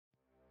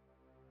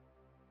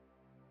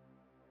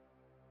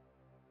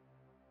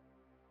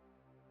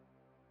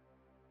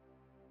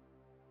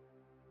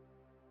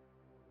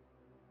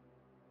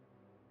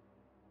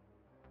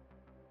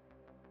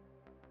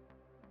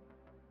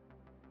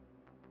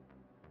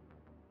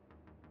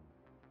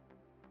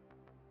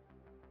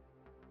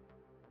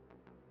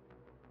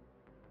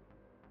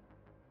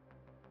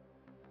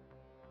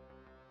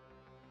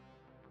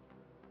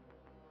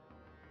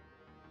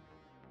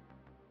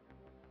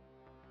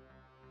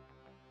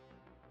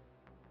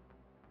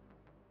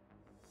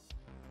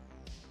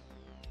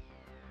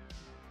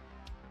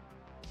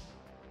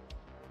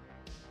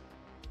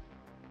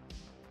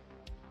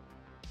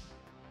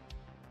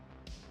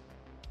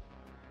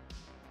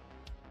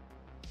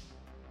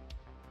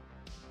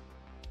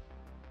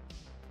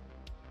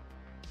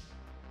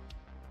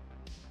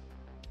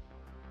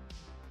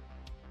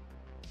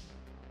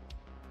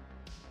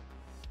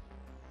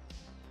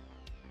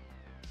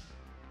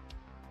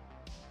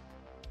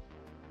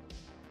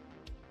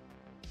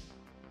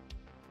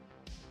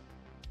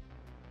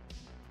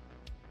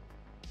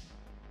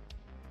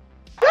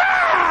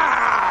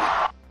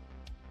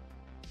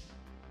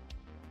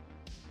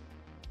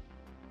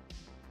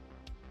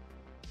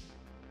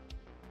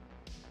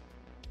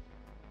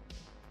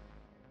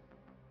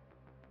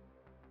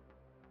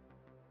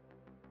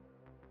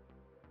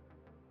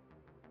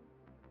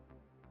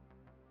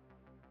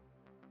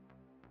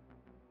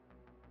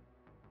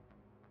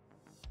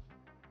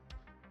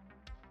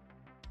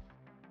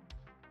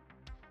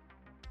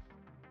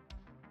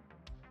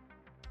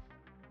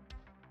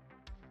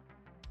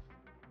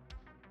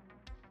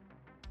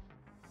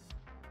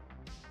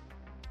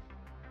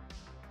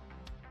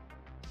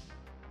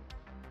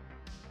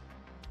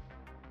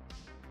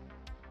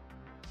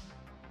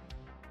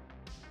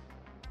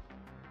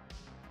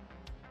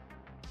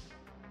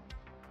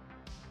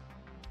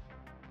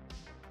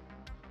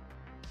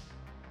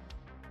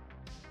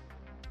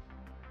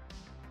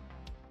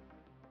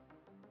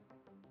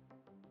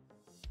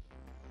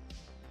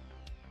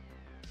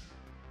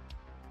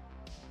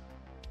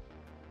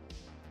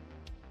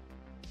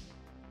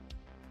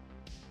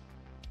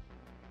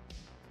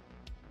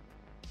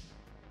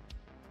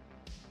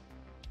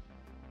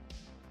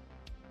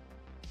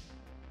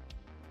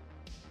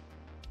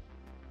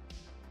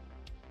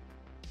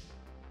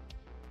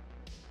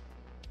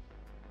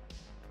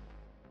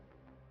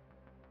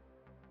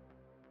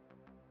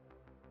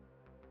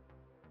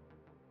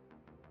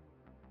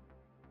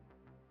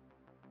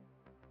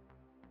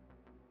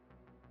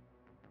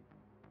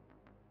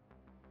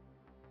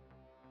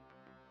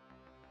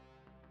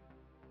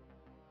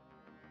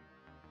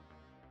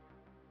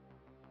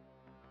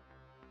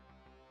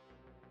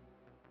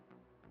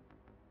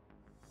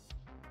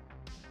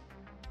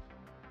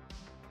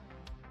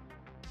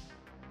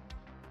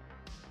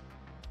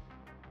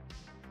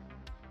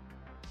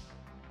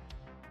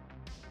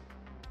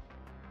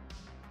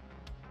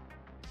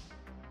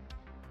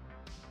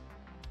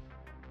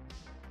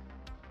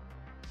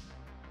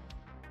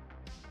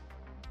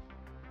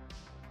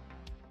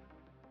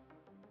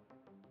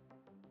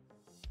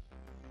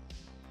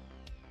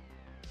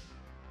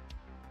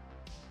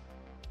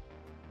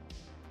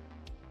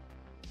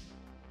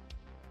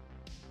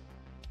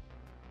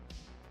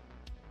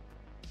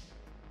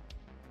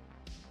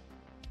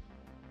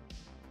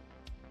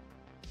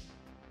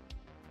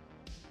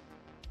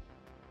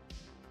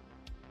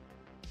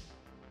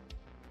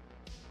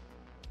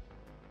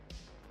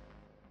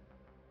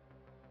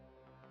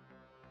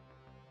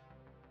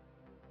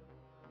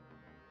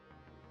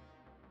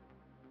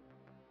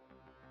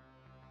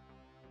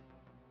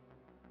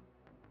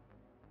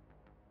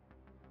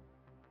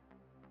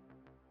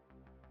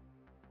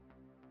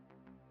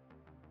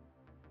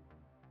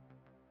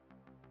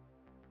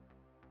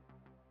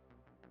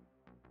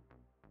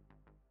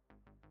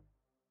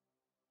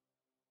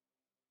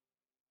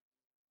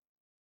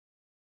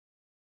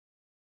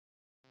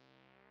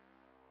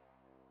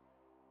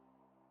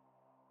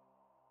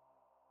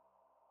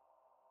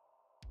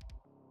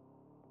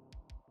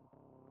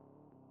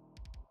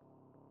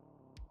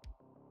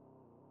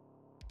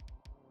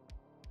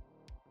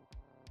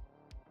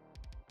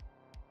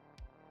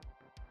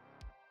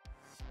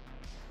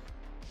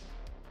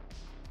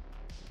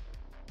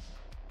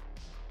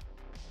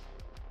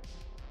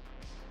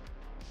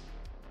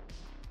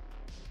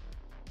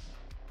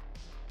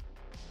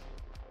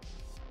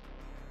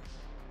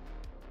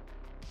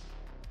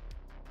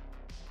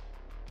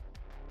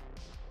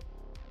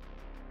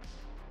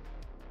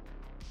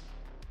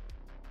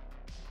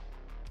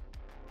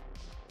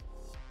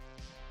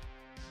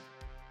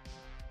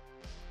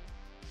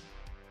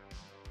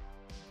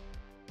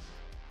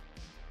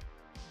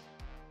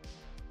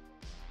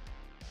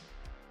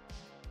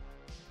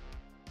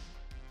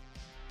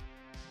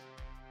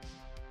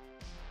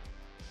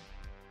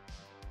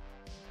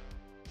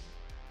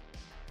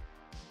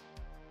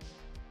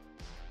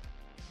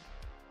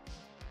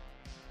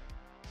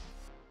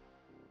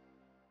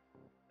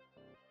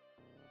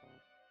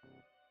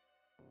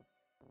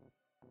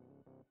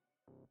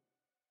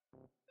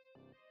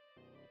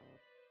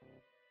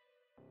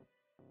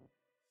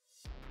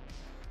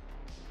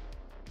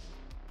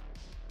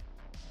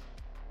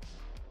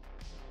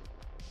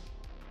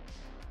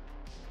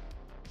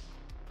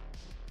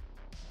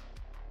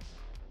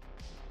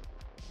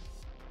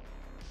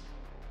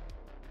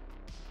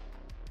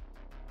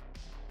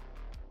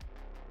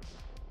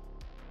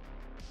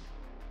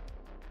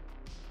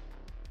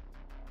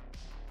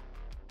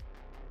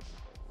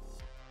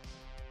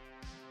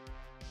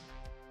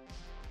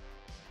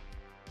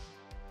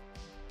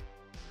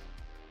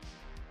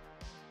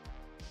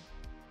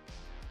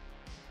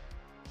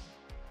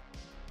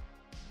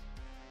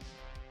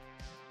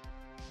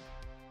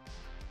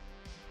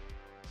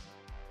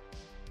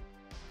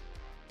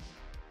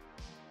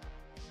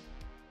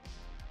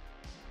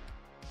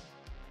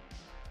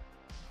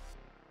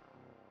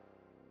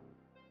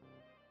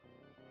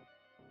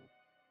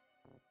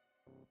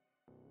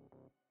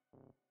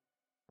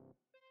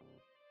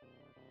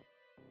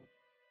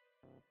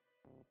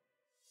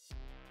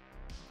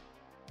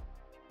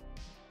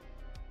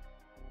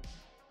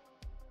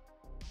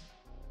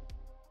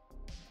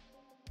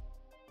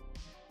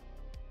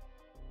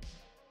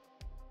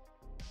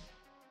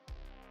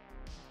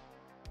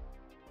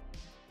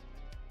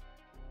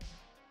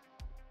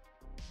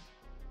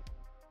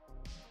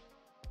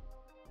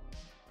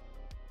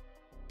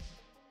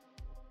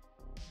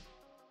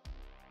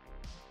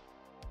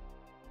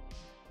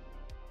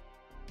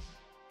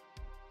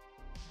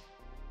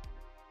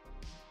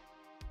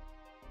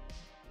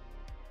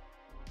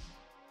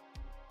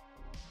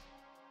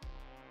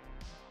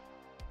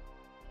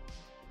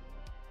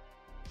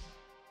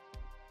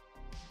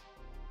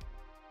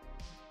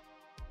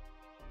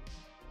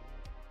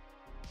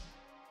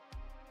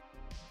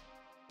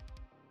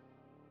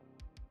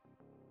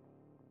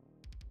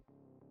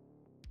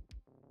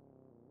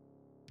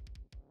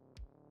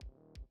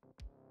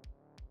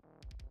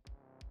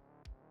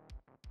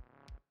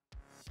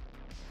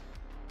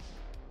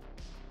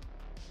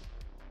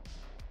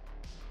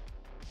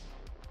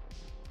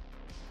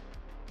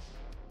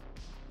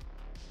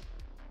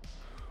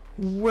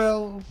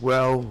Well,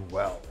 well,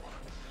 well.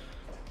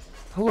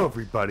 Hello,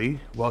 everybody.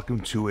 Welcome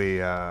to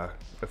a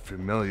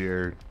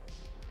familiar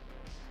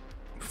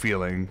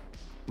feeling,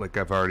 like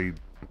I've already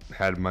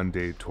had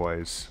Monday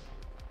twice.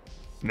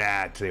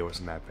 Nah, today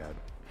wasn't that bad.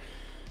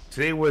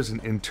 Today was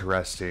an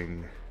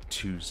interesting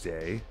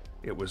Tuesday.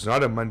 It was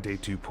not a Monday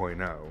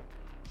 2.0,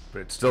 but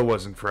it still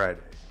wasn't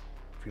Friday,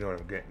 if you know what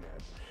I'm getting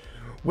at.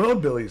 Well,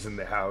 Billy's in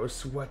the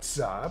house. What's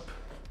up?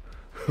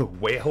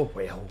 Whale,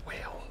 whale,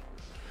 whale.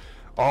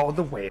 All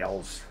the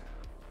whales.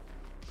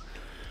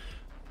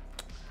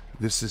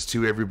 This is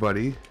to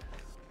everybody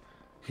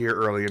here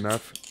early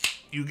enough.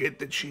 You get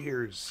the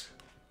cheers.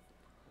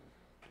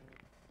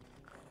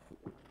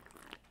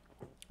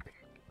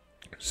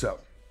 So,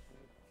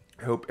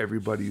 I hope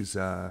everybody's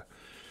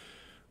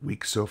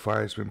week so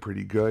far has been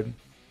pretty good.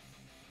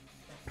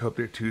 Hope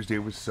their Tuesday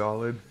was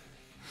solid.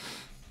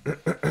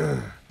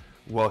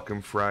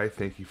 Welcome, Fry.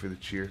 Thank you for the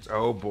cheers.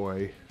 Oh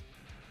boy.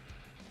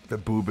 The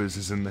Boobas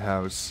is in the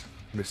house.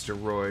 Mr.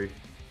 Roy.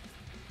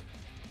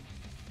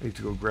 I need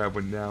to go grab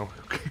one now.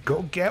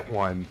 Go get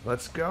one.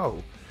 Let's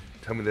go.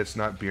 Tell me that's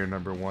not beer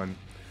number one.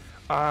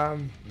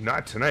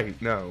 Not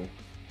tonight, no.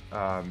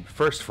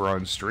 First for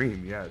on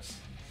stream, yes.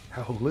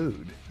 How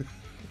lewd.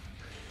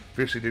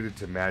 Officially did it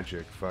to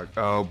Magic. Fuck.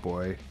 Oh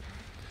boy.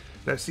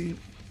 Now see,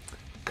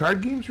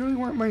 card games really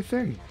weren't my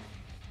thing.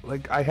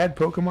 Like, I had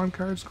Pokemon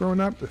cards growing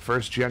up, the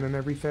first gen and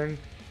everything,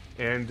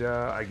 and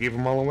I gave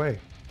them all away.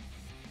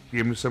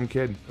 Gave them to some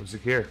kid. I was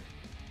like, here.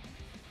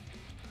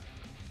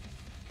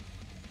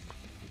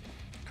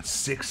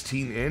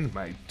 16 in,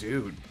 my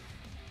dude.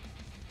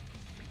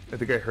 I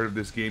think I heard of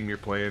this game you're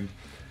playing.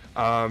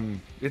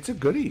 It's a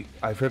goodie.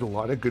 I've heard a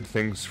lot of good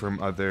things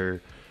from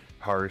other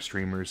horror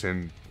streamers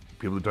and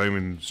people that don't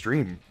even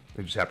stream.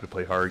 They just happen to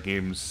play horror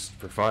games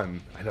for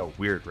fun. I know,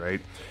 weird, right?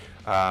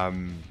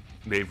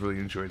 They've really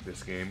enjoyed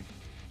this game.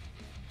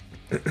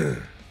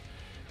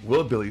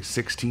 Will Billy's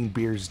 16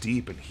 beers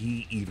deep, and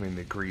he even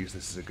agrees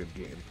this is a good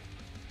game.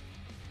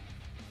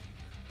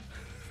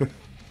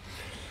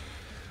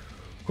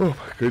 Oh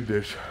my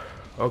goodness.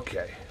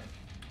 Okay.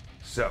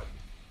 So,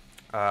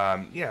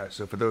 yeah,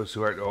 so for those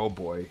who aren't, oh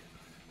boy.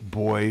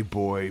 Boy,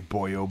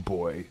 oh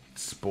boy.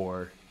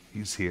 Spore.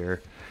 He's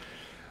here.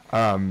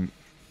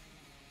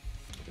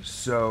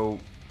 So,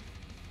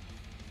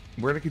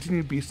 we're going to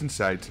continue Beast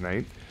Inside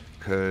tonight,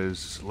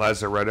 because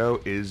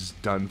Lazaretto is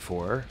done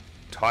for.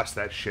 Toss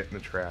that shit in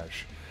the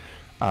trash.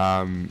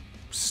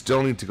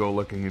 Still need to go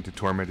looking into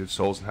Tormented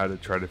Souls and how to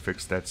try to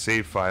fix that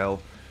save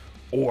file.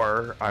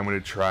 Or I'm going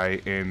to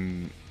try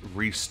and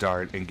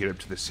restart and get up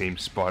to the same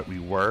spot we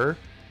were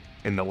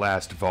in the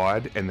last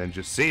VOD and then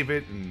just save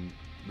it and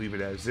leave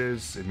it as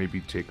is and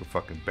maybe take a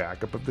fucking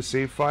backup of the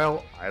save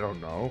file. I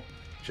don't know.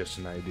 Just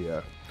an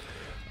idea.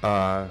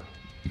 But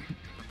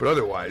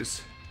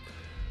otherwise,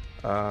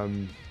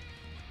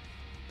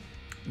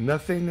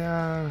 nothing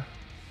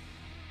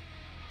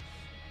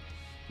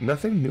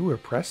new or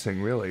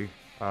pressing, really.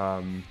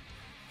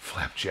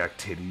 Flapjack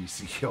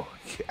titties. Yo,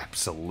 yeah,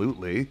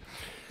 absolutely.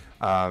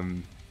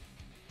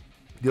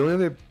 The only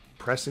other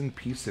pressing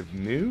piece of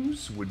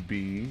news would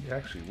be,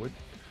 actually, what,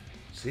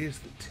 say is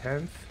the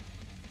 10th?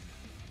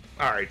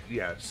 Alright,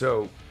 yeah,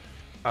 so,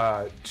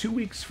 2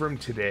 weeks from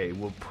today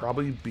will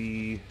probably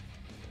be,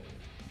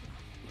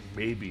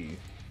 maybe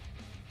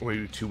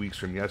 2 weeks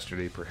from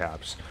yesterday,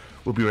 perhaps,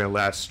 will be my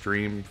last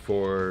stream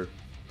for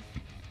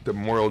the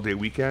Memorial Day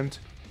weekend,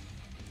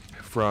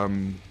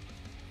 from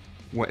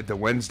the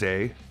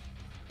Wednesday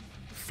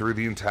through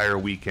the entire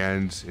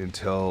weekend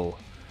until,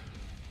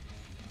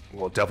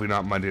 well, definitely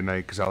not Monday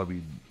night because I'll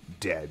be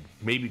dead.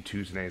 Maybe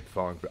Tuesday night the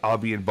following, but I'll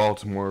be in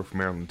Baltimore for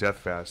Maryland Death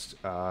Fest.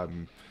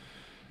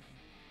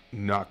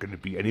 Not going to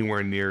be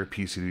anywhere near a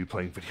PC to be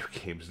playing video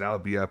games. And I'll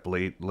be up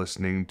late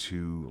listening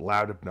to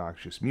loud,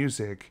 obnoxious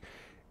music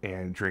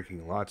and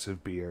drinking lots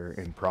of beer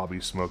and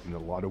probably smoking a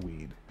lot of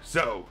weed.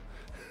 So,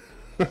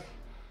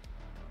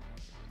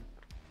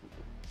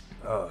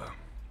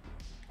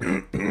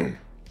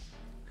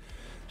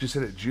 just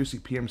had a juicy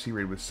PMC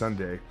raid with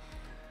Sunday.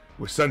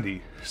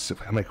 So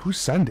I'm like, who's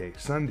Sunday?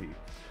 Sunday.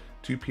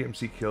 2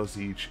 PMC kills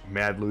each,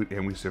 mad loot,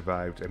 and we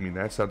survived. I mean,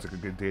 that sounds like a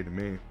good day to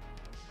me.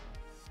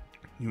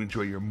 You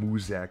enjoy your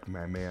Muzak,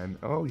 my man.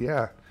 Oh,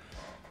 yeah.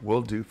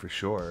 Will do for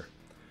sure.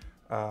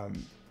 But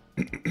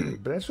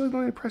that's really the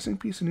only pressing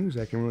piece of news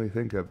I can really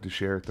think of to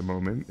share at the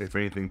moment. If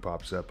anything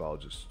pops up, I'll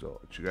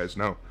let you guys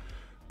know.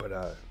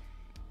 But,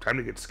 time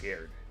to get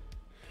scared.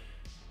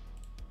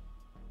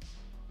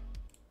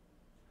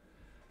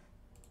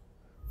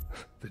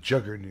 The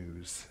Jugger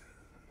news.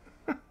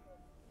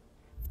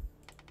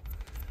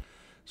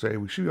 So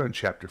we should be on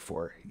chapter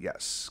 4.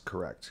 Yes,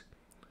 correct.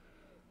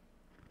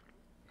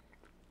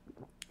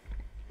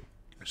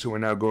 So we're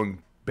now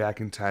going back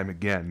in time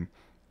again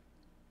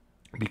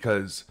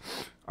because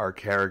our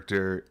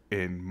character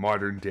in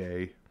modern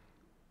day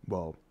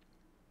for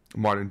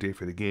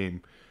the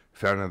game,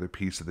 found another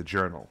piece of the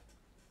journal.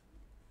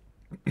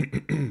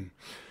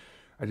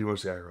 I do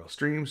mostly IRL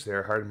streams. They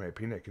are hard in my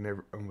opinion. I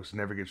can almost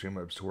never get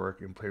Streamlabs to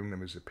work, and playing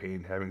them is a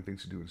pain, having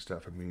things to do and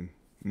stuff. I mean,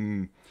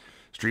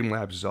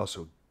 Streamlabs is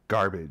also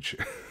garbage.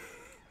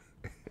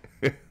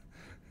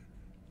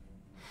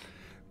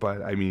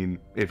 But I mean,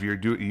 if you're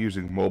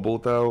using mobile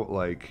though,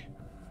 like,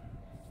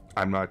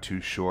 I'm not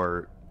too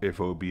sure if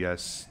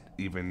OBS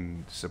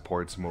even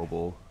supports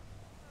mobile.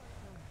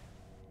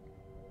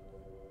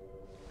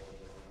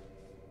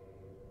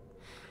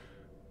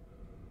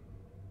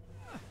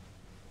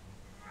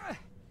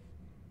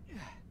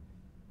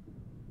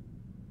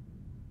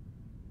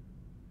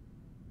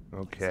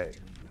 Okay.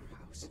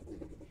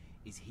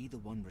 Is he the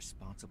one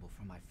responsible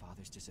for my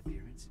father's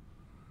disappearance?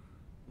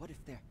 What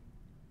if they're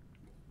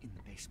in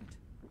the basement?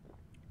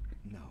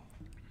 No.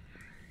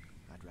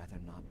 I'd rather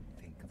not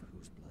think of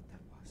whose blood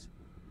that was.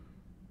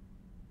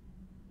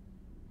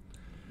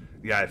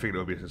 Yeah, I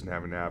figured OBS doesn't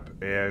have an app.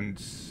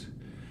 And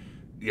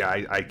yeah,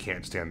 I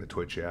can't stand the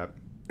Twitch app.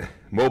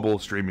 Mobile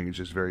streaming is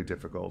just very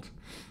difficult.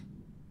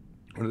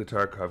 One of the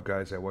Tarkov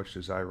guys, I watched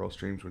his eye roll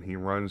streams when he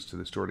runs to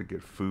the store to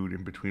get food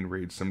in between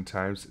raids.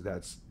 Sometimes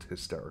that's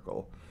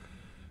hysterical.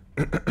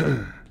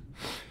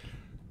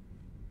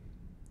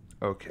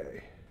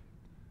 Okay.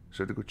 So I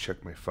have to go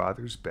check my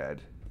father's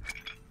bed.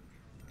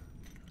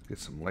 Get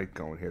some light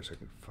going here so I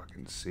can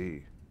fucking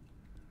see.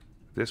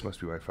 This must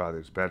be my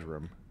father's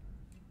bedroom.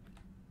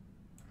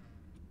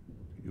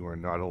 You are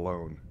not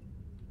alone.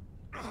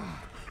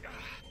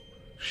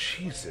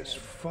 Jesus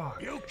fuck.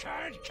 You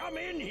can't come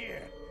in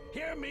here.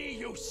 Hear me,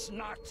 you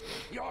snot.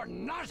 You're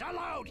not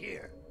allowed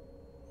here.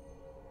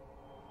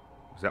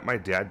 Is that my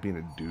dad being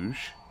a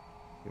douche?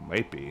 It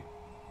might be.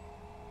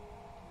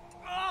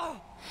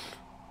 Oh!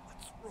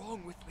 What's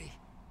wrong with me?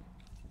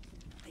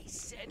 They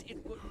said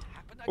it wouldn't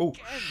happen again. Oh,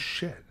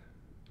 shit.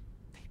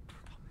 They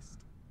promised,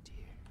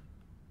 dear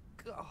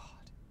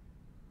God.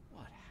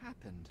 What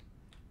happened?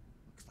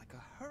 Looks like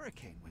a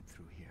hurricane went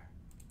through here.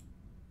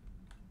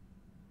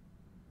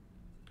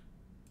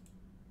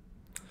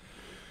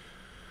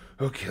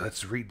 Okay,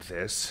 let's read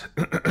this.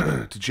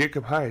 To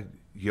Jacob Hyde,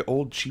 you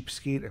old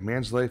cheapskate, a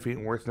man's life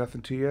ain't worth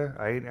nothing to you.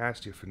 I ain't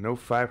asked you for no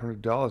 $500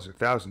 or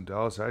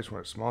 $1,000. I just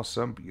want a small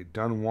sum, but you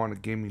done want to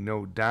give me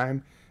no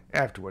dime.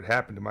 After what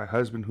happened to my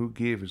husband who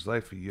gave his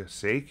life for your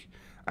sake,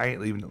 I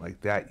ain't leaving it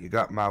like that. You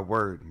got my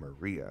word,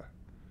 Maria.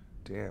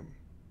 Damn.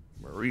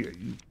 Maria,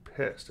 you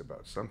pissed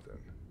about something.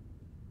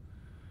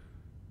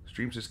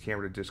 Streams his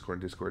camera to Discord,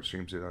 and Discord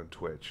streams it on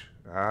Twitch.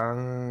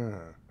 Ah.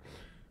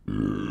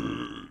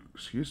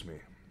 Excuse me.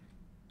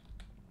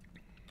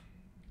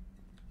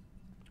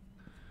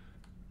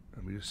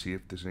 Let me just see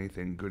if there's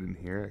anything good in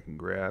here I can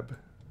grab.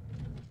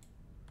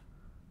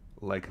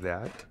 Like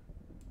that.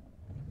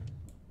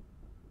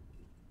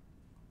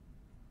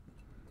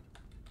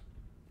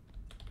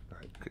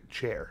 Alright,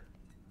 chair.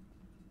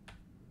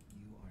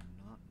 You are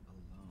not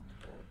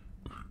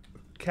alone.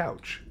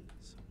 Couch.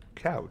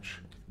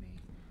 Couch.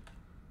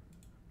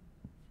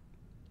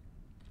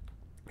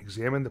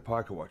 Examine the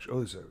pocket watch. Oh,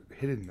 there's a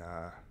hidden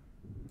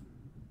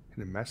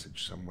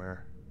message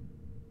somewhere.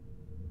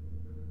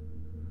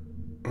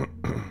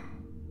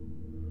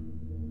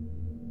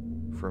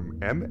 From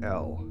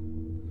ML.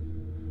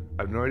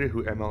 I have no idea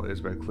who ML is,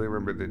 but I clearly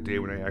remember the day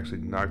when I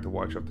actually knocked the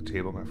watch off the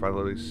table. My father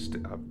literally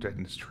stopped dead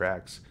in his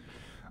tracks.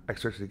 I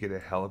expected to get a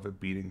hell of a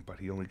beating,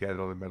 but he only gathered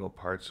all the metal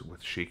parts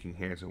with shaking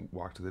hands and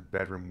walked to the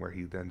bedroom, where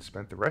he then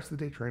spent the rest of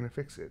the day trying to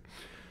fix it.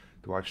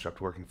 The watch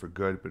stopped working for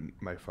good, but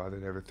my father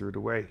never threw it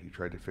away. He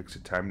tried to fix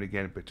it time and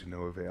again, but to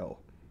no avail.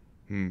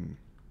 It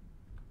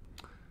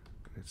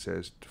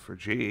says, for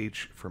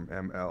JH from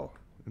ML.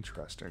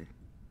 Interesting.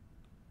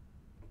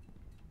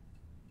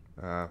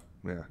 Yeah.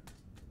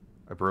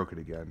 I broke it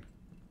again.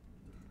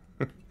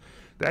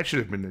 That should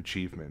have been an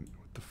achievement.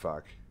 What the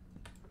fuck?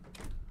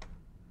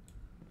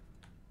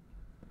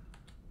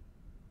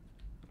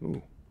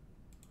 Ooh.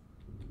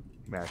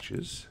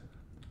 Matches.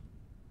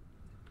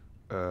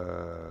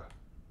 Oh,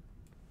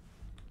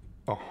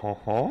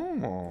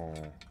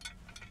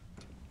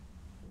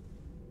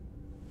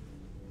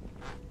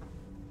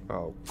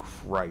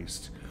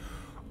 Christ.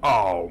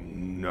 Oh,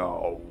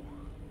 no.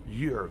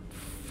 You're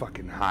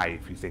fucking high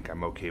if you think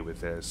I'm okay with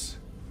this.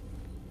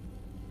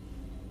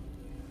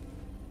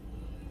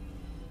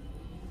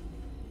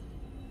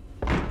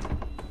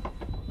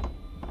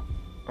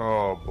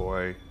 Oh,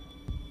 boy.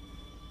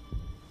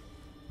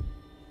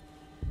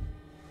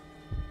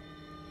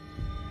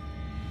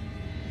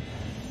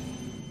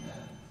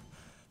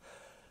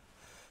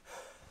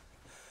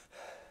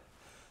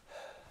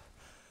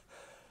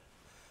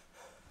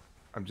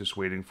 I'm just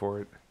waiting for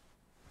it.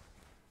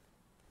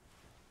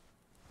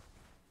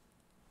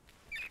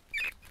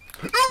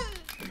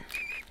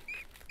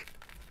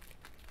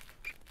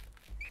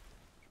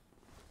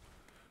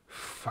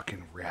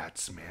 Fucking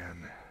rats,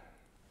 man.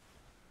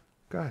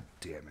 God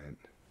damn it.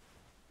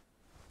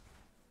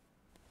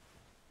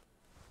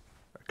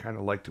 I kind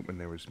of liked it when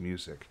there was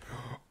music.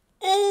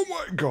 Oh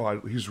my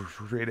god, he's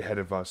right ahead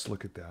of us.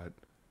 Look at that.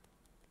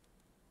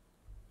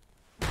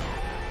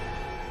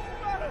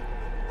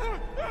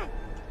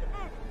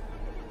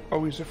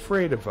 Oh, he's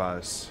afraid of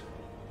us.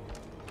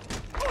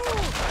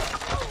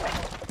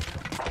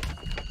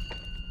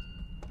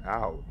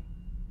 Ow.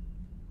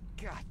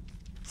 God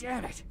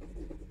right.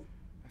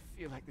 I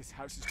feel like this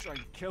house is trying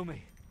to kill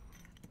me.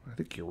 I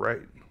think you're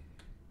right.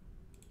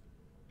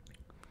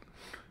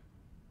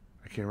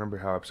 I can't remember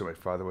how upset my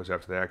father was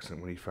after the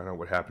accident. When he found out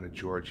what happened to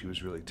George, he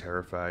was really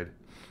terrified.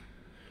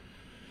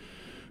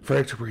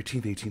 Friday, October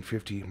 18th,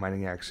 1850,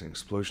 mining accident.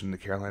 Explosion in the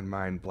Caroline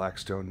Mine,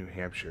 Blackstone, New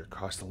Hampshire.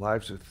 Cost the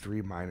lives of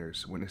 3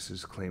 miners.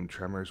 Witnesses claimed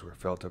tremors were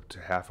felt up to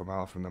half a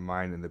mile from the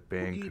mine, and the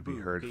bang could be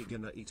heard.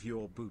 Gonna eat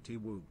your booty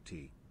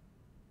wooty.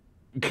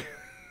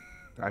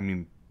 I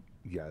mean,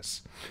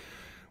 yes.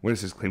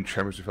 Witnesses claimed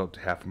tremors were felt up to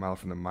half a mile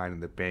from the mine,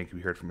 and the bang could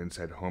be heard from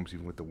inside homes,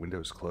 even with the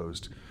windows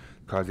closed.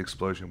 The cause of the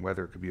explosion,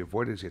 whether it could be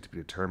avoided, is yet to be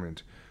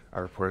determined.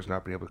 Our reporter has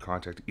not been able to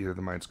contact either of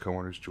the mine's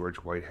co-owners. George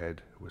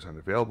Whitehead was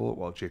unavailable,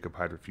 while Jacob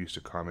Hyde refused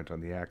to comment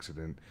on the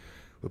accident.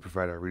 We'll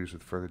provide our readers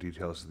with further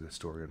details as the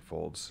story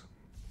unfolds.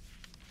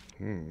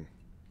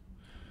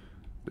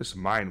 This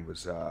mine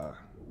was, kind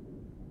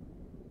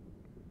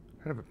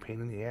of a pain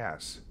in the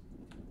ass.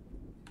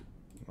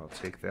 I'll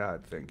take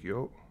that, thank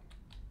you.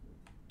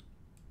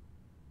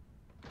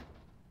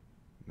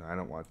 No, I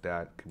don't want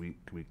that. Can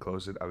we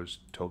close it? I was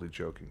totally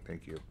joking,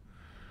 thank you.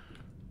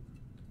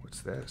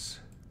 What's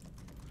this?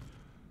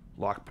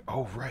 Lock.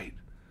 Oh, right.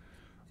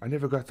 I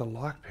never got the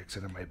lockpicks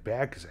out of my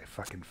bag because I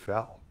fucking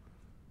fell.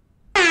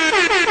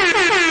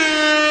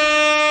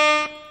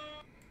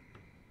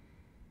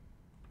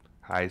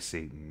 Hi,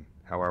 Satan.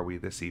 How are we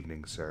this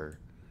evening, sir?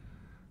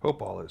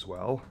 Hope all is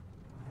well.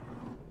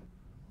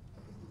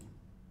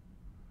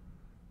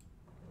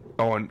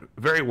 Oh, and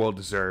very well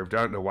deserved.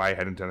 I don't know why I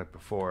hadn't done it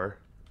before.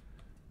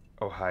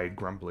 Oh, hi,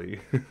 Grumbly.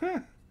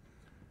 It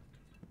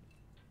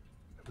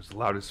was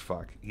loud as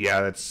fuck.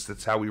 Yeah,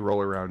 that's how we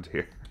roll around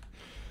here.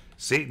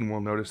 Satan will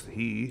notice that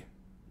he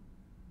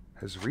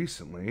has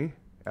recently,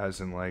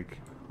 as in like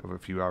of a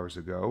few hours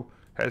ago,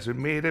 has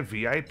been made a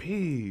VIP.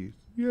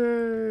 Yay!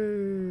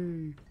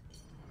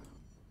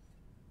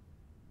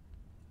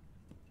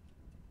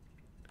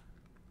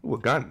 Ooh, a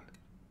gun.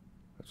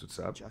 That's what's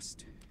up.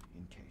 Just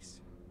in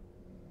case.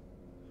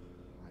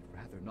 I'd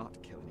rather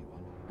not kill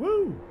anyone.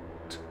 Woo!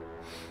 Without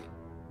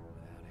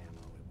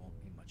ammo, it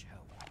won't be much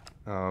help.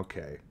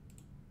 Okay.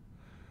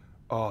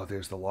 Oh,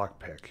 there's the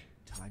lockpick.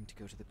 Time to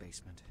go to the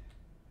basement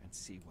and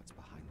see what's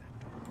behind that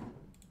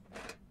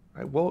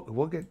door.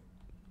 We'll get.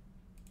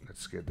 That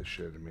scared the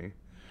shit out of me.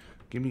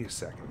 Give me a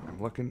second.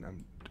 I'm looking.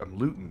 I'm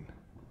looting.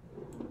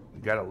 We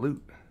gotta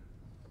loot.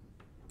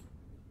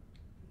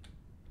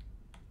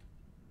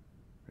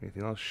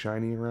 Anything else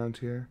shiny around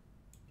here?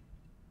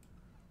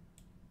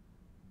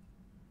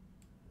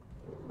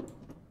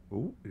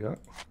 Ooh, yeah.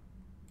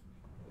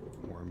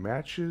 More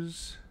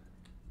matches.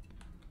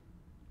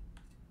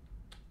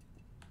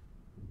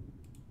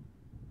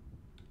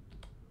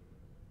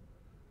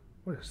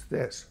 What is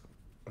this?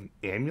 An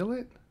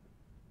amulet?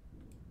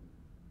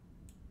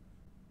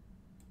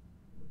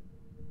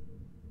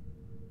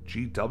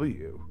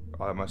 GW.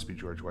 Oh, that must be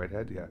George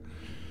Whitehead, yeah.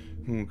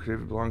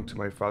 Could it belong to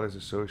my father's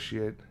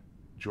associate,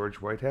 George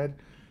Whitehead?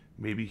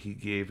 Maybe he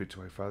gave it to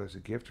my father as a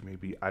gift, or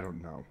maybe, I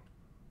don't know.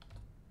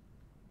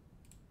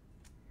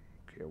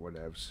 Okay,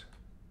 whatevs.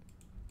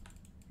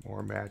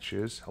 More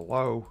matches.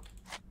 Hello.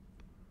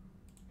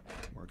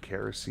 More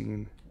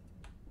kerosene.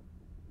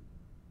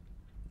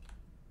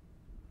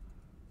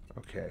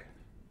 Okay.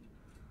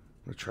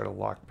 I'm going to try to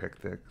lockpick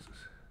this.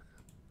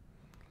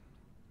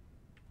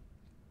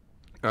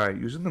 Alright,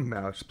 using the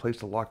mouse, place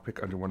the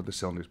lockpick under one of the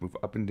cylinders. Move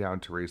up and down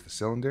to raise the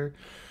cylinder.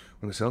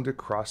 When the cylinder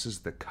crosses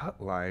the cut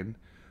line,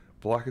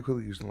 block it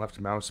quickly using the left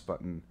mouse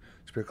button.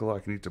 To pick a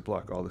lock, you need to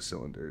block all the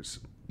cylinders.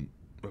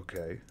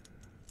 Okay.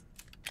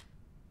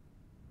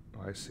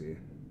 Oh, I see.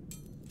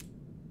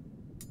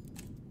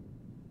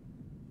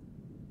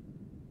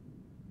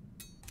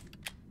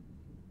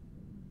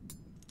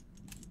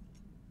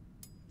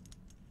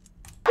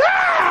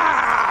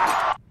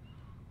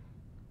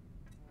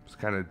 It's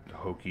kind of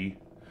hokey.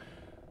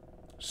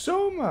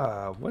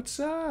 Soma, what's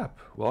up?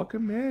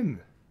 Welcome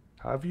in.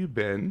 How have you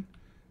been?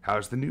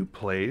 How's the new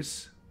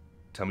place?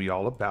 Tell me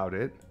all about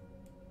it.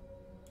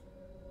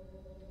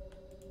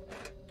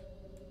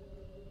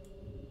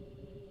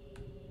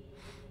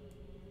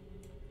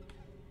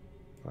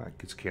 I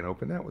just can't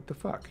open that. What the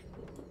fuck?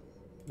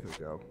 There we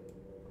go.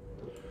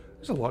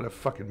 There's a lot of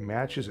fucking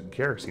matches and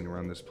kerosene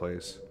around this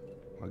place.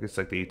 Well, I guess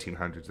like the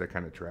 1800s. That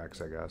kind of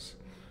tracks, I guess.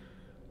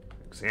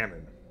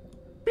 Examine.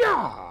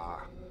 Yeah.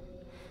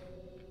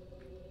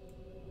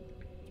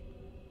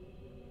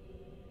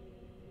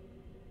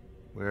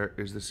 Where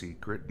is the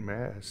secret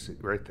mess?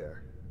 Right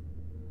there.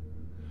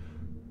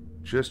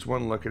 Just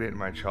one look at it and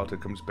my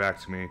childhood comes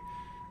back to me.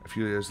 A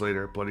few years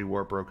later, a bloody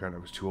war broke out. I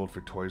was too old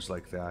for toys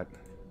like that.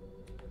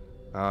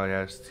 Oh,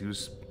 yes. He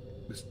was...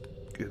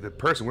 the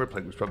person we're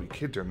playing was probably a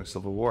kid during the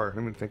Civil War. I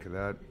didn't even think of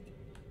that.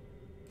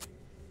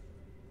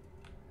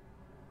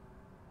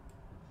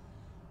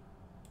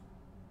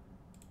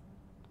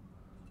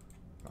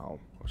 Oh,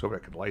 I was hoping I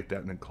could light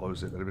that and then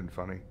close it. That'd have been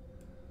funny.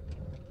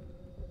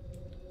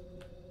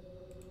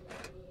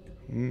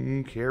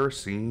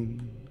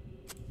 Kerosene.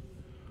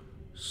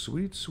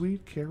 Sweet,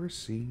 sweet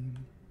kerosene.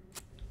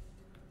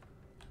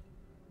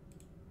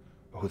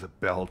 Oh, the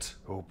belt.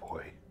 Oh,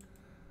 boy.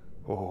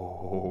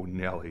 Oh,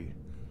 Nelly.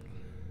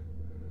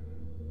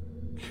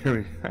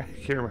 I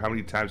can't remember how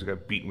many times I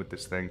got beaten with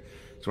this thing.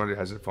 It's wonder it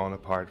hasn't fallen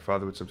apart.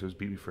 Father would sometimes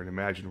beat me for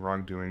imagined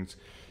wrongdoings.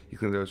 He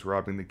claimed I was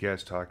robbing the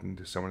guest, talking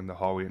to someone in the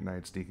hallway at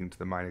night, sneaking to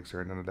the mining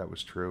center. None of that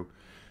was true.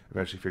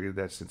 Eventually figured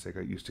that since I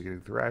got used to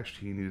getting thrashed,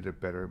 he needed a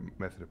better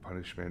method of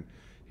punishment.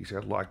 He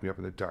said lock me up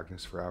in the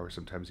darkness for hours,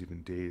 sometimes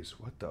even days.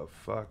 What the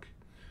fuck?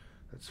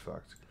 That's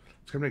fucked.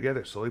 It's coming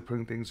together, slowly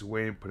putting things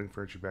away and putting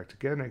furniture back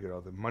together. I get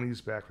all the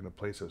monies back from the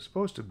place I was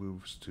supposed to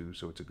move to,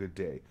 so it's a good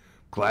day.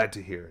 Glad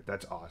to hear it.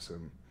 That's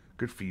awesome.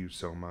 Good for you,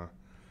 Soma.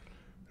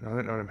 And on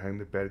that note, I'm heading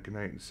to bed. Good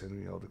night, and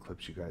sending me all the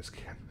clips you guys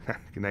can.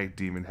 Good night,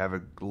 Demon. Have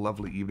a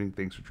lovely evening.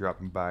 Thanks for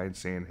dropping by and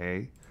saying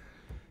hey.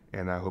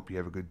 And I hope you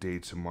have a good day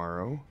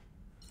tomorrow.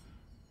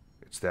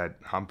 It's that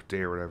hump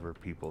day or whatever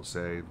people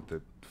say.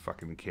 The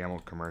fucking camel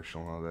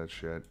commercial and all that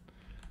shit.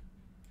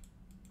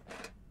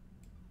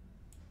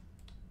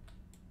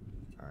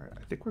 Alright,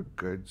 I think we're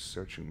good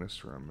searching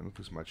this room. I don't think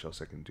there's much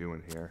else I can do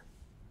in here.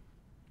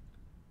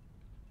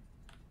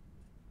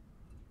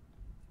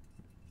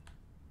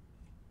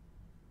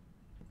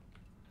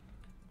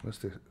 Unless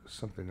there's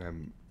something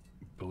I'm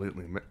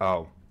blatantly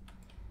oh.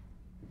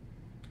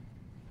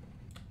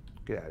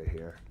 Get out of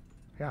here.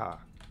 Yeah.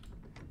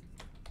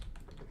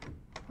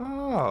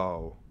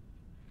 Oh.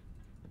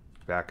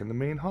 Back in the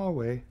main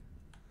hallway.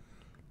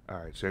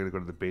 Alright, so I gotta go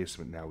to the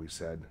basement now, we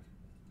said.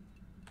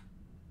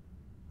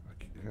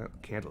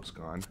 Candle's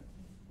gone.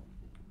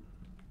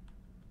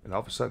 And all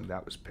of a sudden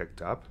that was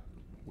picked up.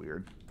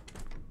 Weird.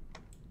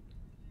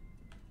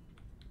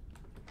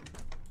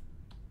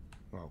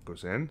 Oh, it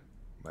goes in?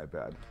 My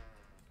bad.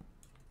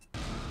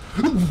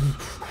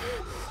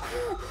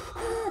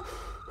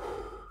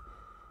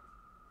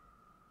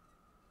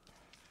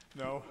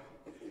 No,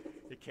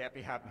 it can't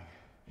be happening.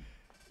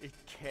 It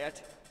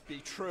can't be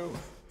true.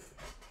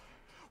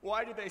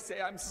 Why do they say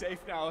I'm safe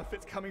now if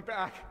it's coming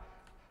back?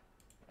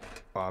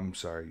 I'm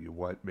sorry, you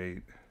what,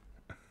 mate?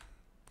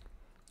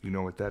 You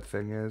know what that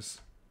thing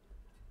is?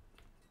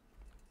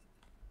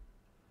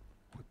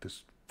 What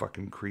this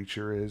fucking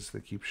creature is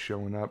that keeps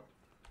showing up?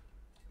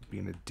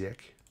 Being a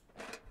dick?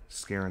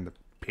 Scaring the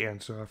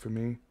pants off of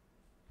me?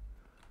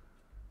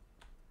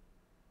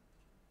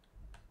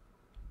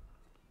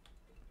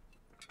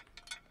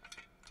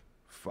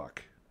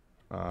 Fuck.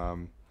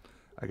 I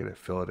gotta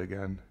fill it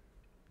again.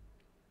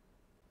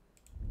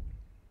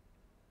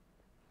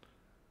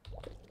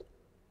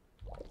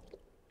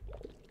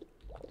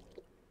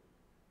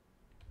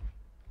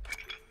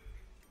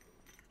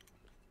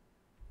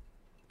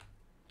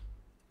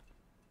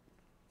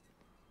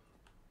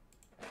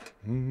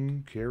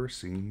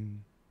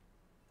 Kerosene.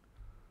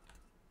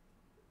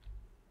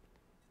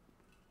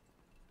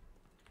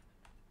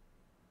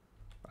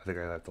 I think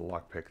I have to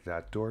lockpick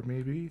that door,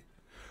 maybe?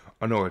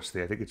 Oh, no, I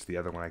think it's the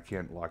other one. I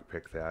can't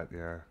lockpick that,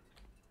 yeah.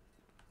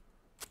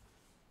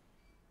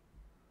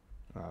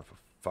 Oh, for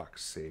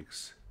fuck's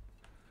sakes.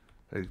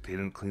 They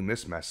didn't clean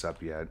this mess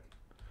up yet.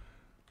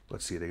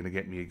 Let's see, are they gonna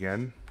get me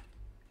again?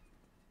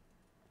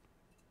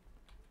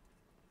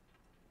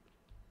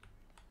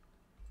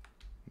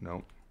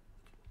 Nope.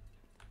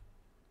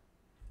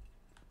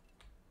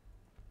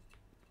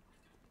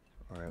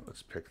 Alright,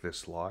 let's pick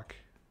this lock.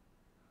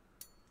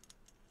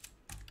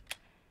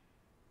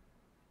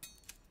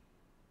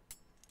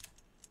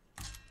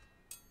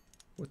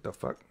 What the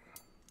fuck?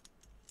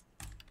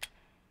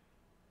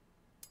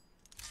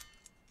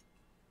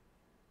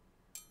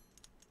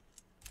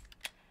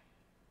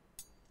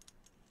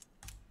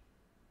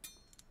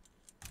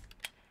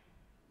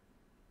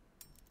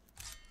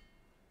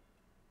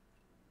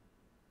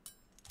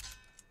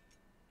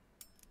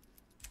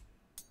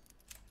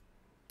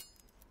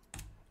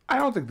 I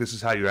don't think this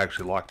is how you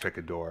actually lockpick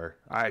a door.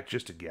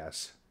 Just a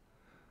guess.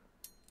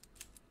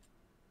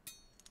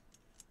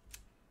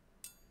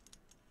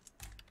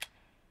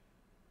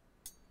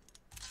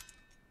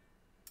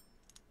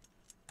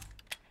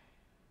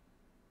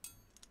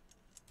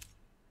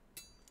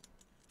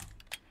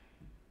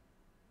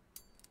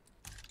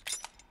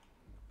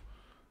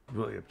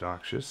 Really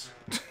obnoxious.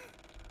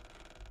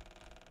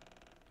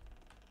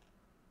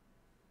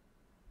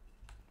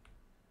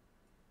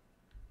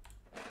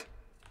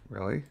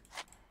 Really?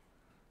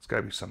 It's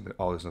gotta be something.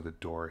 Oh, there's another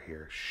door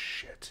here.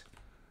 Shit.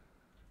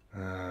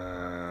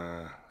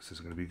 This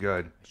is gonna be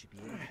good. I should be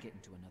able to get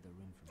into another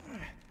room from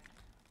here.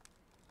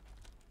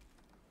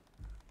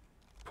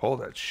 Pull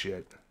that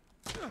shit.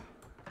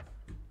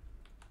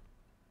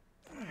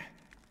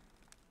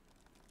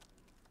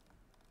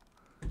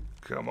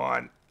 Come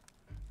on.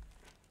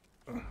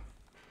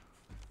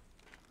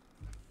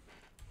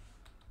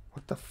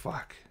 What the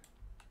fuck?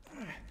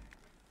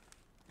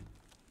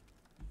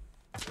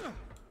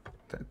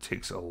 That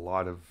takes a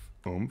lot of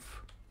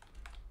oomph.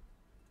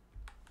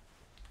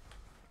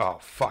 Oh,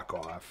 fuck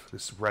off.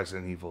 This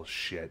Resident Evil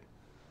shit.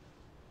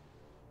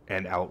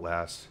 And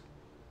Outlast.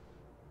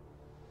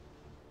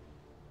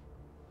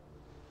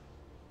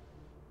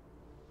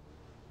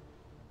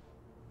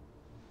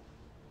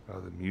 Oh,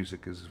 the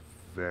music is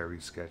very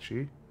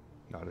sketchy.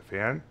 Not a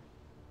fan.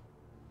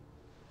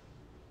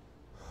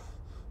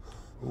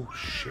 Oh,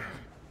 shit.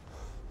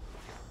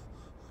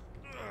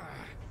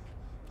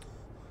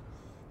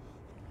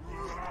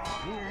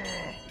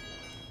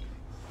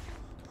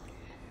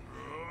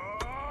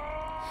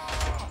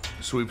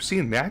 So we've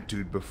seen that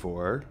dude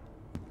before.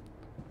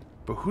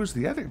 But who's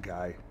the other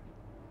guy?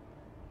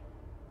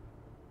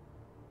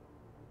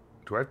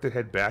 Do I have to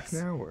head back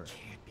now, or?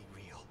 Can't be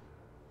real.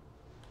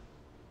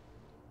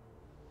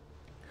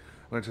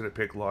 I learned how to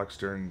pick locks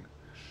during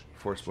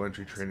forcible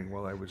entry training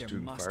while I was There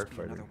doing must be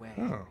firefighting. another way.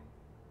 Oh.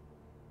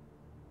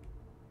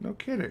 No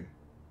kidding.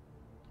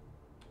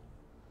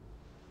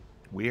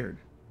 Weird.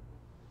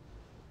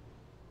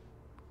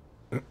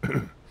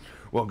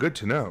 Well, good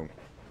to know.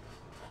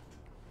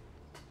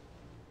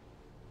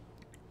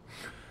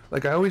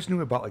 Like, I always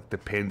knew about, like, the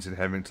pins and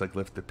having to, like,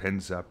 lift the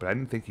pins up, but I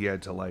didn't think he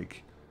had to,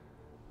 like,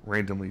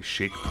 randomly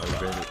shake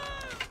part of it.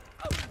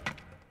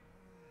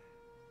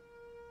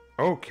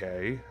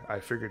 Okay, I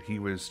figured he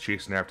was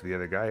chasing after the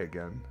other guy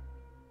again.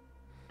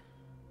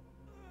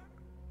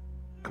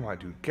 Come on,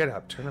 dude, get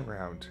up, turn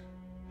around.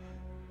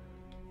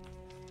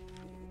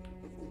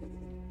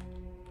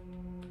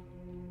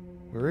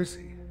 Where is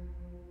he?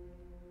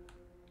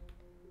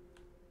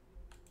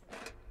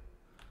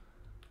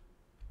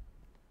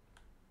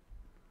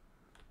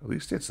 At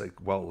least it's, like,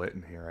 well lit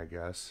in here, I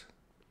guess.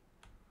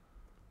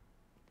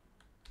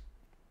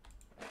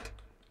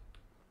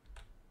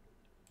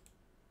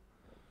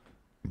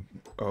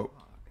 Oh,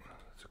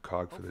 it's a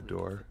cog for the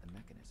door. The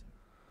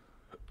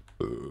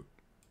mechanism.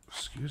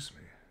 Excuse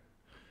me.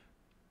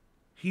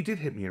 He did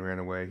hit me and ran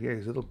away. Yeah,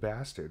 he's a little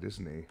bastard,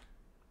 isn't he?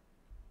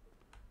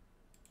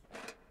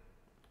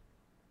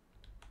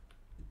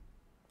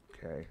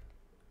 Okay.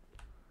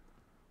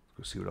 Let's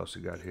go see what else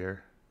we got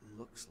here.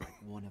 Looks like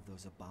one of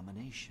those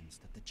abominations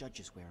that the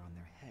judges wear on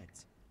their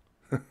heads.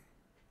 There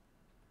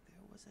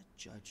was a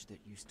judge that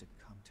used to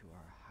come to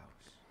our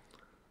house.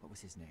 What was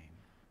his name?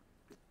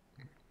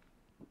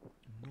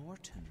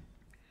 Norton.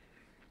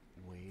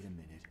 Wait a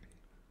minute.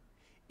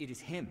 It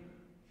is him.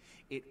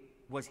 It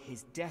was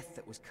his death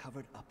that was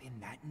covered up in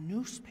that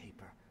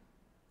newspaper.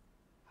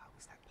 How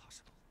is that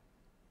possible?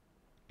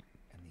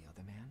 And the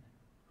other man?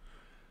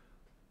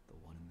 The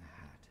one in the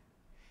hat.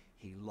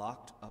 He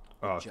locked up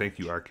the Oh, thank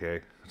you, judge.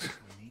 RK.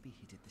 Maybe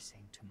he did the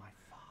same to my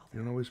father. You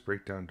don't always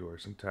break down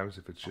doors. Sometimes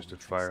if it's just we a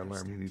trace fire their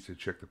alarm, you steps. need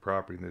to check the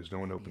property and there's no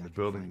one open Maybe the I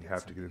can building. find You out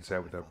have to get something inside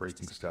about my without father's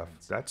breaking stuff.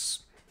 disappearance.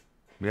 That's...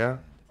 yeah, And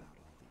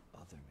about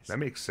all the other that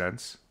makes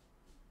sense.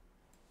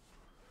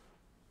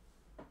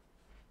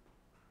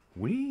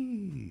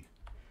 Whee!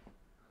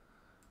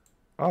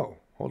 Oh,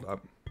 hold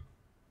up.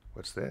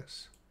 What's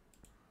this?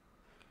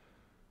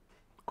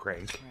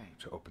 Crank Crank.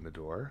 to open the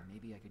door.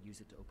 Maybe I could use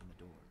it to open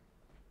the door.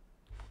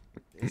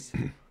 This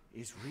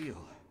is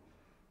real.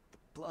 The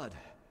blood.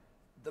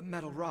 The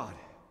metal rod.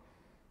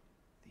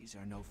 These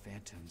are no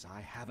phantoms.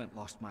 I haven't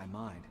lost my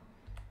mind.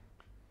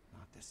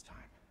 Not this time.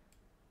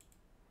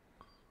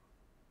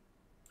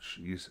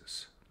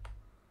 Jesus.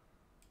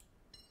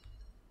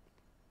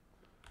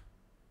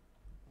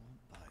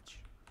 Won't budge.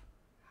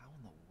 How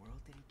in the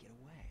world did he get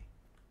away?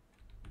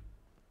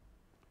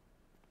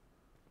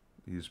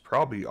 He's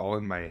probably all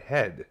in my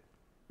head.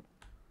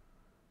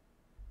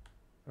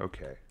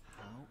 Okay.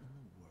 How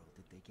in the world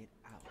did they get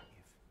out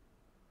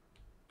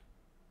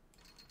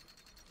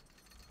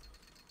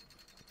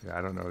if... Yeah,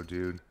 I don't know,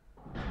 dude.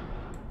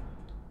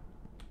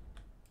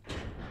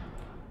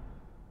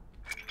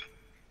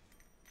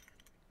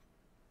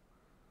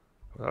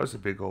 Well, that was a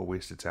big old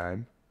waste of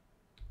time.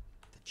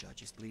 The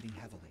judge is bleeding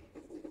heavily.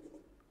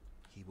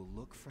 He will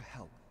look for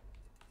help.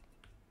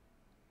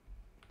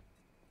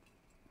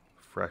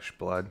 Fresh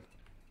blood.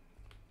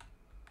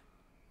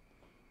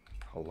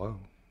 Hello.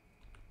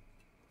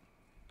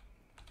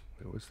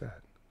 What was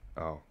that?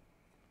 Oh.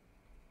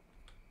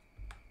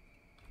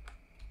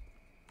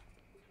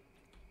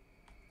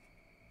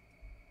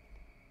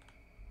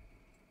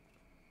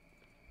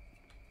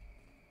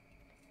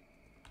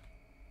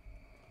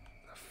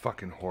 A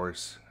fucking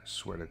horse. I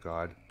swear to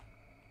God.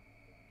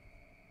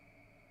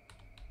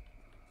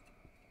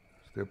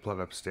 Is there blood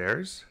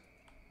upstairs?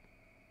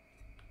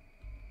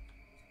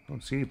 I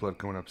don't see any blood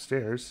going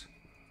upstairs.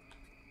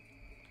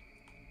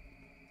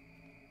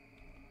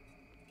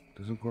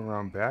 Doesn't go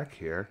around back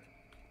here.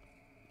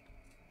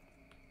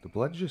 The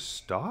blood just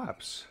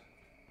stops.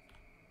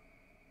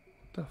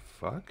 What the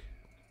fuck?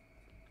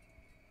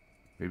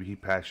 Maybe he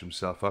patched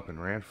himself up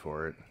and ran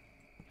for it.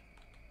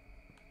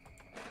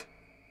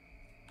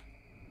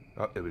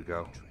 Oh, there we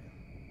go. Trail.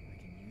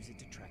 I can use it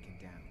to track him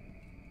down.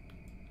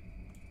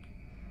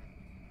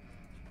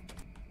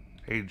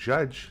 Hey,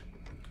 Judge.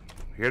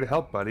 Here to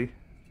help, buddy.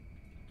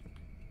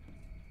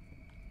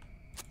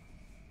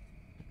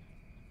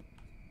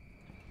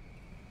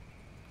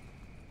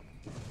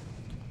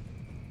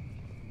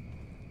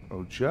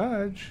 Oh,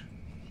 Judge.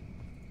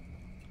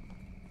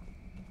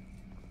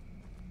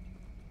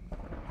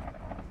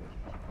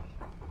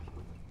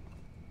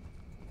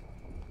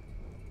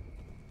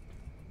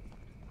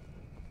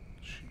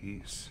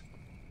 Jeez.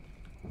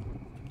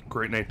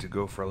 Great night to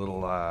go for a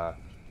little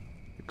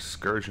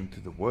excursion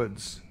through the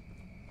woods.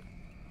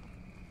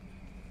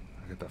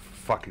 I get the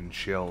fucking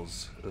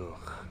chills.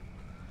 Ugh.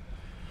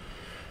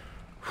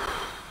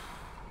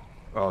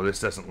 Oh, this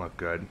doesn't look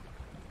good.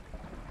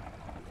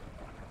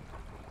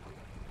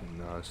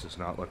 No, this does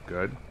not look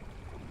good.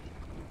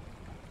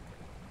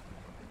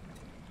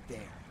 There.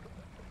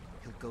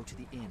 He'll go to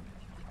the inn.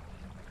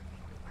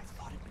 I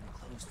thought it'd been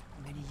closed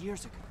many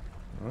years ago.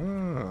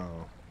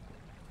 Oh.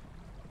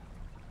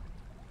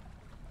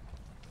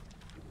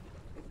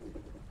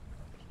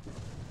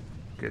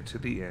 Get to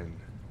the inn.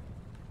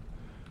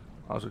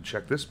 I'll also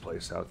check this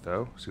place out,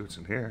 though. See what's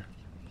in here.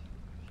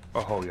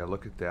 Oh, yeah,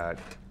 look at that.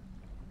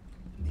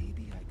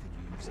 Maybe I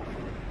could use it.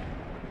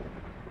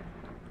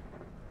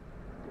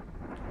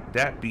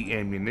 That be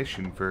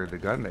ammunition for the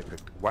gun I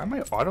picked. Why am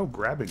I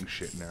auto-grabbing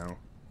shit now?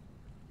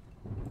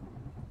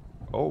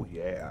 Oh,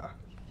 yeah.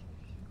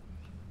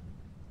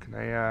 Can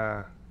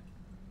I,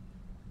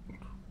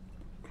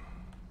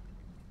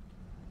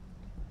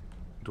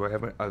 do I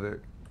have my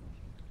other...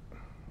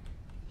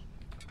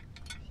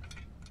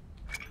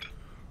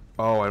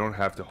 Oh, I don't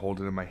have to hold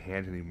it in my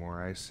hand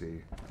anymore. I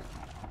see.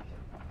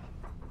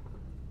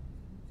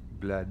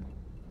 Blood.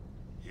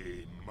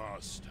 He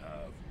must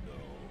have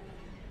known.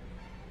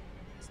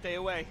 Stay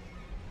away.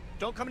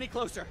 Don't come any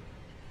closer.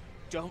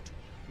 Don't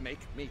make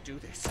me do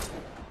this.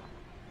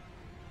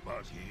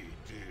 But he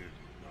did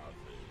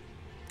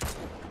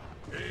nothing.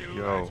 He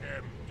Yo. let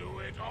him do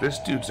it all. This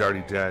dude's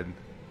already dead.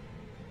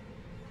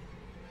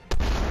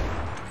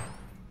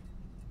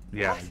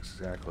 Yeah, What?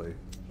 exactly.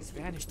 He's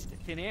vanished into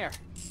thin air.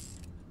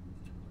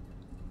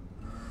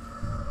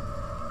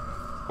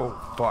 Oh,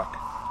 fuck.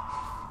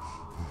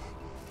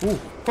 Oh,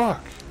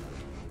 fuck.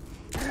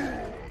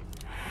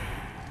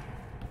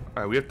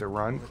 Alright, we have to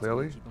run,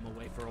 clearly. Keep him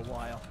away for a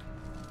while.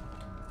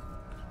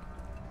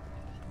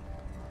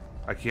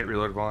 I can't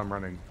reload while I'm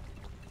running.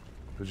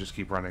 So just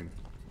keep running.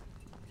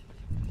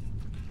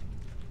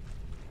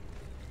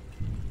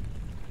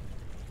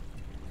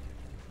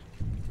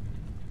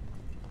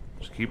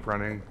 Just keep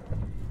running.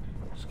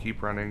 Just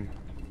keep running.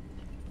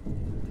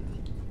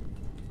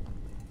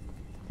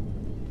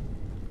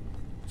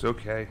 It's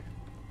okay.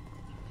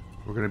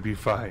 We're gonna be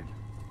fine.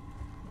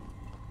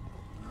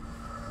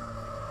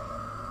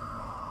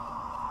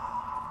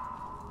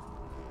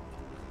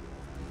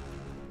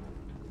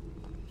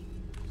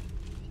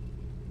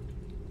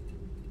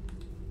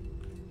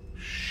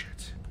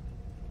 Shit.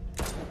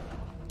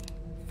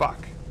 Fuck.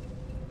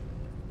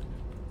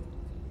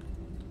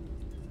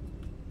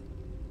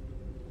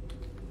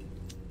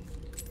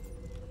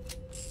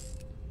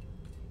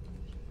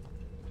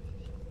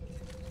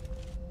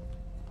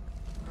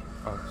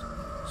 Oh,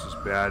 this is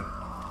bad.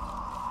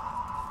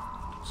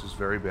 This is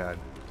very bad.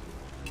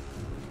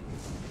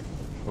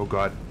 Oh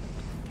god.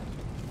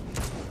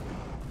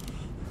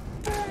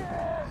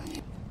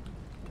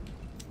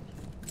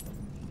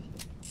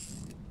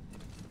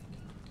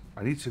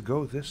 I need to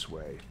go this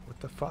way. What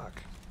the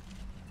fuck?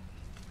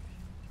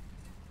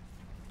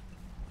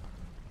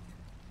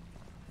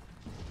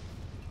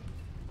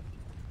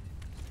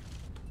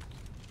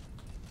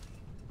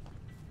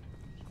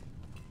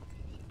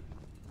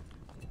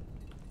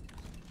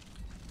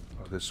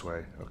 Oh, this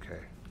way. Okay.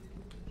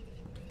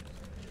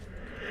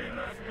 He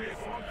left me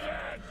for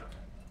dead.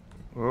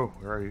 Oh,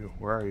 where are you?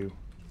 Where are you?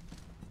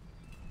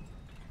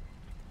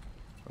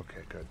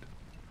 Okay, good.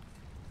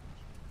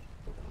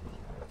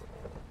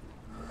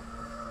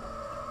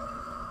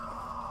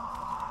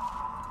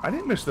 I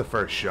didn't miss the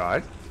first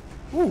shot.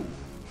 Ooh.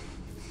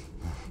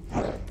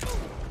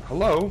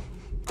 Hello?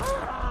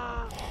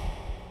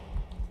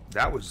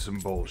 That was some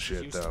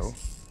bullshit, though.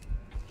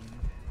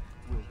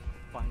 Will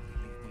finally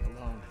leave me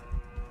alone.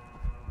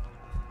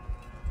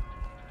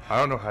 I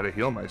don't know how to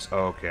heal myself.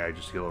 Oh, okay, I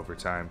just heal over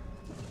time.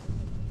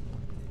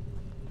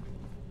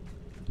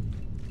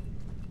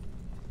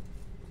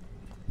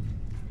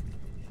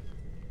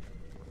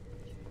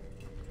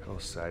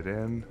 Hillside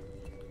in.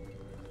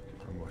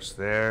 Almost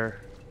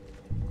there.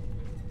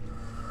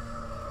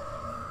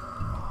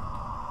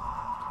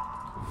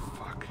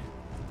 Fuck.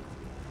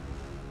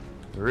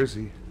 Where is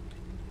he?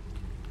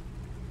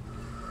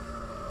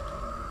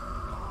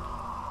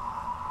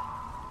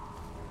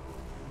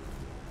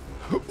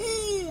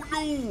 Ooh,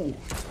 no!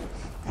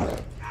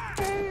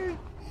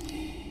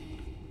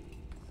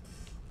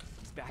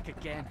 He's back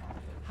again.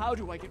 How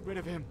do I get rid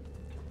of him?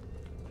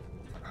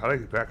 How do I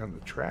get back on the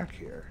track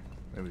here?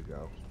 There we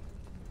go.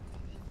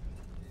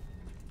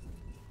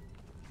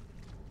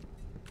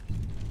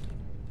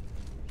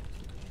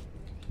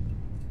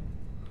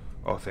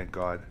 Oh, thank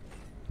God.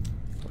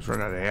 I was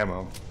running out of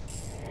ammo.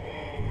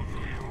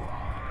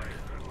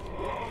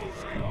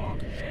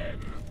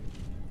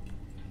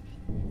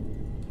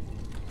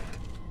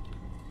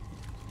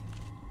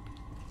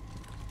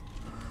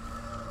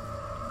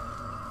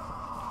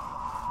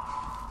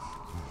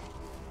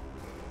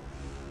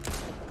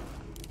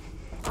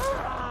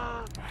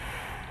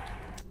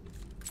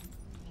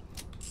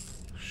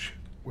 Shit,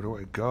 where do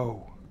I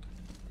go?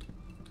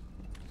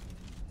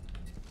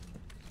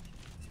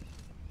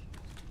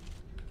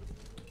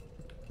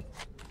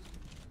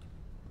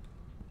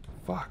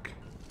 Fuck.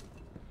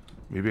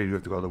 Maybe I do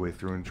have to go all the way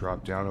through and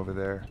drop down over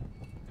there.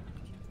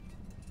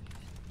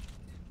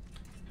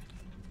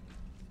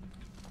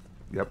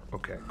 Yep,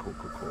 okay, cool,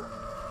 cool, cool.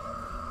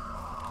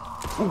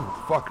 Ooh,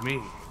 fuck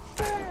me.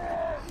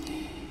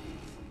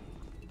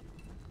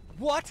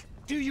 What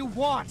do you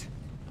want?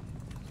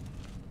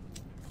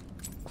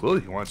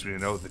 Clearly he wants me to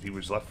know that he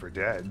was left for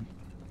dead.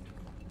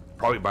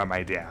 Probably by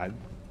my dad.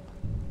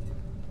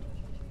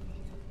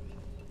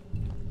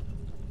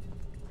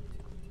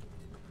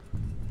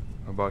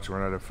 I'm about to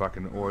run out of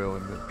fucking oil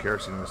and the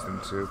kerosene in this thing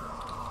too.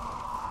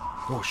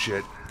 Oh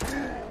shit.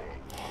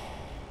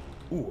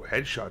 Ooh,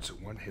 headshots at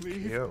one hit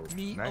KO.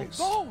 Me Nice.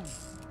 alone.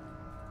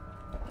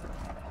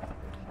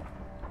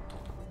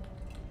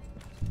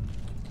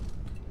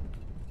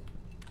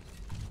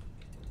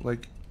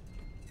 Like,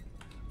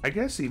 I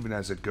guess even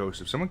as a ghost,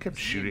 if someone kept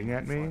shooting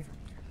at me,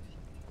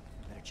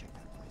 Better check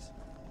that place.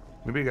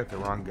 maybe I got the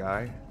wrong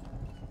guy.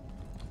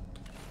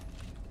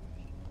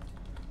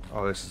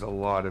 Oh, this is a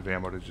lot of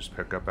ammo to just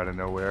pick up out of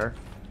nowhere.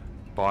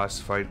 Boss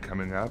fight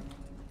coming up.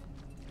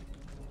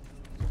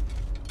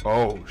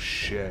 Oh,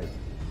 shit.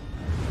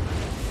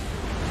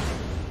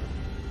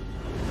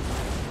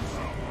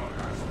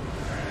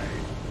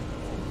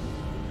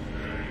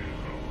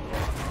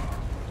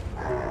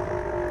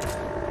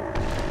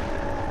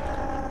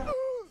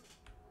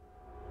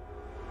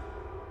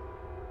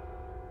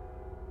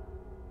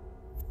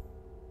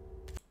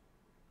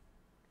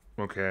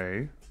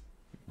 Okay.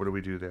 What do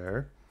we do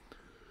there?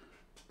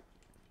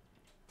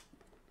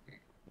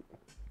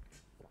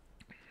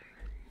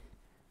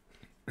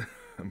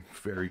 I'm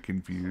very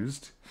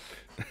confused.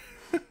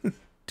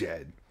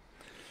 Dead.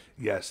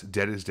 Yes,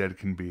 dead as dead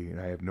can be, and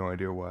I have no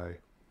idea why.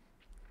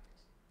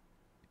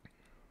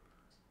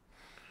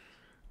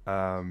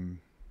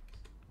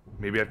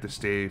 Maybe I have to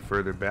stay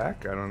further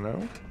back? I don't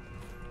know.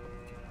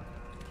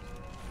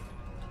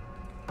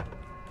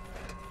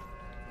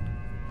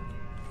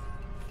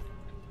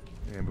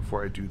 And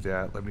before I do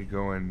that, let me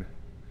go and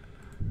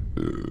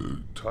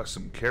toss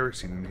some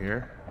kerosene in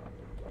here.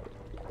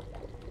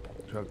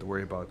 Don't have to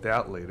worry about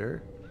that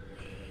later.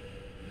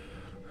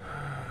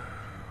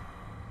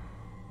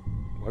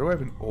 Why do I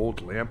have an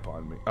old lamp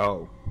on me?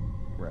 Oh,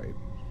 right.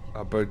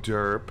 A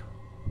derp.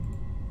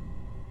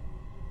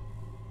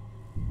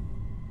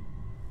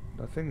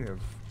 Nothing of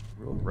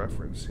real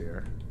reference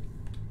here.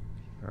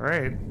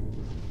 Alright.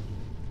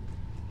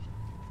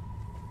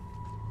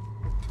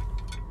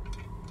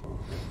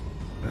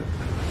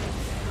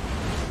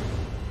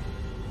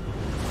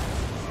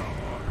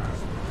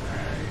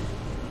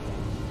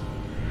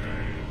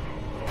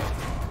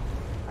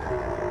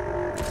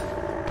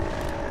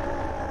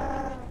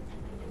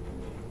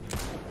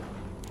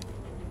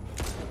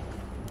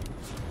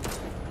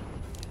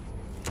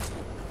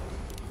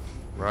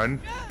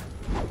 Run.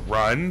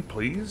 Run,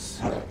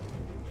 please.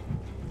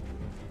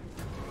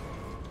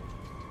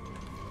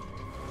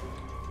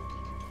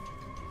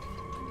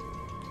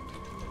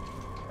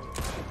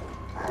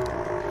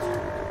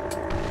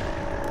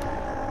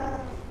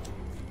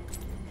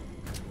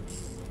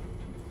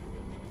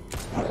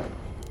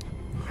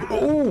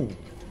 Oh!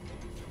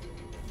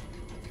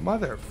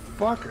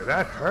 Motherfucker,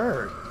 that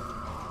hurt.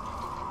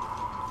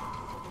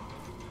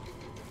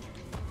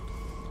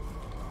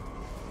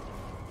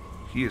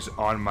 He is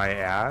on my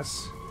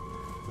ass,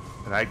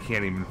 and I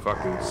can't even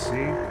fucking see.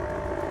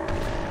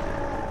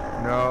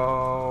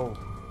 No.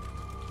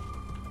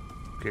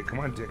 Okay, come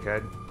on,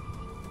 dickhead.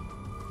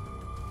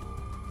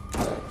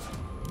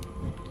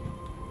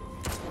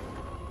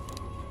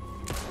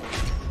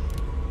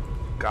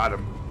 Got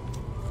him.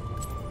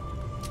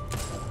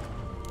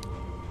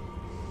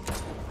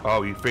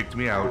 Oh, you faked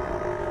me out.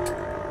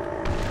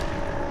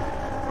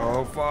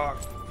 Oh, fuck.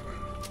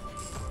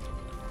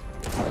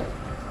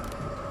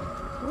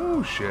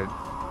 Oh, shit.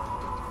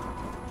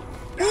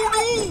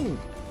 Oh, no!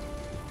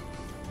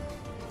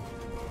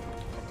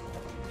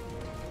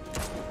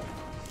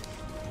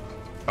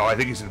 Oh, I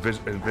think he's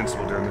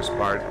invincible during this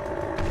part.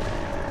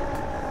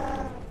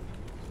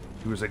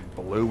 He was like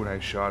blue when I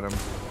shot him.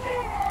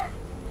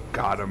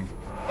 Got him.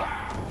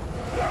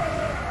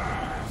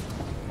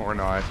 Or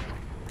not.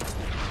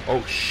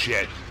 Oh,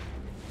 shit.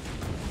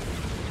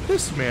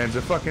 This man's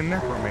a fucking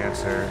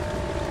necromancer.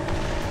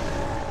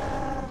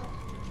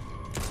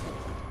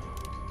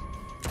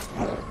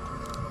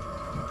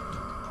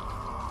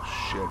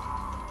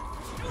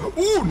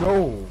 Oh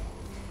no!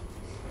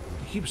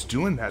 He keeps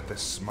doing that,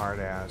 this smart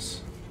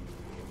ass.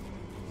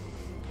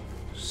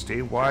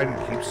 Stay wide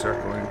and keep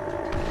circling.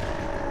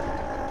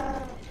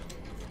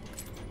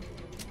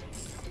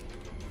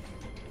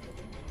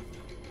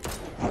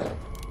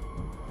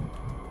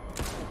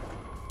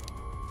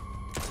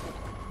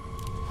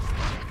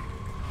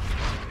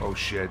 Oh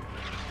shit.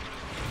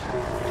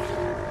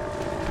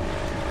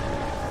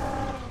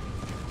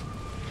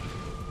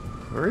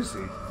 Where is he?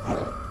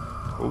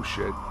 Oh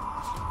shit.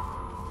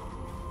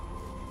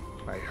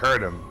 I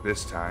heard him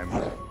this time.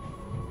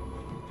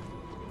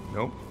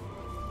 Nope.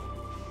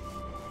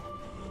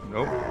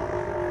 Nope.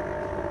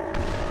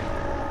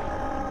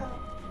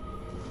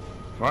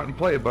 Come out and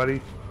play it,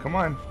 buddy. Come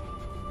on.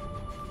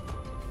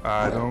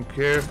 I don't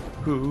care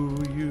who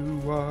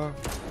you are,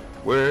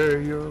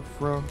 where you're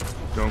from.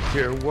 Don't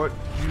care what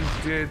you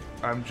did,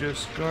 I'm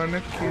just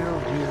gonna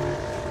kill you.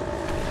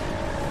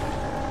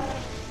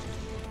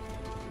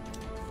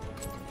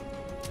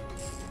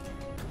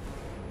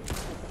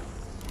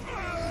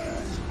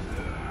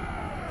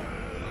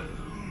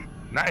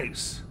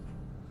 Nice.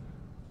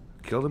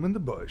 Killed him in the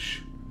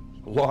bush.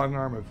 Long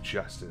arm of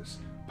justice.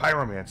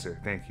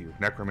 Pyromancer, thank you.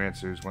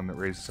 Necromancer is one that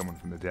raises someone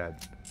from the dead.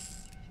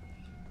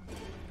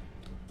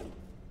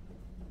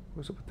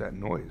 What's up with that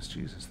noise?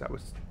 Jesus, that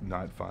was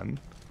not fun.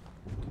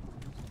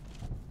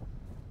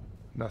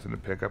 Nothing to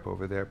pick up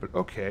over there, but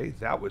okay,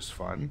 that was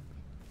fun.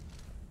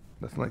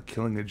 Nothing like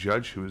killing a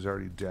judge who was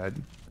already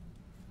dead.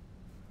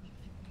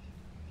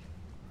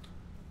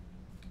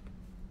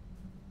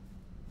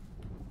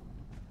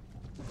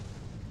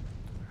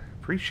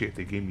 Appreciate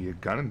they gave me a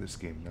gun in this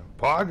game though.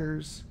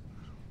 Poggers!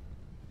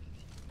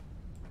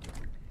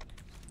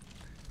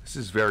 This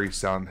is very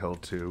Silent Hill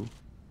 2.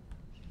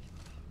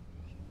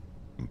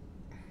 Where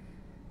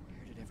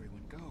did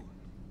everyone go?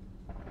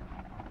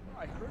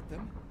 I heard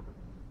them.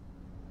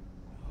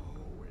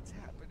 Oh, it's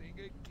happening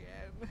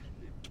again.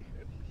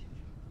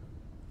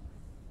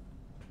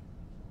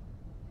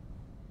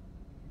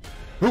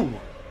 Ooh!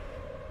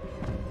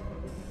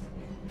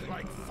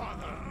 Like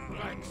father,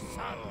 like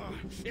son,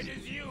 it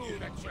is you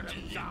that should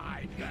have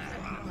died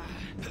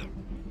then.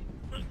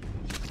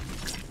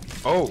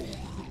 Oh!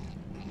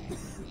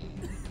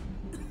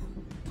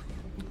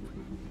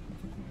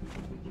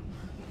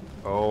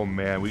 Oh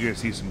man, we gonna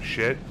see some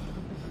shit?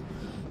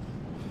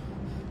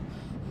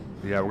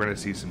 Yeah, we're gonna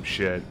see some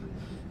shit.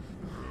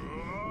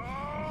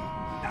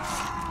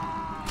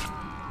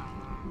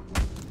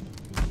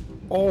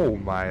 Oh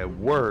my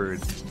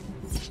word.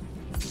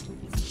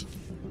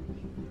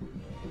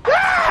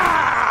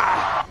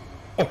 Ah!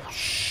 Oh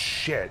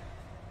shit.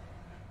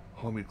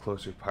 Hold me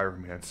closer,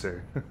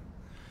 Pyromancer.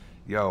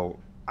 Yo,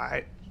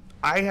 I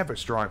have a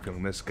strong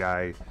feeling this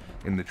guy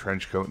in the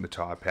trench coat and the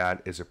top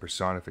hat is a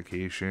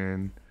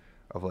personification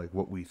of like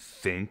what we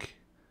think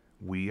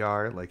we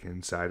are, like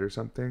inside or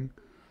something.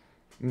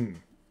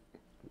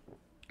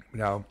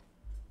 Now,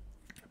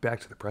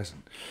 back to the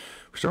present.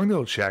 Restoring the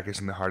old shack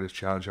isn't the hardest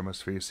challenge I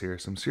must face here.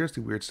 Some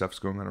seriously weird stuff's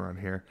going on around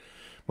here.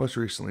 Most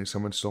recently,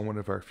 someone stole one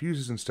of our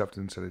fuses and stuffed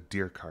it inside a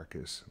deer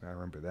carcass. I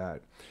remember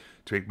that.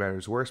 To make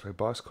matters worse, my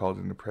boss called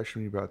and impressed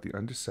me about the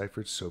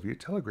undeciphered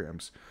Soviet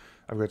telegrams.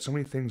 I've got so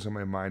many things on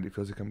my mind, it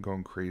feels like I'm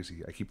going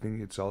crazy. I keep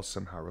thinking it's all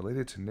somehow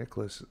related to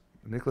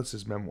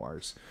Nicholas's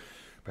memoirs,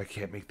 but I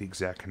can't make the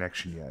exact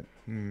connection yet.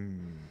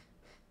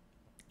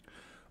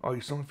 Oh,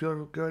 you still don't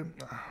feel good?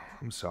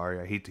 I'm sorry,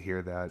 I hate to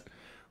hear that.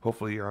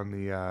 Hopefully you're on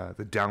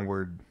the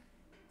downward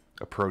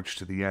approach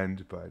to the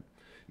end, but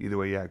either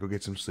way, yeah, go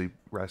get some sleep,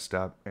 rest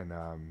up, and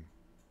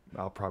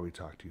I'll probably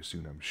talk to you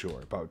soon, I'm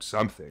sure, about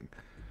something.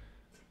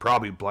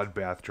 Probably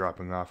bloodbath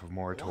dropping off of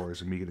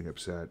Moritors and me getting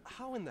upset.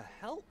 How in the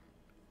hell?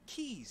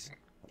 Keys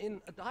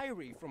in a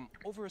diary from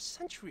over a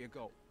century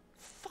ago.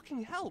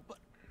 Fucking hell, but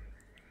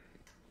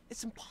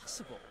it's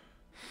impossible.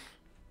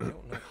 I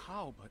don't know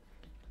how, but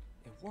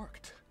it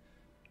worked.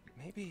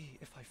 Maybe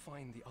if I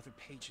find the other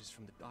pages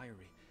from the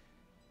diary,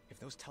 if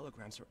those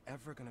telegrams are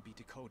ever gonna be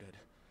decoded,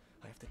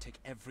 I have to take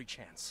every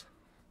chance.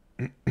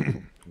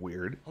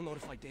 Weird. I'll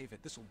notify David.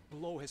 This will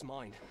blow his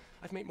mind.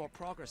 I've made more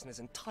progress than his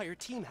entire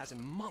team has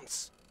in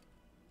months.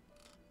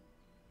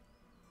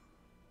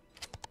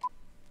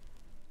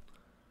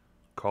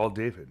 Call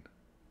David.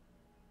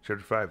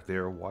 Chapter 5, they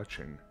are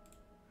watching.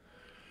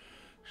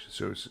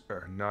 So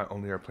not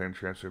only our plan to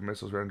transfer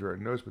missiles right under our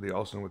nose, but they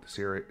also know what the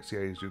CIA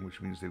is doing, which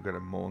means they've got a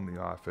mole in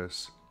the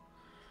office.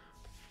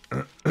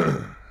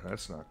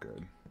 That's not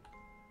good.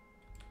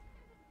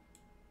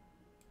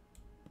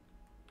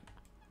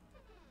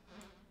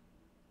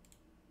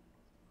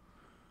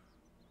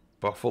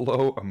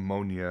 Buffalo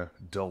ammonia,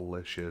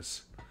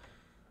 delicious.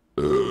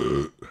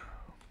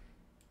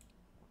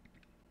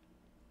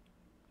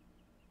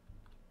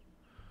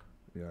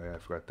 Yeah, I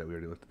forgot that we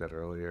already looked at that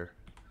earlier.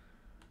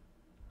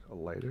 A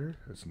lighter?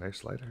 That's a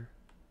nice lighter.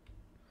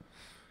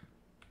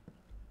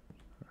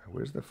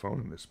 Where's the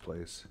phone in this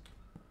place?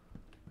 I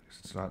guess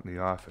it's not in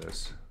the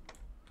office.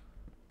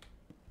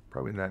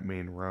 Probably in that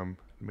main room,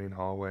 main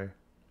hallway.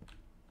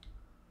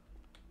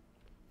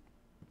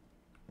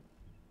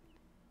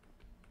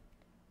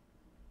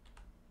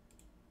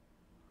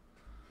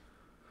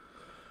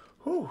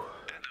 Whew.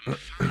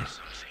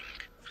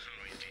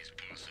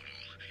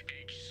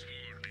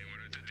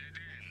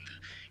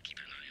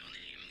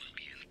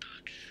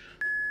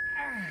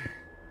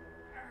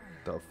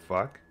 The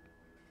fuck?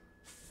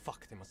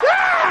 Fuck, they must.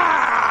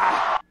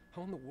 How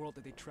in the world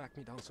did they track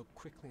me down so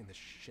quickly in this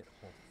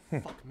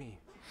shithole? Fuck me.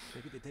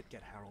 Maybe they did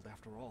get Harold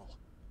after all.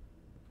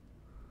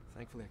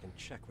 Thankfully, I can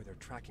check where they're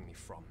tracking me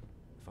from.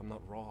 If I'm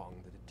not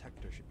wrong, the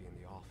detector should be in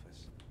the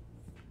office.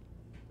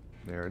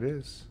 There it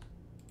is.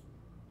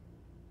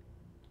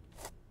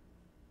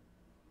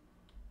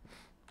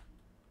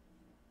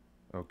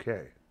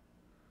 Okay.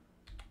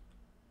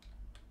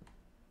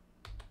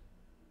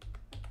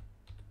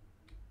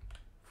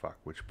 Fuck,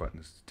 which button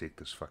is to take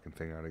this fucking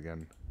thing out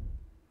again?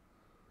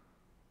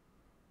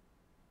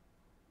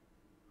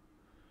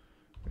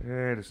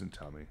 It doesn't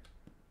tell me.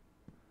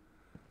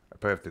 I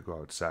probably have to go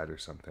outside or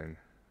something.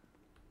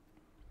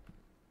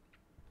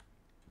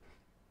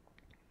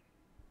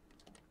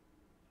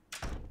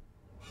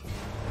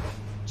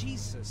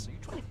 Jesus, are you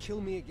trying to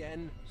kill me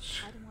again?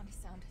 I don't want to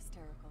sound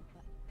hysterical,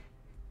 but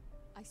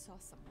I saw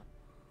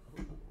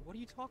someone. What are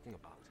you talking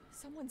about?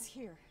 Someone's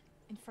here,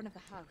 in front of the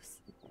house.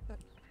 But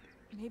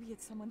maybe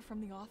it's someone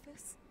from the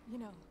office? You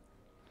know,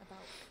 about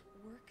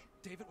work?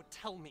 David would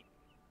tell me.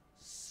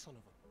 Son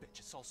of a bitch,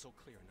 it's all so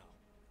clear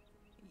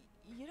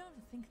now. You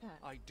don't think that...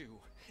 I do.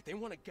 They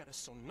want to get us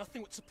so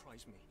nothing would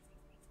surprise me.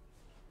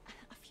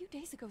 A few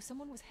days ago,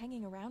 someone was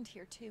hanging around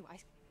here, too. I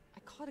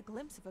caught a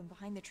glimpse of him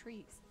behind the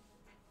trees.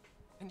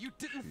 And you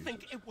didn't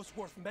think it was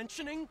worth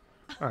mentioning?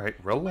 Alright,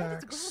 It might as well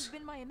relax. have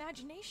been my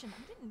imagination.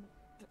 I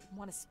didn't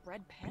want to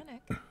spread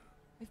panic.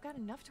 We've got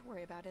enough to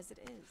worry about as it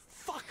is.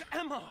 Fuck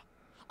Emma!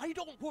 I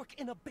don't work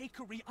in a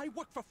bakery. I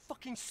work for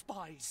fucking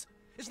spies.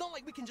 It's not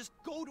like we can just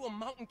go to a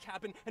mountain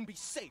cabin and be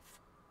safe.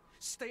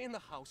 Stay in the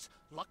house,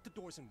 lock the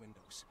doors and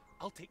windows.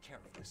 I'll take care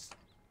of this.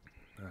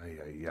 Ay,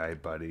 ay, ay,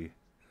 buddy.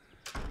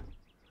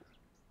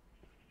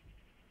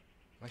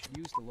 I should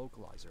use the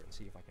localizer and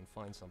see if I can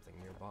find something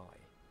nearby.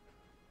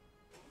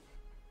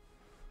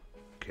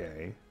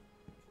 Okay.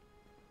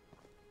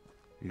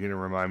 You gonna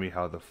remind me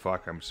how the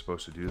fuck I'm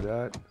supposed to do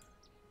that?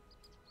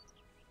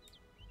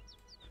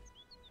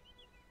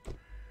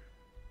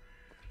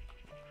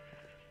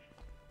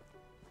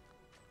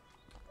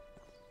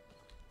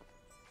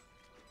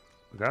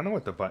 I don't know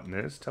what the button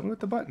is. Tell me what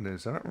the button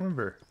is. I don't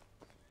remember.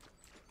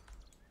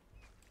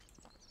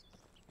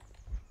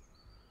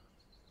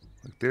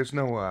 Like, there's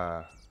no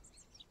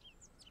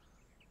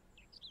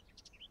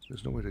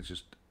way to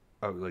just,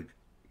 oh, like,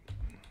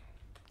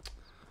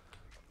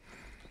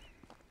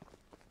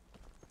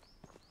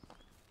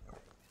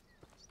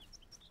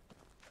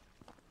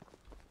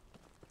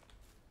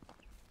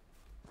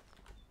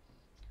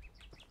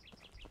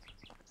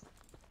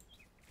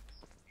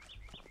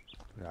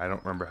 I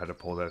don't remember how to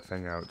pull that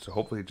thing out, so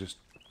hopefully it just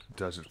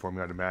does it for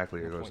me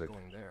automatically. It No goes point like,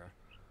 going there.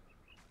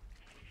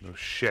 no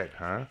shit,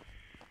 huh?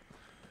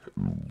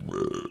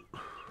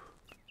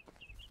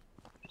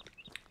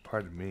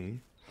 Pardon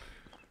me.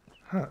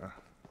 Huh.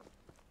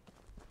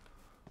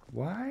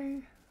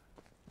 Why?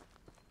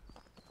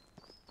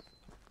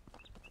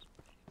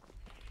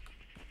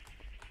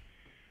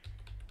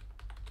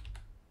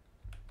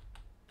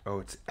 Oh,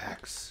 it's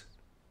X.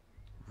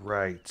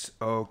 Right,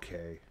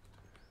 okay.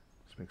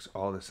 This makes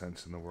all the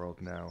sense in the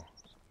world now.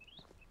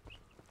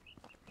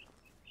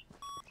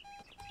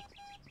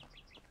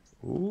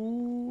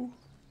 Ooh.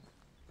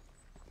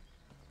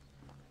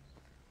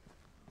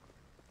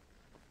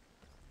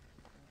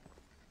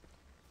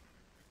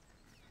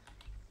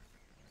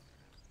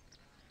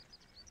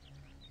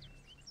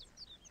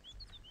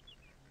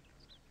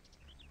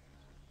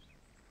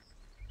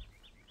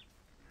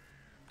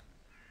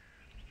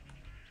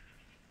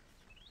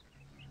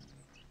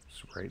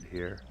 It's right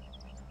here.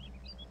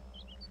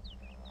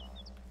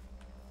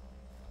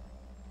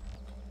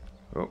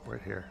 Oh,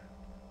 right here.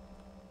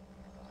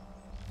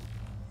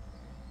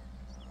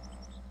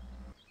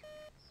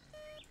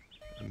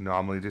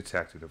 Anomaly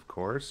detected, of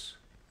course.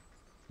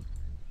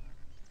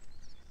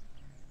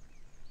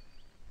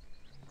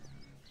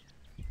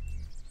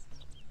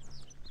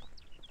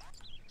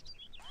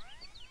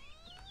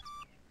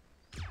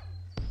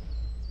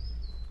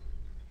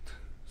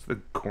 It's the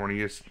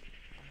corniest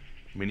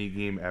mini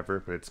game ever,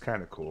 but it's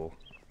kind of cool.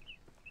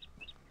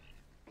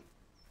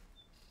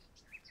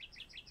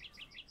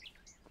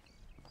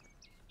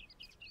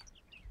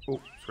 Oh,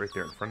 it's right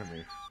there in front of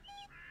me.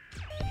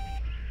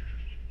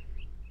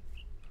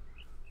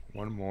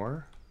 One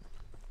more.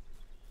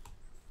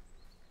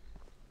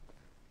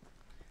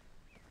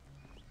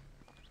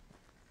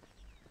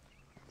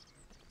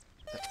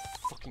 That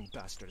fucking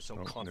bastard is so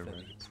Oh, confident never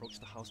he mind. approached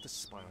the house to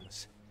spy on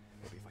us.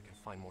 Maybe if I can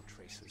find more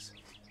traces.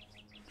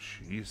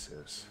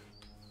 Jesus.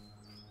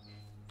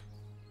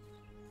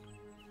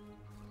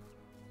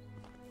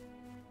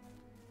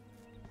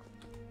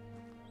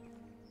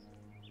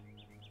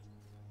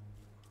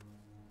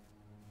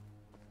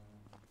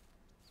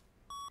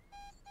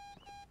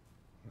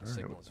 The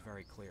signal is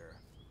very clear.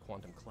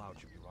 Quantum cloud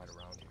should be right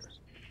around here.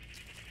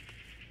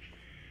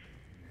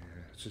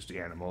 It's just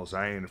animals.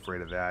 I ain't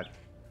afraid of that.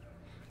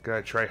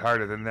 Gotta try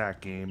harder than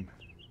that, game.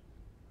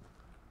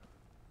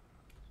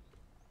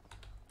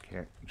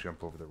 Can't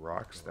jump over the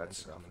rocks. The That's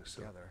lines are coming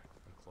obviously. together.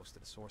 I'm close to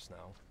the source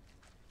now.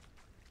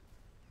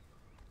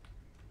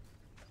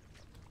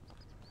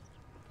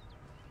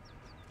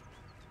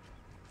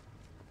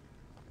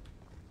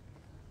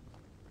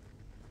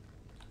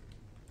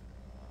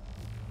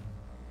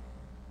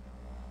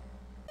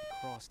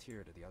 Crossed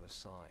here to the other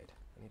side.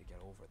 I need to get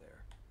over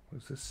there. What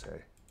does this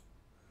say?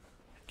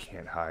 I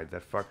can't hide.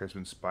 That fucker's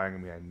been spying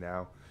on me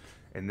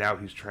and now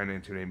he's trying to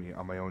intimidate me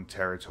on my own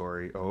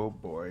territory. Oh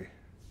boy.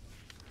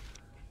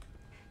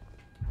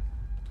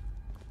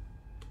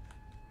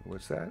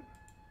 What's that?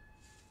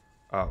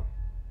 Oh.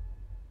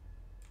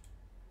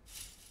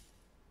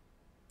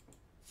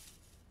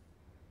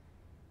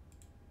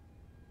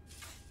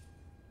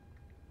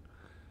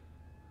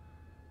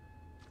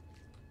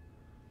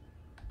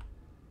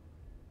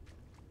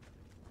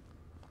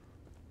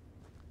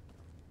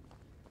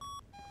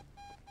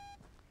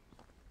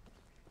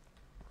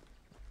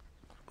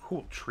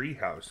 Cool tree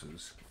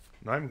houses.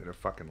 Not even gonna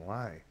fucking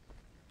lie.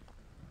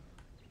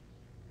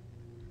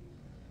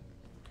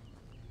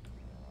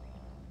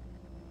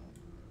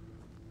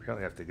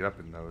 Apparently I have to get up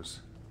in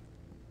those.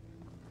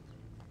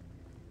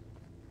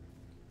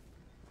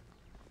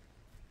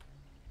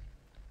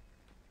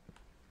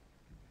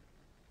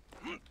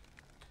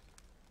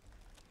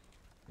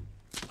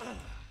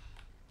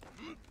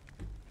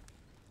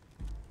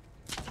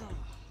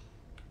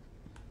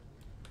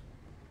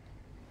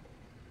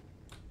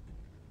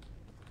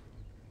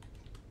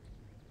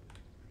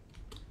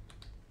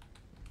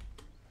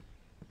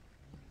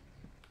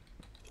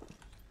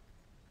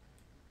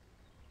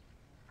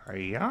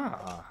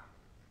 Yeah.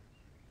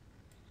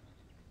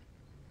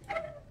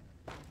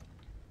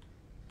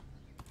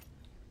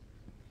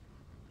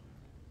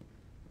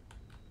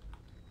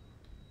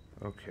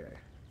 Okay.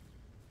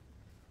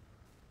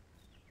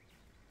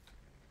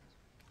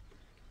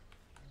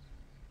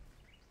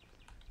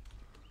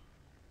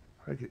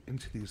 How do I get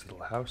into these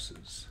little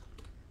houses?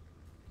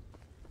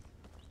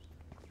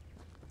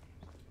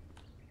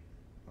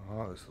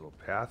 Oh, this little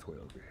pathway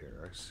over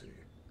here. I see.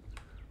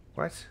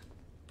 What?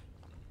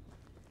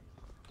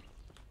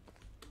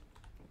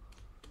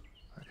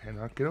 I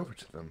cannot get over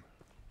to them.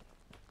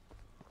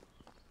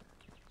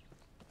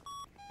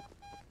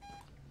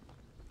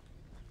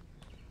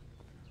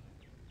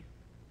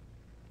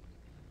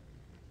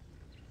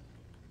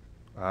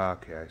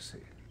 Okay, I see.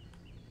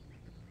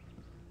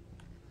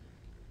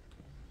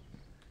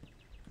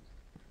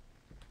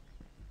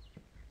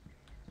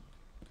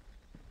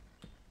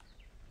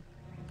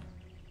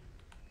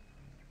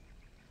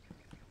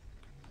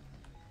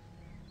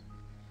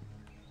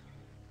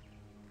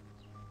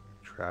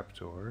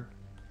 Trapdoor.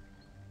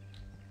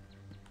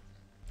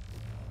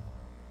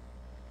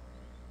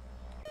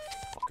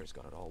 Fucker's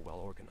got it all well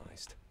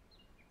organized.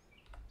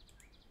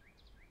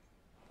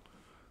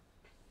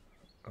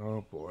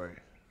 Oh boy.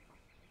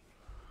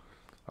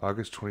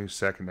 August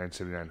 22nd,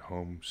 1979,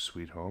 home,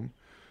 sweet home.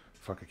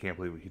 Fuck, I can't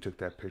believe it. He took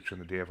that picture on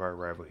the day of our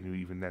arrival. He knew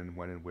even then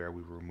when and where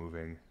we were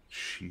moving.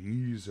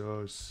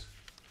 Jesus.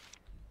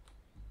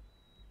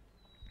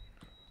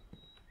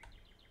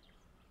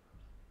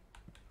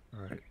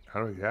 Alright, how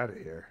do I get out of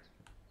here?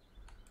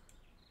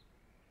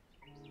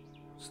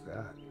 What's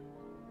that?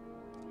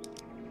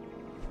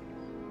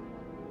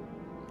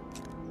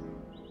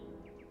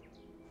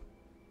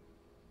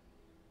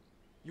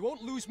 You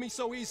won't lose me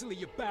so easily,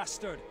 you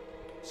bastard!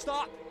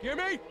 Stop! Hear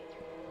me?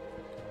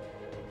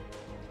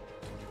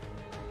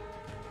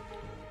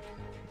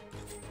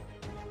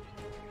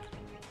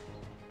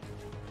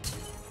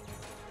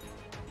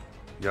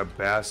 You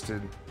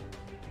bastard.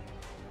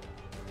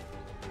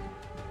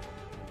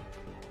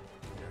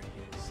 There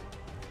he is.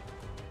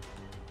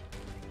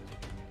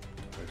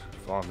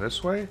 Falling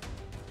this way?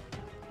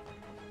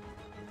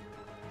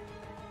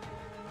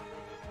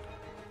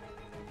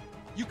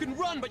 You can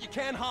run, but you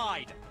can't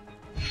hide!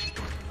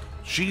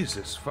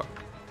 Jesus, fuck.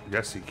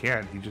 Yes, he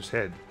can. He just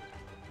hid.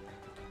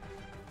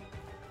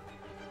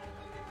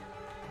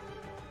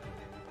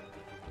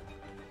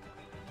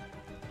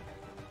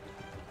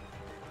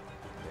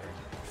 There,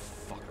 you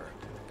fucker.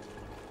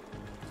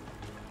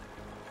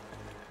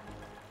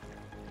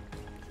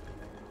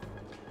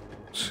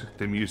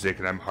 The music,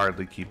 and I'm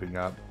hardly keeping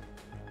up.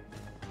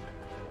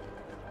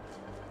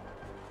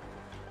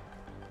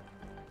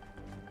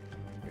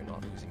 You're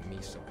not losing me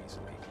so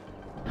easily.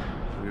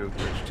 We'll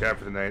get tab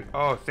for the night.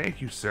 Oh, thank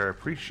you, sir.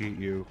 Appreciate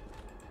you.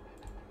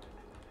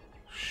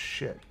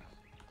 Shit.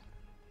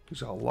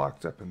 He's all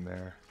locked up in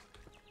there.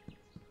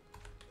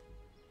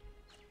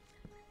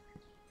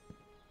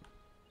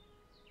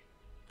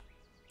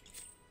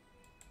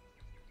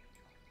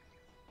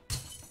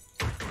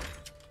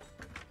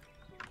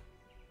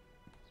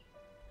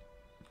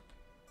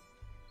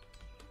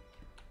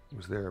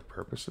 Was there a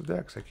purpose of that?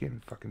 Because I can't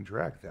even fucking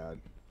drag that.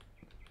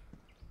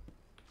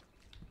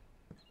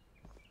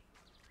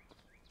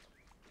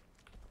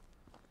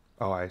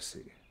 Oh, I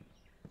see.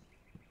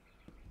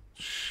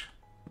 Shh.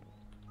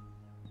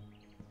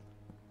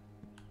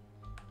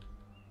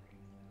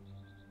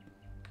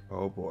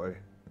 Oh boy.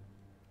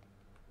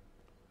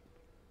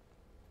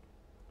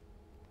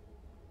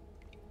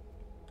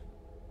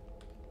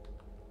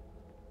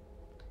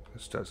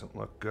 This doesn't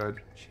look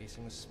good.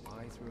 Chasing a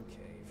spy through a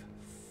cave.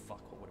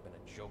 Fuck, what would have been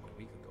a joke a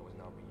week ago is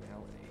now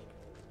reality.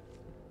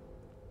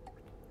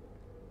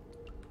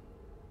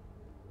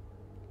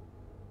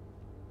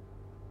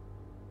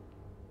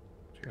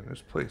 Damn,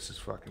 this place is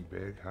fucking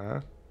big,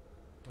 huh?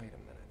 Wait a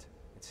minute.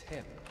 It's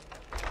him.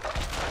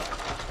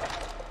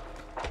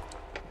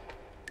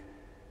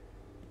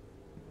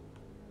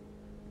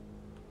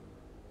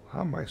 How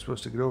am I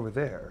supposed to get over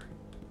there?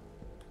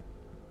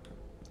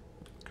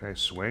 Can I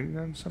swing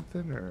on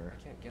something, or?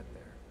 I can't get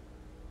there.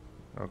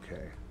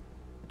 Okay.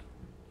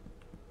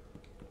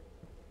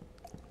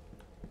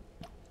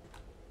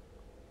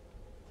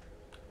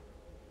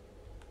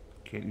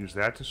 Can't use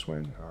that to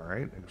swing?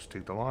 Alright, I just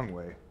take the long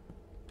way.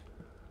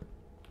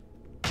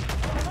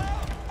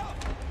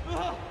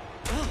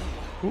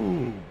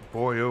 Ooh,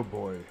 boy, oh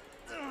boy.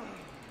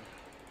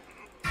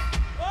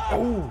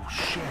 Oh,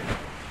 shit.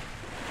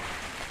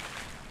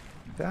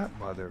 That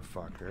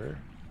motherfucker.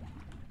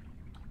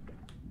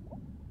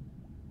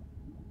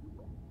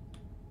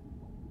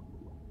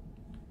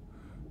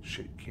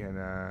 Shit, can,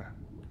 I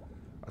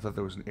thought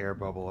there was an air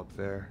bubble up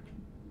there.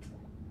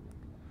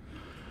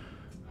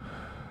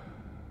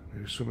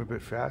 Maybe swim a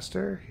bit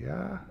faster?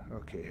 Yeah?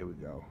 Okay, here we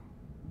go.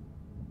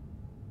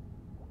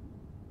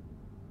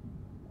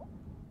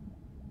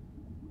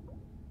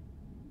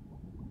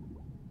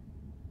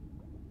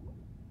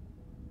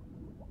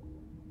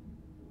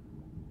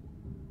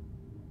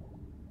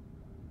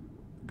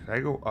 Can I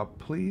go up,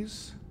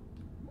 please?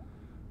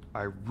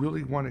 I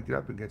really want to get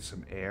up and get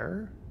some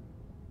air.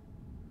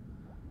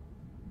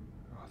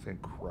 Oh,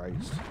 thank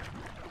Christ.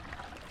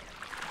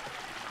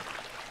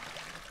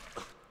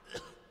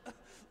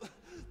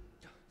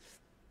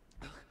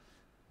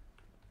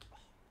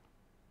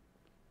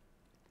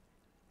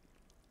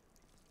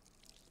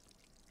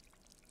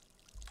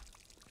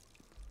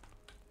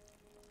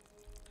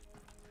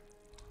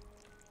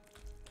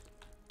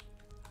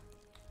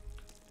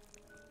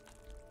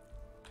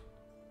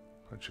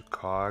 Bunch of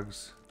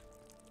cogs.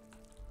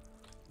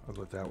 I'll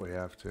go that way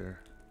after.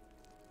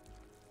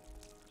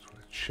 Just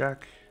want to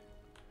check.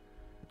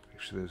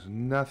 Make sure there's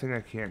nothing I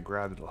can't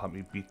grab that'll help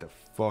me beat the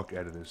fuck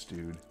out of this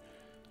dude.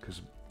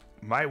 Because,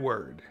 my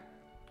word,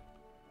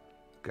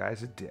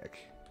 guy's a dick.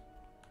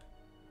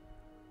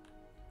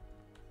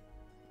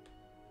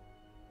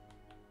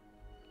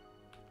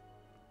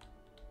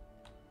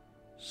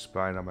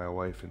 Spying on my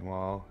wife and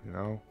wall, you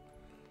know?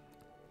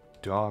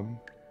 Dumb.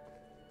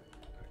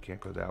 I can't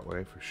go that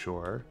way for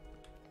sure.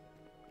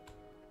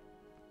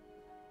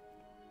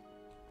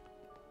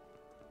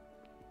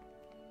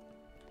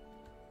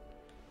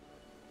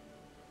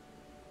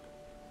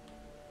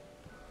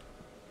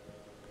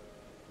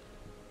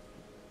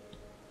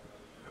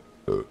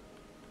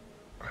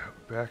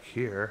 Back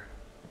here.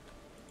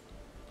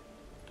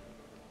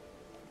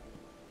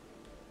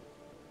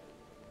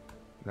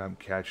 Now I'm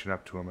catching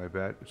up to him, I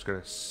bet. It's got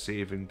a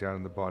saving down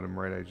in the bottom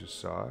right I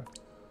just saw.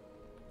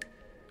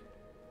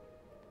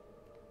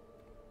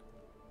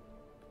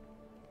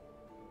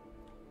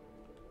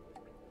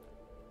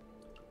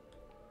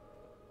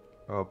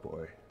 Oh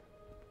boy.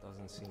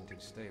 Doesn't seem too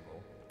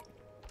stable.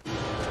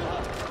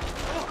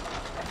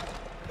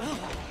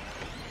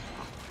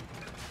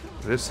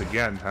 This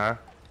again, huh?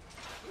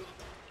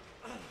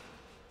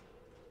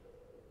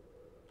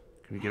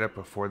 Can we get up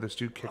before this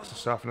dude kicks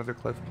us off another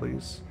cliff,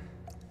 please?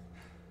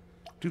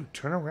 Dude,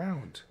 turn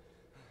around.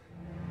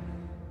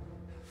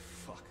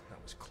 Fuck,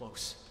 that was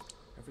close.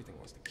 Everything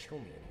wants to kill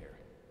me in here.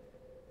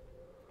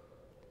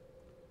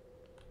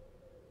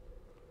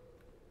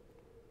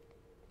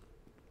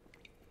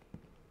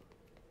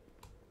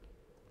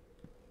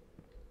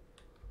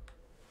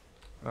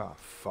 Oh,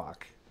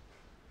 fuck.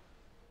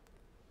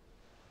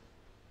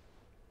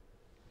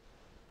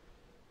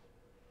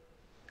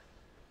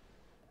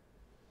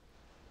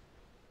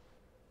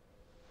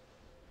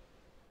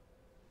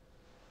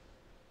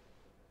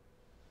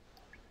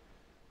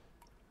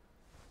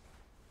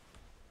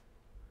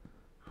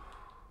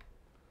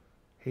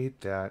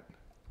 Hate that.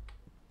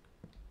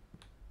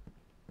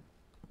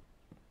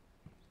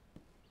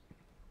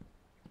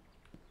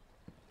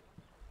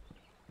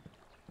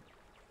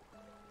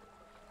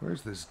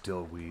 Where's this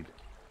dillweed?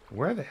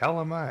 Where the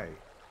hell am I?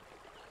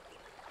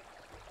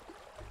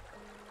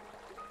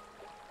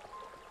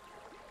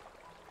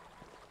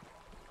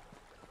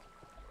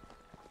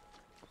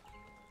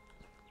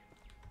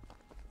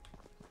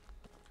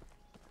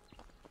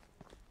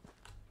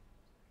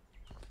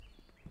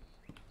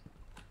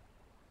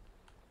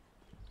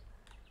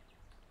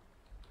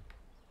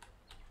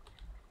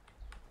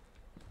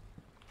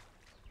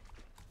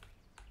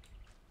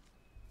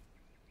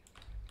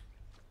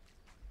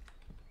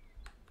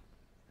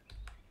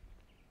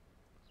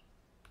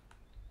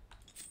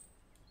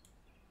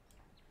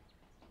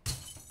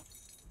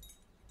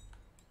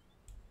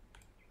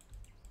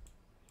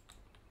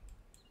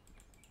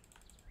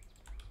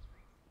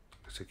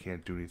 I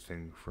can't do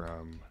anything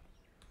from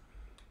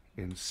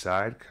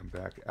inside. Come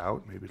back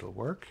out. Maybe it'll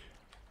work.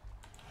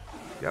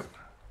 Yep.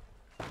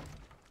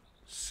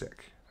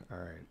 Sick.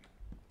 Alright.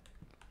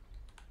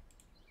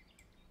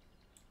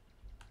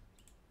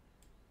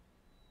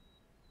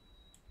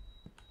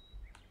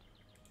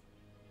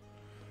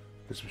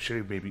 This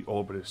machete may be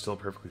old, but it's still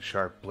perfectly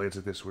sharp. Blades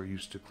like this were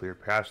used to clear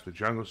paths to the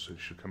jungle, so it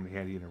should come in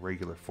handy in a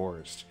regular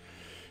forest.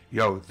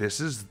 Yo, this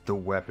is the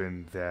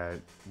weapon that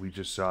we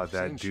just saw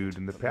that dude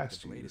in the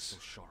past use.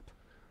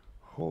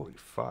 Holy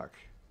fuck.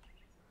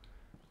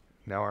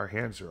 Now our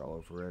hands are all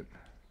over it.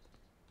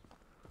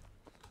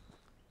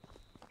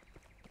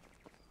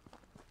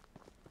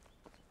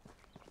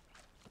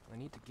 I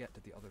need to get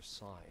to the other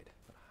side,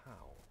 but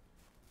how?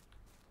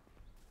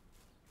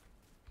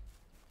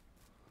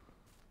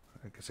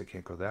 Guess I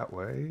can't go that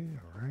way.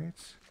 Alright.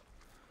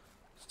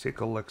 Let's take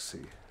a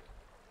look-see.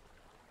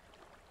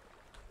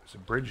 There's a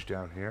bridge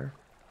down here.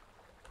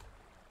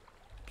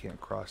 Can't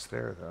cross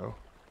there, though.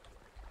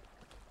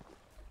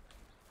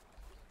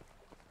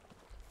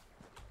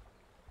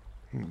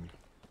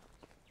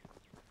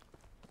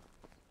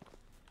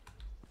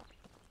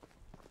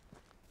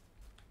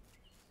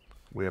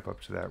 Way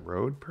up to that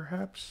road,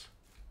 perhaps?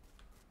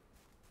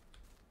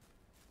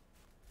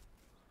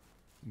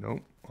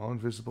 Nope. All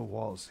invisible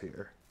walls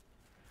here.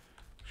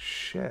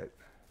 Shit.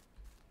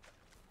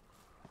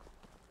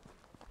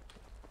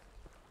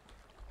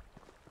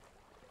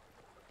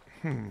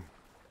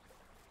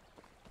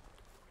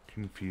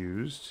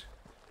 Confused.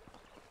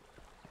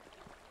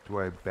 Do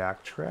I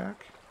backtrack?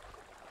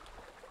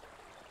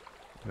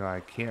 No, I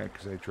can't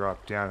because I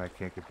dropped down. I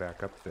can't get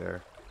back up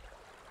there.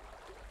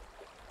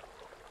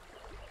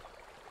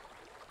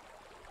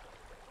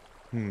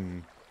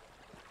 The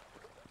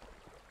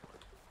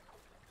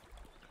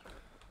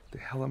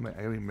hell am I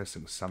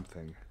missing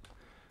something?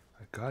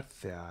 I got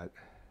that.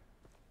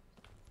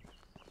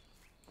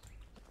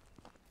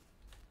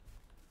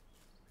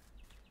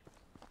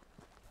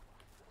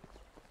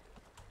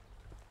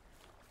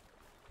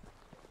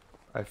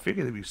 I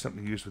figured there'd be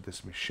something to use with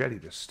this machete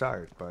to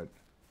start, but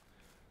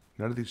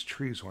none of these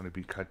trees want to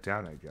be cut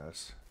down, I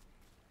guess.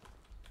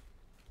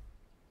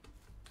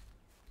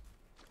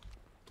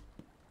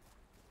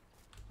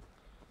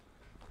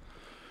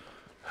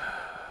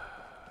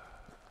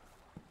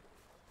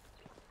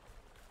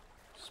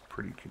 It's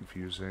pretty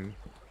confusing.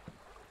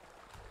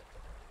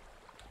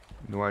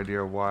 No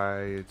idea why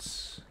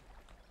it's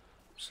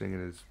saying it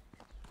is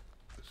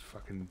this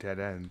fucking dead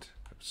end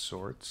of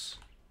sorts.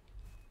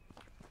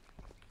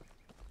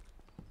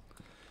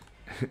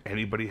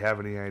 Anybody have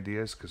any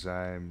ideas? Because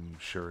I'm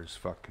sure as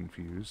fuck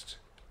confused.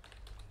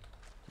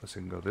 Unless I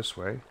can go this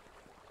way.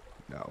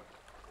 No.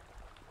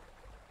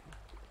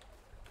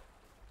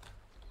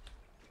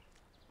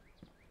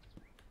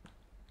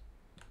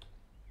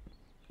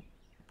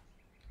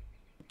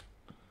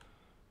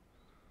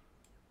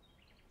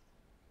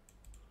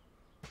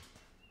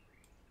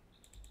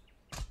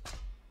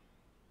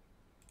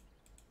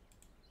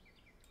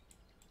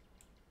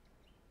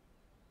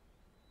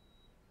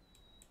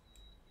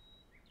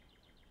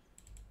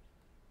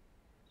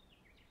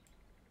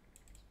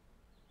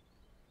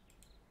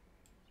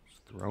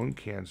 Throwing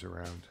cans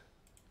around.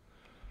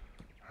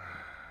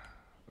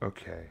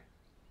 Okay.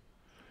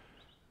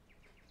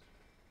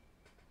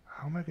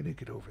 How am I going to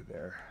get over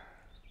there?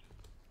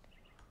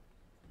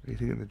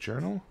 Anything in the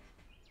journal?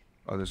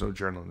 Oh, there's no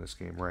journal in this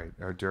game, right?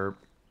 Or derp.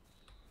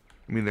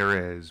 I mean,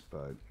 there is,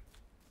 but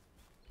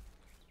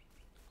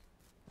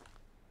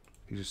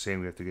he's just saying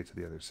we have to get to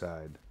the other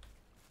side.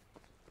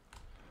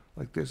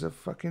 Like, there's a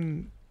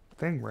fucking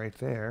thing right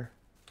there.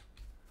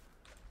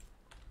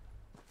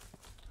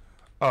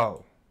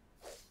 Oh.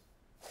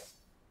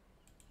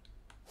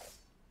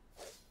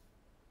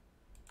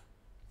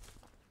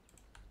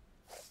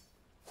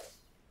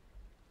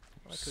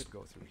 I could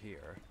go through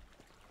here.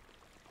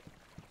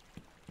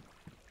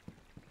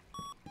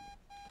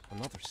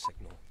 Another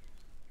signal.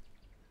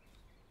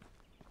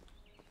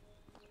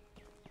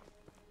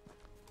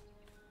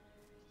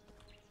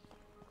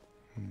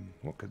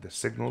 What could the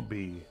signal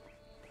be?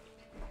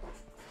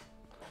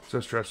 So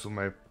stressful,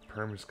 my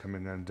perm is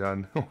coming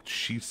undone. Oh,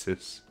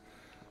 Jesus.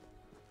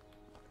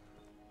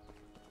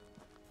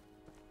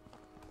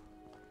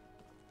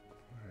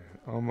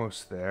 Alright,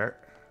 almost there.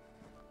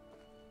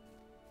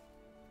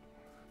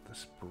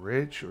 This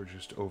bridge or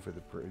just over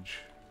the bridge?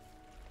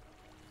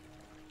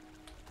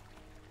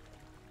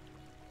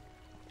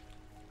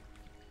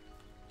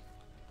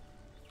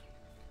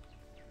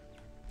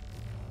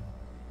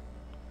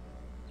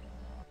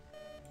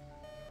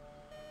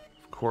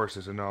 Of course,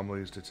 there's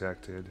anomalies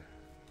detected.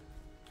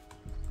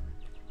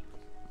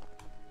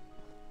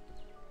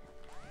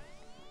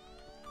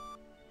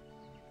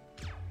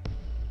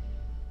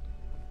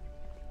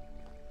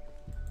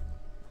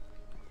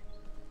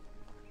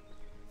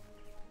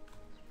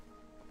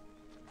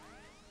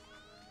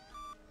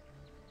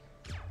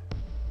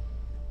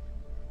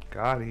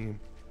 Got him.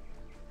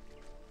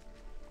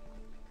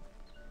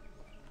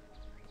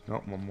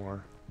 Nope, one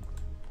more.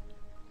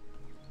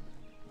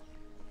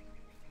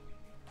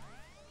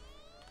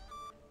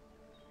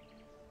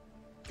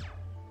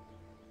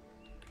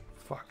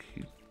 Fuck,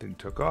 he then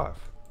took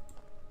off.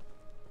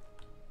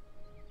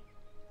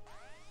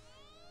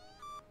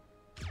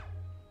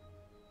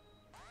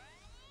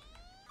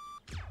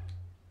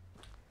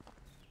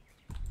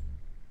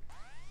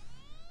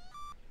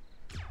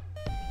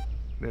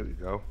 There we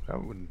go.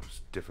 That one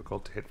was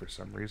difficult to hit for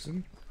some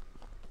reason.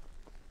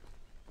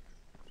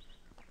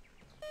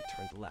 He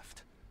turned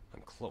left.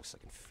 I'm close,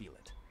 I can feel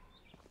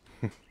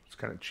it. It's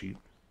kind of cheap.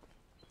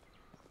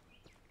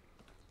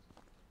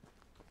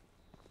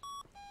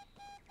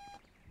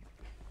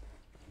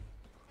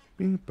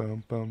 Bing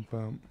bum bum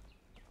bum.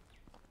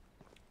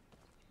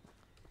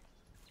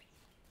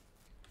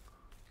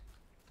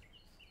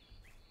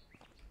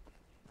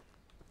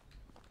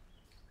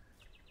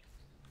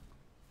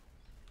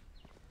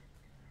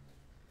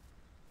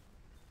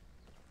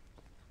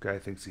 Guy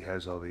thinks he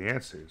has all the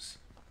answers.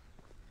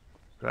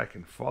 But I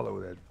can follow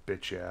that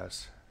bitch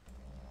ass.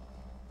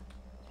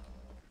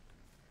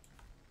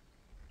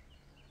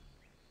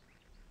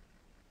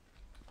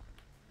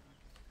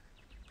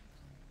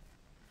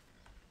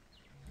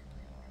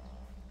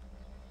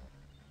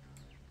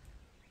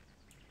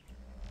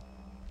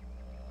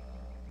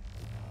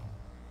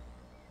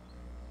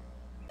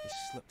 He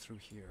slipped through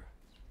here.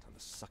 Time to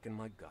suck in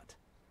my gut.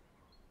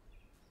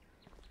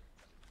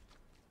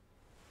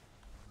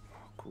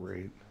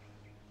 Great.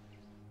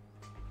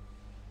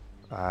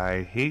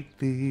 I hate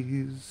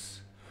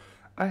these.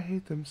 I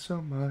hate them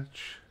so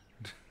much.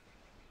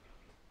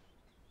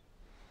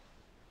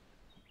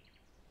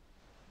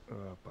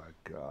 Oh my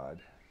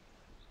god.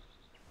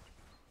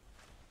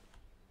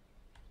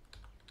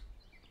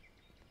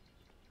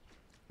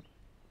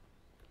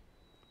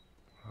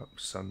 Oh,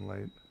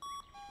 sunlight.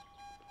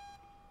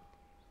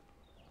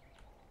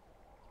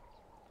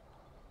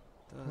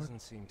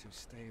 Doesn't seem too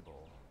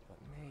stable, but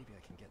maybe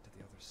I can get to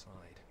the other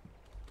side.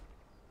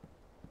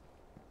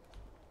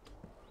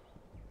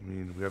 I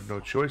mean, we have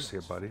no choice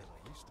here, buddy.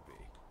 I used to be.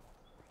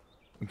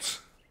 It's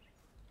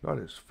not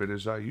as fit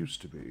as I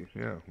used to be.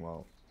 Yeah,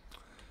 well,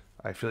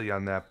 I feel you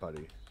on that,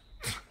 buddy.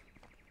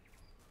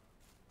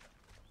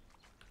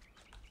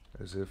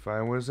 As if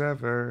I was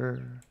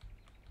ever.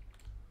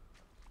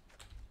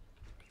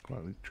 Come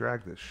on,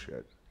 drag this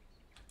shit.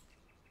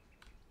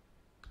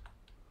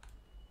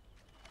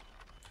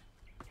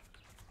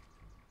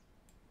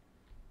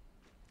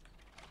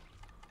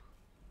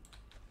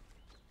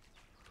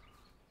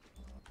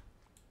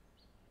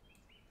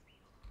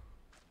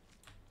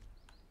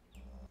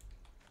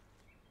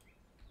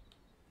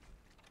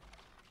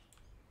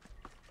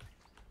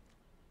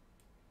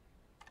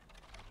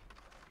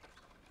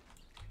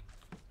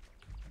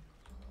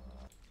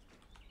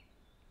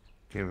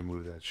 Can't even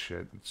move that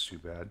shit. It's too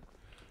bad.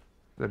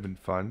 That'd been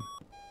fun.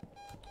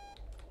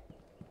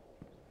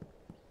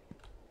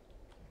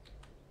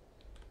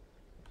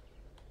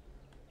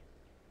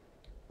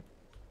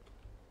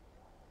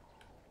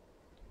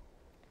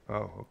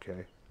 Oh,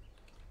 okay.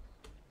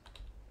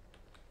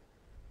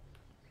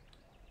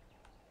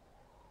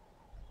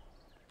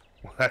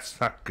 Well, that's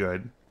not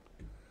good.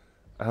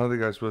 I don't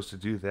think I was supposed to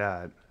do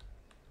that.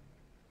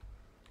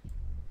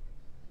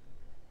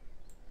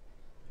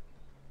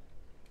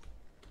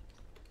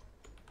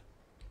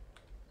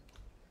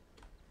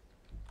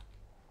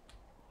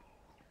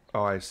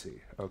 Oh, I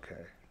see.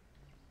 Okay.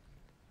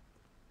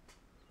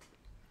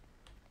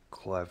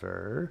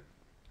 Clever.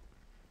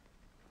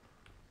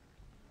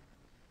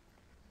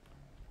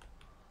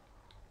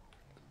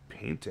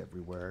 Paint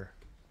everywhere.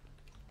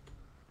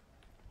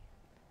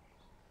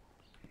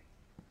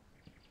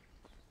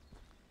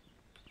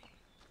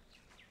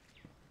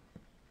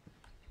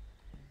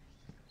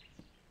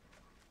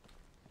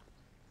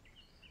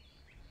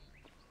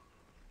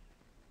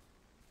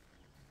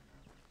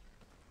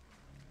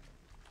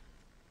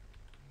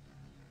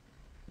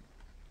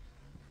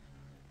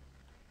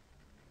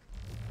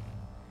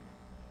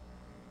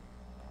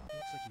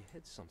 Looks like he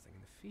hid something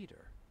in the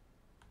feeder.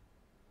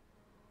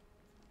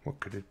 What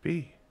could it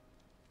be?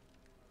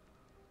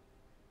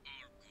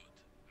 All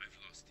good. I've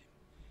lost him.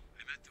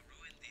 I'm at the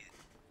ruined inn.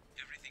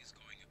 Everything's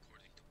going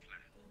according to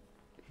plan.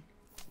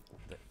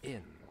 The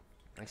inn.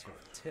 Thanks for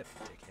the tip,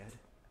 dickhead.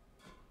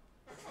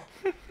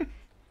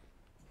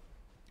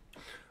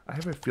 I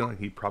have a feeling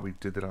he probably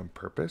did that on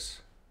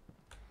purpose.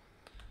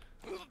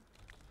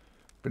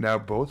 But now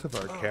both of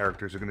our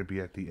characters are going to be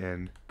at the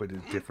end, but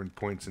at different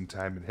points in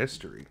time in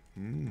history.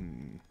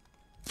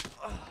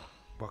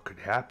 What could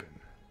happen?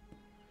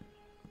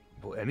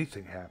 Will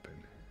anything happen?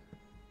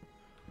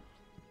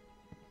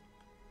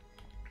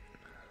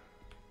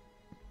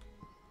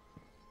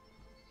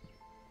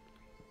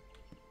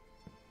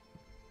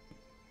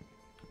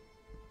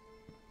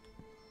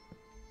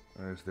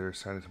 Is there a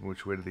sign of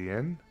which way to the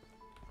end?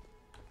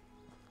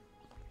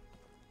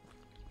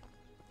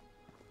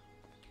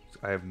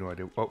 I have no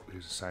idea. Oh,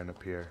 there's a sign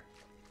up here.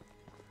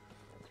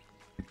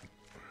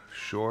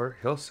 Shore,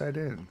 Hillside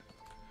Inn.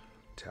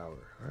 Tower.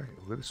 Alright,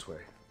 we'll go this way.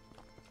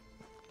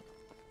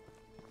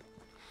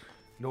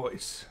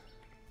 Noise.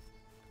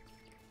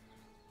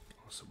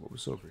 Also, what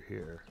was over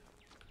here?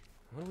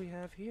 What do we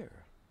have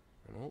here?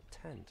 An old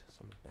tent,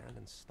 some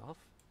abandoned stuff.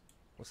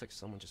 Looks like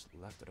someone just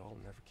left it all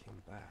and never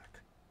came back.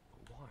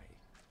 But why?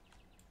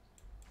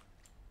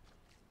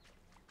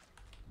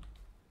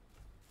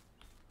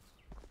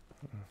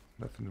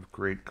 Nothing of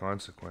great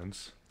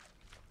consequence.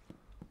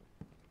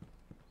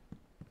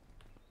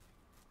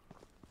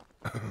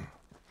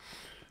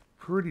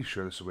 Pretty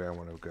sure this is the way I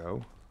want to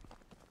go.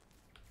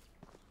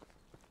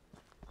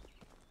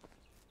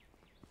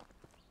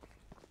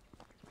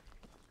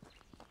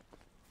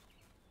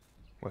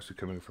 Must be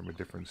coming from a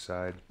different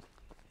side.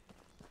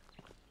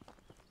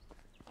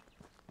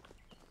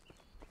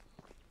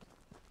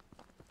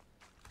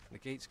 The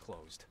gate's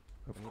closed.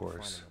 Of We need to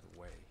course. find another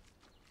way.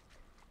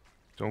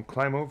 Don't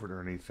climb over it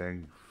or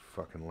anything,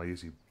 fucking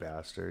lazy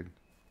bastard.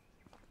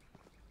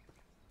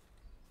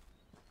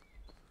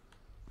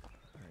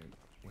 Alright,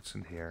 what's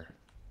in here?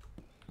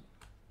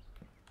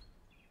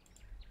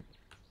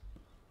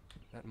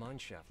 That mine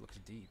shaft looks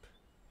deep.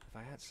 If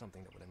I had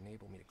something that would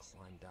enable me to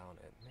climb down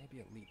it, maybe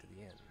it'd lead to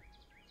the inn.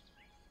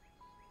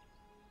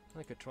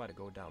 I could try to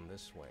go down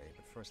this way,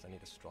 but first I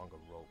need a stronger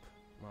rope.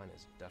 Mine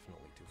is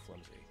definitely too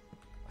flimsy.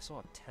 I saw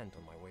a tent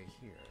on my way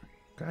here.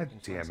 God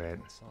damn it.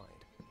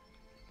 Inside.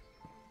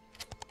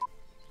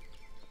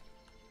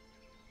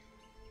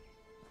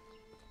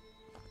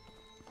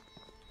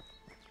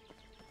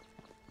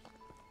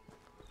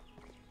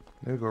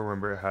 I gotta go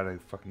remember how to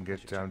fucking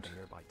get down to... the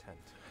nearby tent.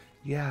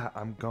 Yeah,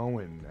 I'm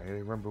going. I gotta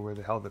remember where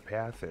the hell the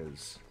path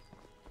is.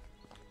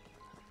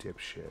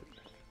 Dipshit.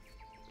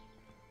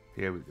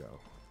 Here we go.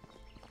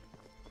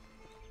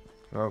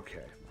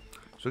 Okay.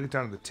 So we'll get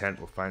down to the tent.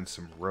 We'll find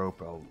some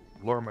rope. I'll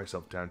lower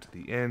myself down to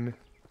the inn.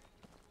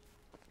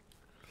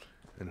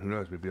 And who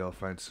knows, maybe I'll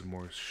find some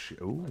more shit.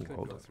 Ooh,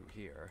 hold go on. through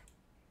here.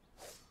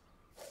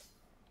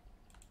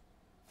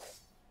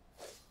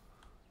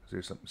 Is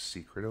there something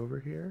secret over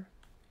here?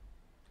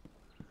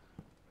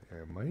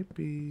 There might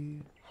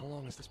be. How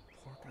long has this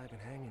poor guy been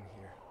hanging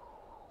here?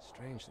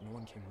 Strange that no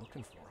one came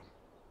looking for him.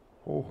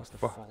 Oh, Must have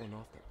fuck. fallen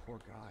off that poor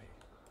guy.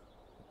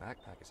 The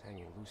backpack is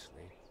hanging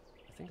loosely.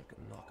 I think I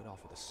could knock it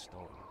off with a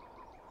stone.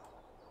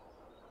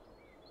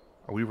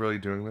 Are we really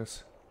doing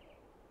this?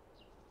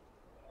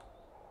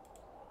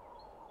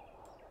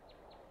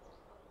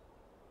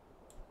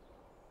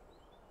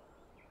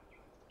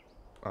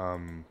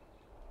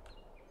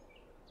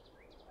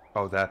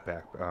 Oh, that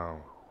back.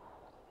 Oh.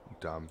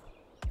 Dumb.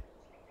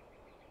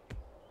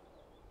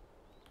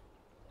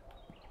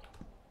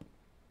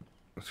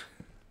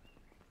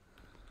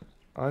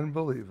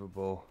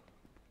 Unbelievable.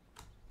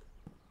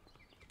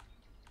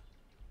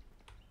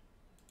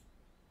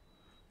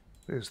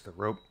 There's the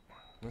rope.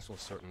 This will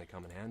certainly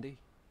come in handy.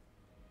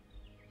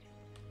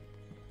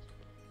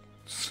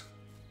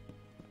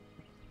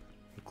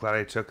 I'm glad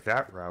I took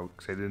that route,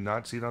 because I did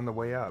not see it on the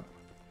way up.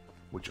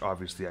 Which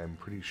obviously I'm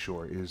pretty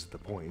sure is the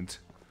point.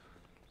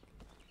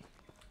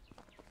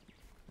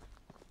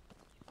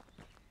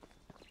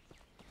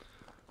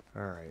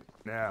 Alright,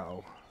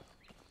 now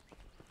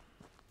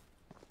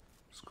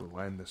let's go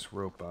line this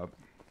rope up.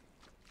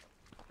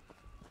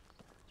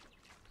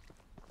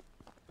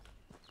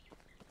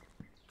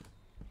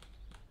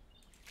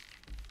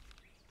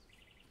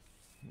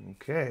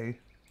 Okay.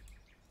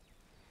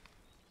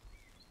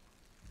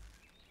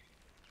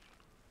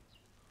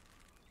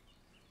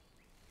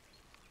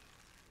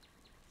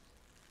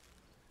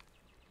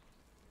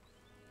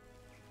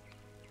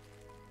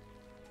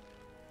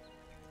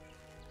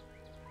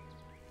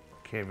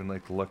 Can't even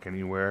like look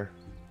anywhere.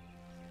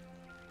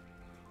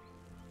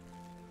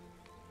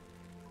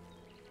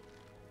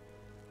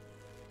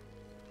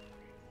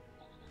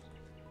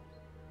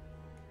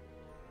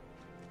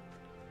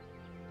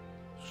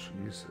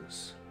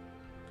 Jesus.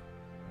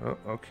 Oh,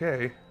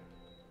 okay.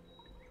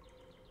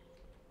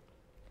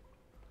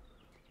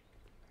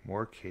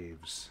 More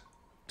caves,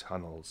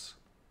 tunnels,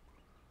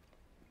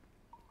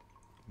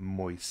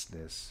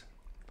 moistness,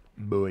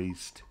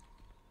 moist.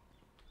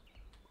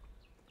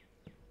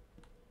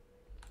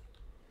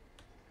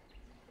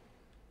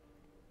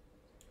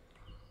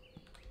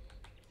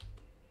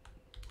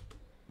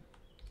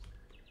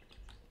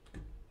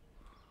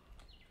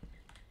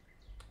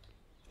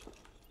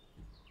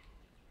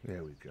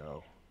 There we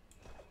go.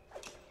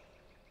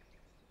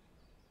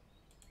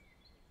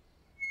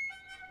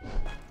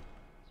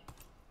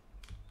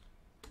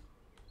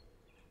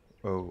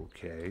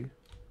 Okay.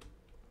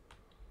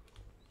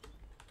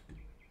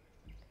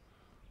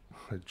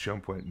 The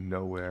jump went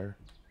nowhere.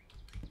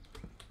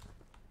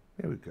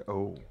 There we go.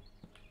 Oh.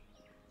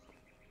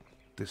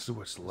 This is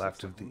what's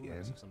left of the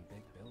inn. Some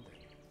big building.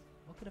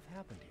 What could have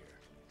happened here?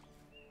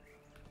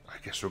 I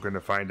guess we're going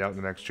to find out in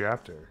the next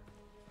chapter.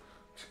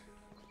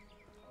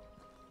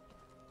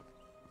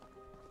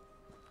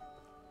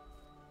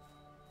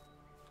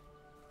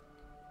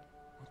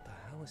 What the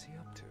hell is he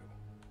up to?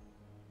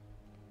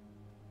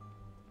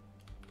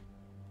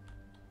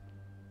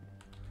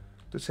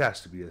 This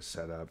has to be a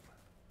setup.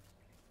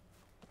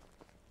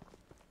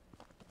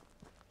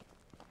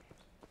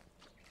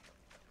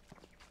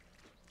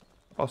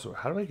 Also,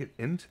 how do I get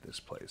into this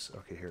place?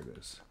 Okay, here it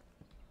is.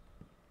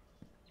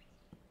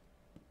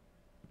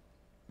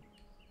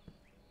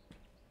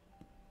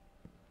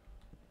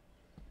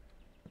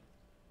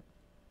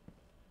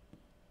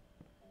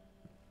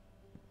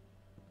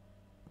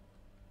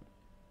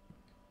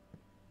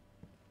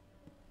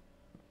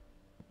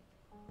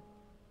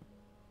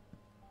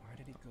 Where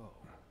did he go?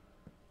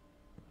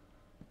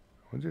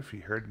 I wonder if he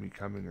heard me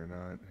coming or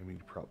not. I mean,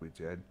 he probably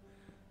did.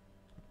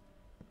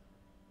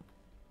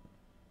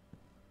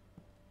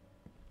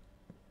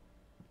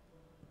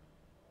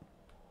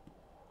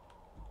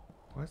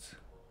 What?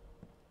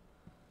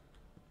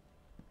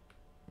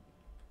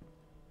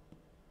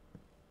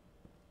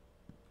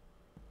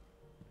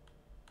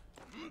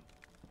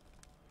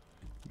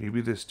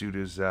 Maybe this dude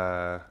is,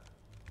 all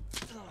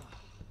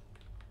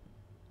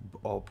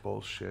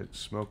bullshit,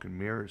 smoke and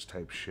mirrors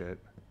type shit.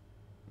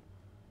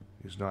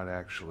 He's not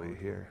actually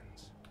here.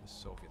 The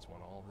Soviets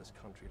want all this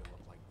country to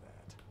look like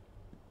that.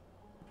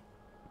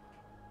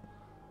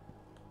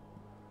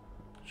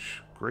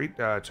 Great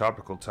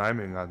topical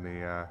timing on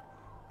the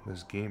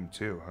this game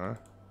too, huh?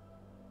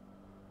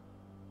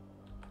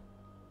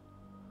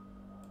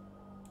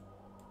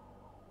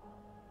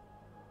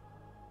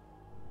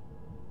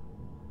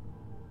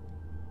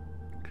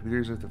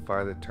 Computers with the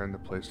fire that turned the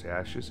place to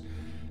ashes.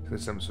 That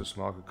something so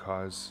small could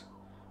cause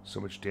so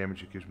much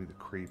damage, it gives me the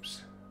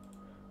creeps.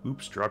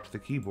 Oops, dropped the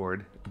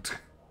keyboard.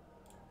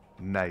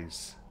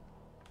 Nice.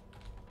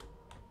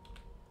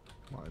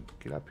 Come on,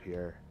 get up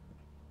here.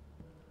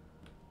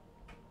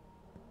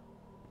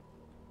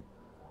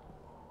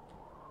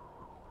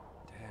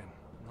 Damn,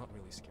 I'm not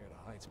really scared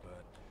of heights,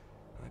 but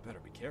I better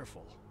be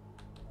careful.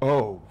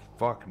 Oh,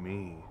 fuck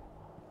me.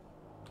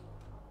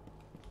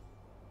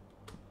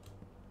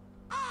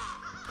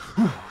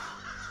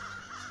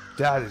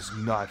 That is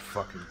not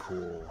fucking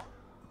cool.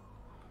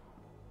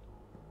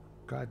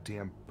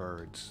 Goddamn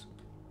birds.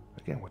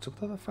 Again, what's up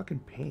with all the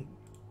fucking paint?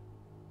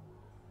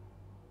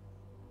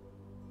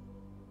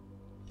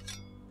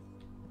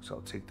 So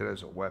I'll take that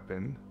as a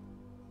weapon.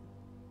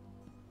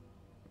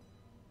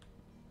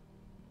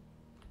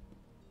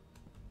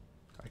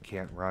 I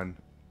can't run.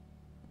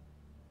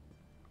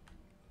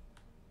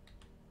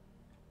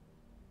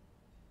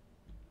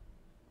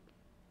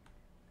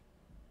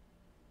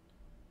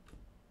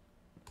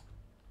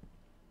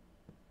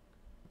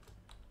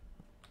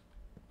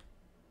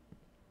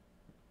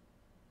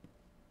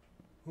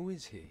 Who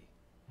is he?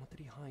 What did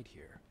he hide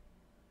here?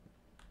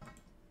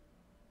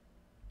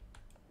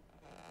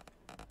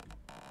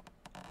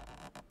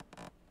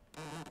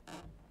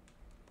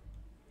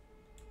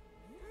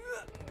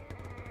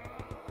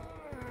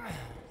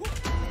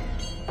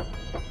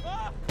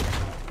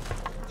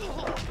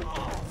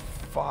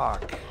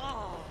 Fuck.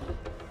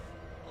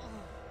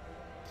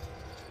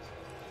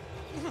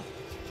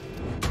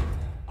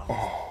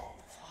 Oh.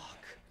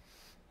 Fuck.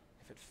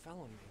 If it fell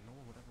on me, no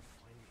one would ever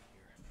find me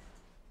here.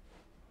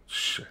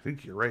 Shh, I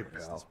think you're right,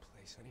 What is pal. this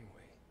place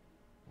anyway?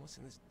 What's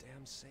in this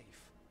damn safe?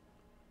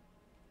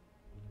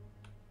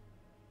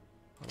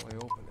 How do I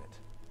open it?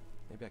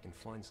 Maybe I can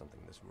find something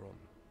in this room.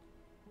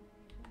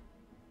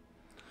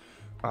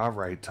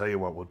 Alright, tell you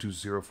what, we'll do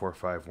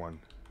 0451.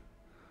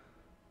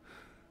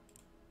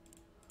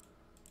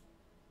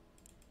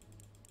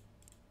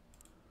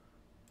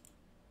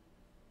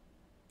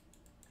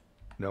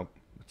 Nope,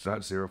 it's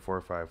not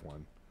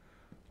 0451.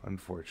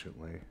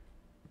 Unfortunately.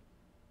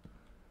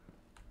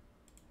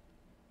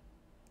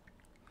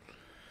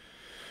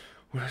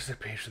 What is the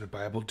page of the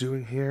Bible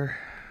doing here?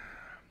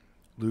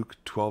 Luke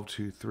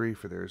 12:2-3,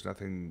 for there is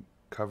nothing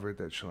covered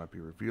that shall not be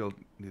revealed,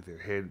 neither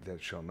hid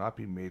that shall not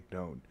be made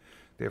known.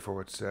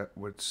 Therefore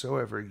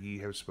whatsoever ye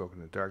have spoken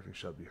in the darkness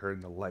shall be heard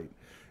in the light,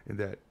 and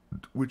that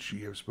which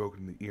ye have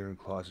spoken in the ear and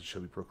closet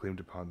shall be proclaimed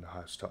upon the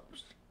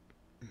housetops.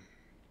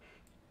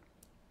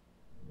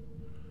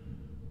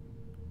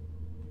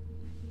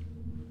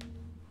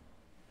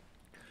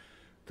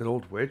 That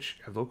old witch,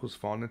 have locals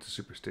fallen into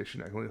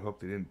superstition? I can only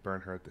hope they didn't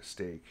burn her at the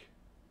stake.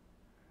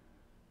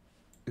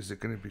 Is it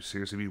going to be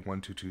seriously be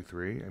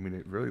 1223? I mean,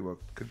 it really well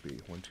could be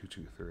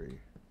 1223.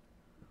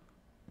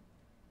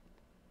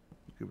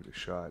 Give it a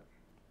shot.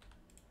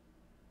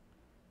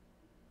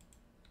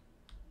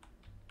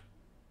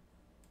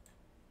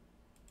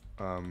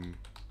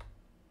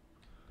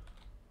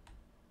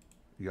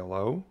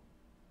 Yellow?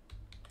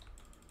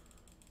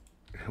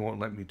 It won't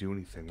let me do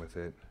anything with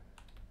it.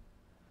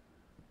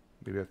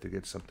 Maybe I have to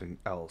get something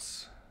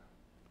else.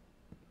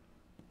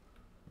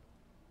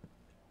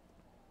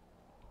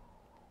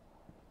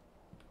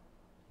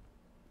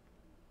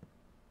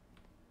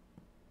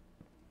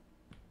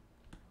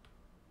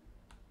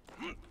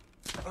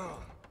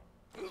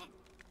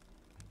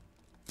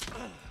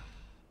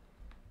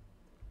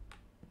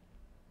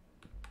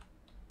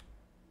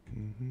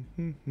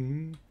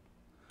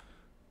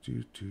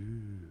 Do do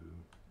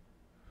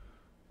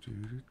do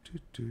do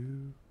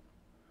do.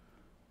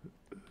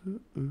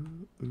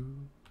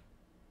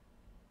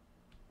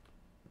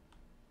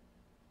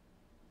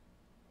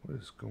 What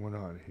is going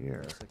on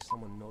here? Looks like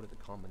someone noted the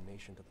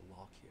combination to the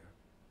lock here.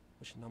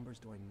 Which numbers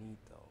do I need,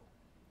 though?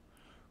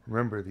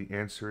 Remember, the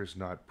answer is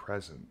not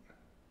present.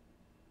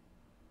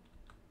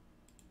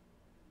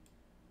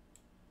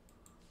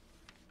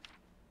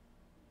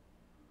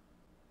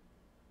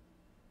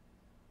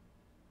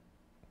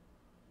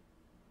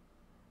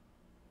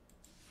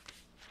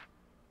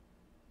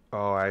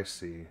 Oh, I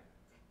see.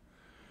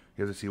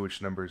 You have to see which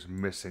number is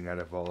missing out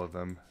of all of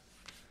them.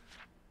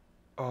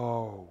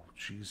 Oh,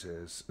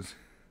 Jesus.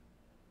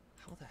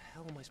 How the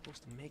hell am I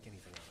supposed to make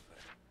anything out of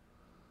it?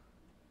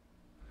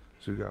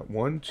 So we got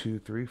 1, 2,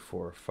 3,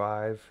 4,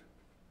 5.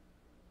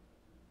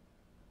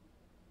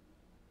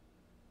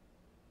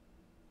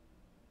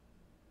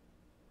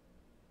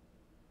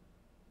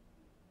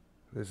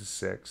 This is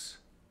 6.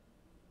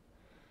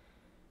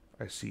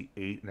 I see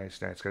 8.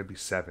 Nice, nice. It's got to be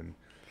 7.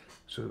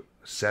 So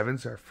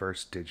 7's our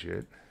first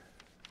digit.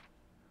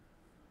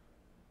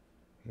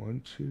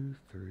 1, 2,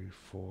 3,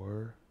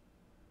 4,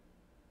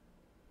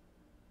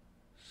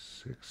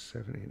 6,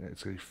 7, 8, 9.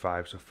 It's going to be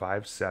 5. So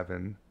 5,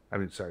 7. I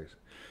mean, sorry.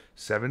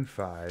 7,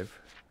 5.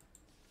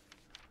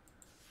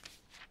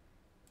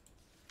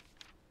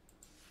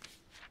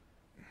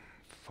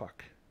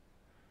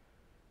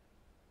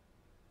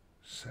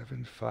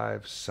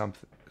 7-5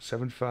 something.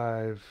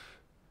 7-5.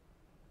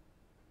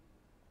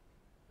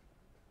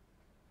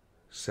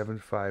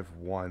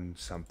 7-5-1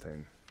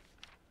 something.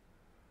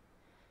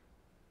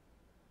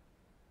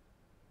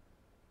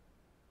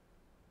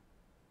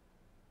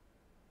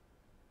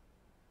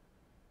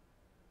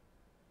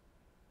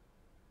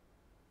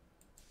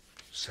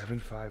 Seven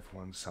five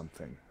one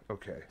something.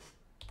 Okay.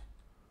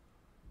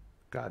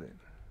 Got it.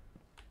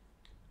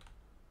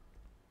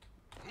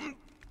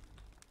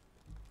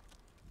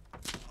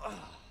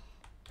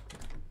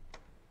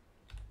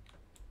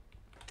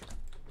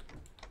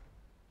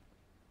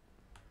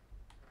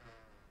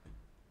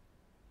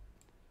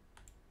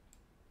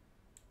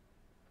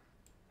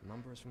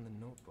 Numbers from the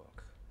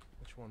notebook.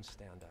 Which ones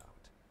stand out?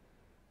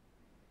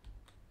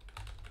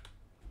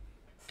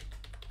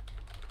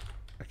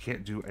 I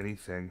can't do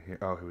anything here.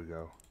 Oh, here we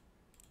go.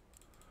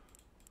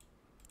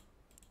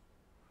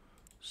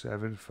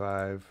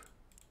 7-5-1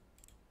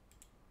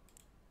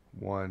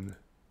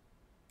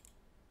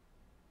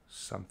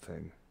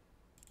 something.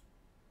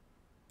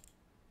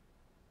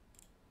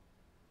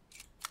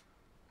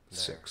 There,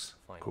 6.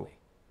 finally. Cool.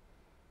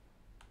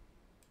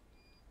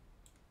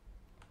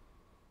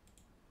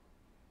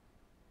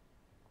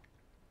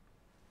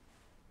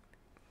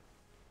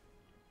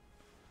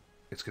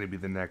 It's going to be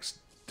the next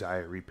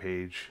diary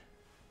page.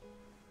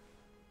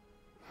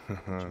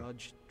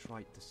 Judge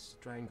tried to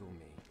strangle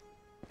me,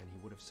 and he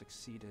would have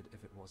succeeded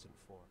if it wasn't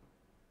for...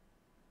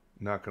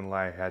 Not gonna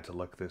lie, I had to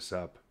look this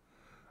up.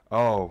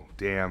 Oh,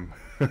 damn.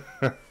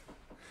 I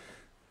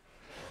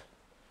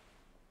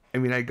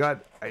mean,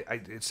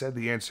 it said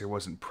the answer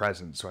wasn't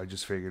present, so I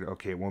just figured,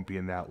 okay, it won't be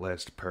in that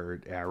list per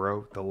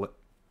arrow.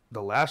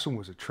 The last one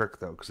was a trick,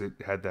 though, because it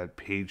had that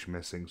page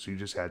missing, so you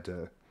just had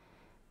to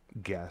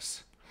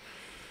guess.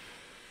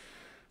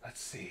 Let's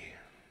see.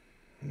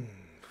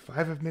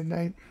 5 of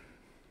midnight?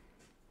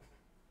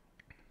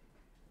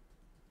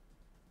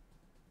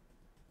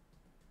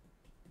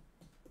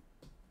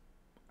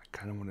 I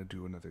kind of want to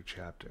do another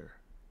chapter.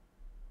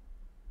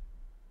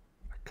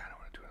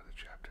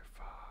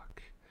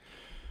 Fuck.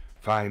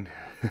 Fine.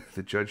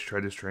 The judge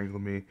tried to strangle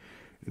me.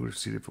 He would have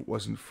seen if it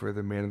wasn't for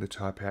the man in the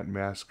top hat and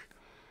mask.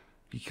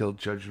 He killed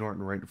Judge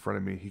Norton right in front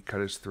of me. He cut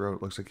his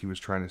throat. Looks like he was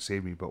trying to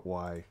save me, but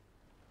why?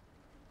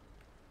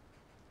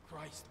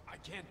 Christ, I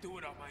can't do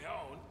it on my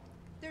own.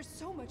 There's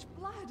so much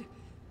blood.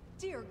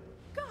 Dear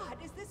God,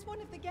 is this one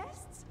of the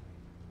guests?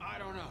 I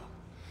don't know.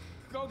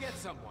 Go get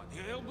someone.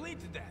 He'll bleed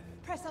to death.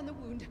 Press on the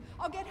wound.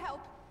 I'll get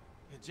help.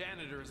 The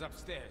janitor is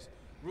upstairs.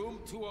 Room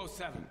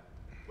 207.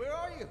 Where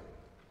are you?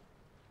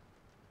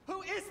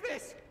 Who is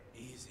this?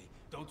 Easy.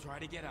 Don't try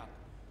to get up.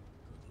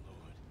 Good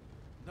Lord.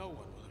 No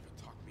one will ever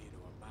talk me into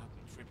a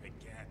mountain trip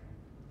again.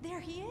 There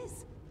he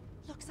is.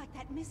 Looks like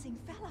that missing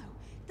fellow.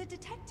 The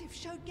detective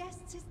showed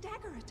guests his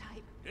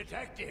daguerreotype.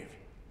 Detective!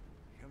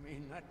 You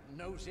mean that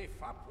nosy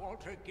fop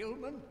Walter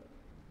Gilman?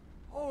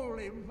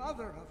 Holy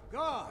Mother of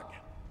God!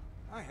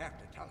 I have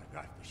to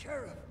telegraph the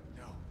sheriff.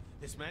 No,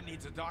 this man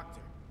needs a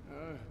doctor.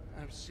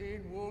 I've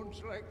seen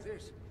wounds like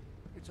this.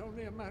 It's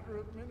only a matter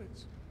of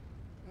minutes.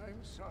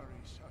 I'm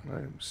sorry, son.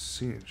 I'm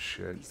seeing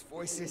shit. These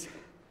voices.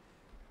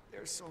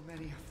 There's so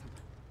many of them.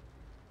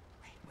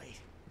 Wait.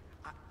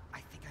 I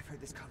think I've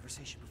heard this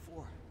conversation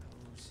before.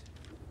 Those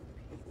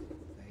people,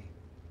 they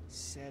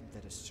said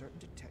that a certain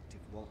detective,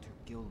 Walter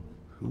Gilman...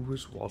 Who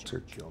was Walter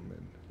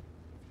Gilman?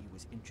 If he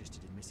was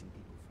interested in missing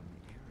people from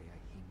the area,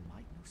 he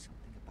might know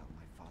something about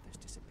my father's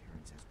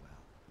disappearance as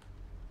well.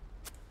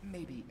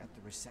 Maybe at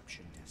the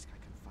reception desk I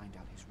can find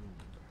out his room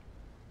number.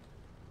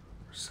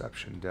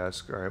 Reception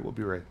desk. Alright, we'll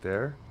be right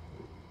there.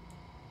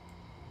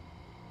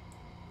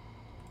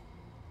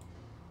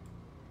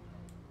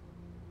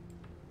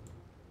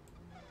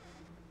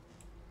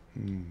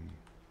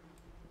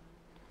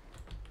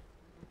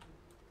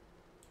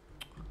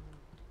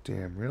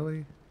 Damn,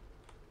 really?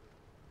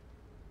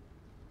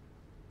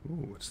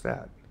 Ooh, what's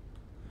that?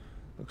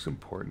 Looks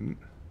important.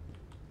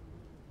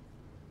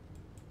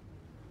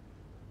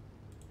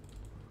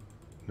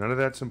 None of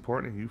that's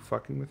important. Are you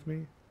fucking with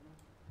me?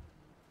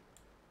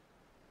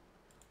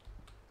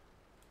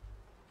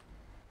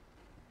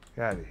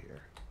 Get out of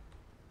here.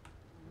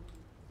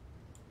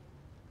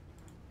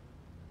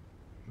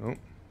 Nope.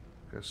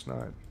 Guess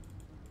not.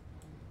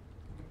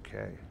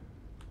 Okay.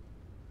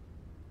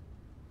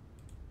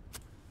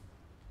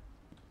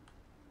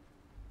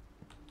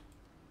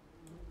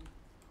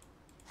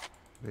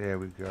 There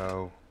we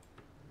go.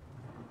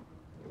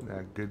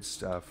 That good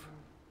stuff.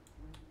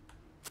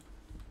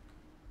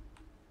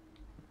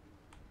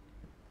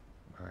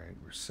 Alright,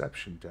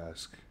 reception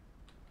desk.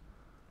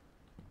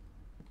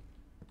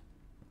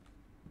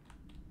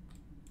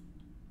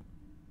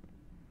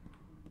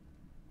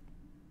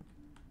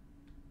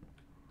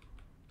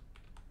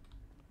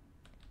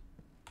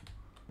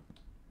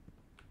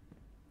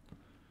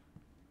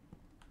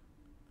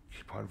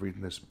 Keep on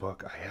reading this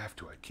book. I have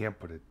to. I can't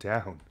put it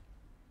down.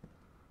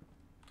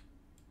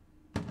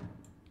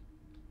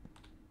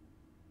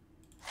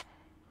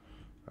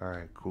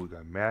 Alright, cool. We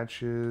got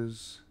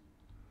matches.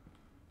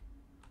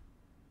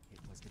 It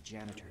was the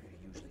janitor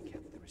who usually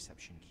kept the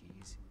reception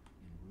keys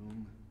in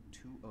room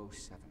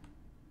 207.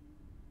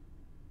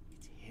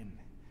 It's him.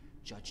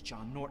 Judge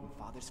John Norton,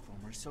 Father's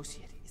former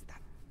associate. Is that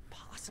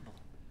possible?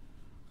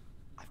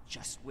 I've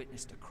just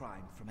witnessed a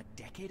crime from a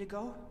decade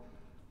ago.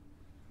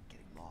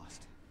 Getting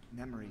lost.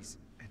 Memories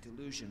and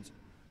delusions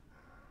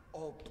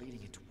all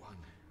bleeding into one.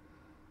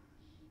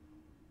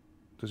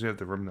 Does he have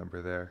the room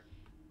number there?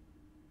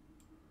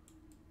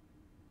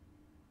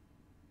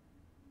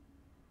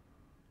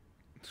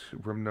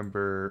 Room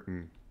number...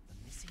 The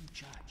missing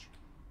judge.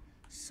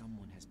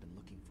 Someone has been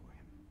looking for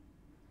him.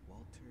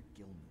 Walter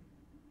Gilman.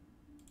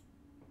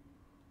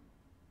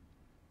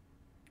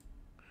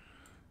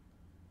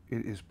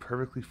 It is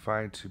perfectly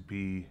fine to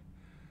be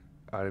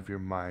out of your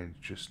mind,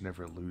 just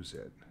never lose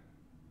it.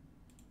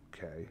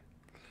 Okay.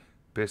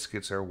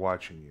 Biscuits are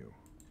watching you.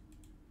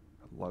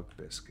 I love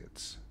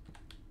biscuits.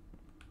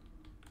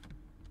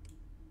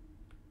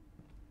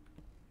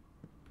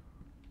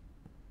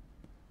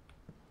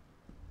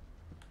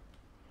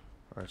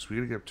 Alright, so we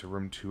gotta get up to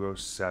room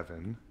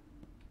 207.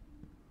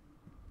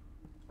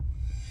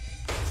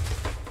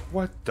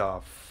 What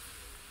the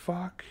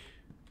fuck?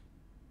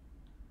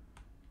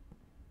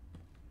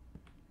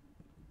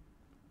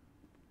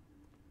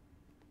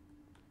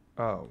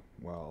 Oh,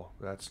 well,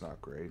 that's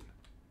not great.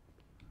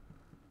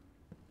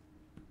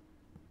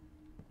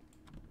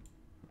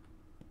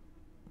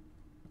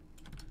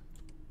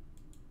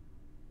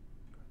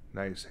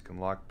 Nice, I can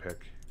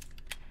lockpick.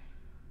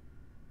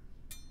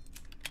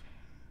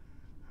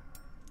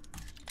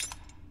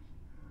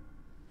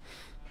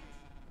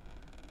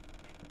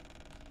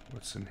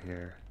 What's in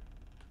here?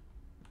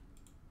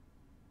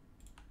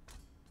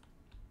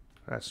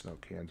 That's no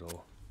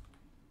candle.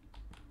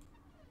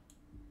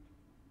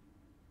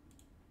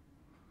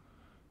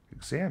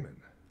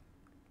 Examine.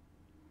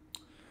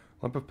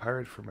 Lump of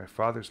pirate for my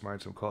father's mine,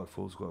 some call it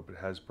fool's gold, but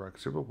it has brought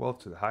considerable wealth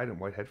to the Hyde and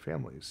Whitehead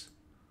families.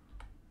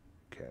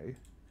 Okay.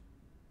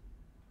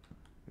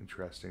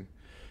 Interesting.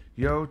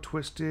 Yo,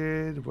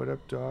 Twisted. What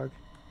up, dog?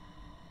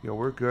 Yo,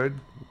 we're good.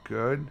 We're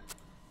good.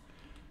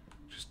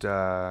 Just,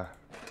 trying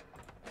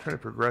to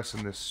progress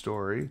in this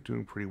story.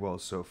 Doing pretty well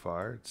so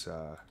far. It's,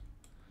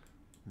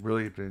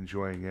 really been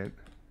enjoying it.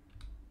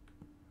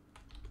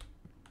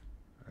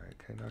 Alright,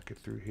 can I not get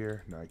through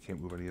here? No, I can't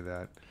move any of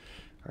that.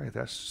 Alright,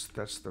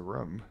 that's the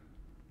room.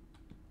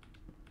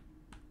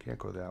 Can't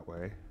go that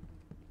way.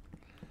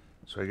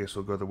 So I guess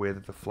we'll go the way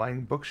that the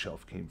flying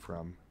bookshelf came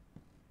from.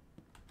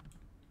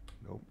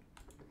 Nope.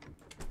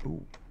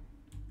 Ooh.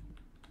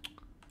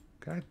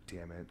 God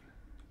damn it.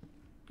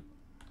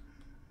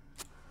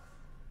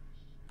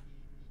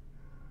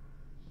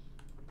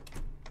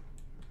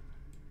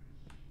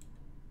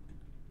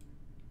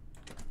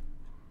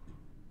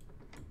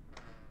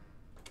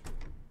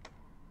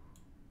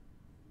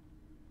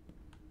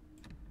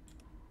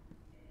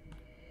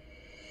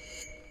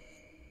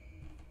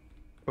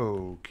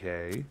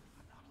 Okay.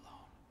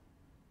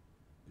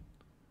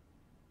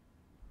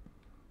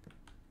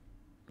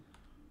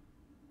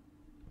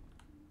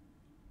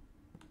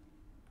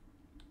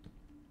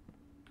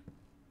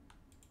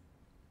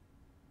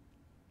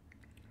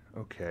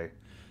 Okay,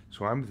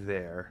 so I'm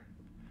there.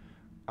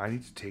 I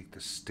need to take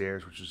the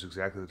stairs, which is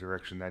exactly the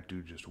direction that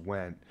dude just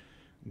went,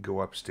 and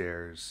go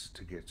upstairs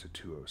to get to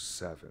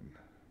 207.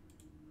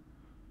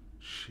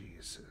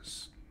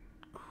 Jesus.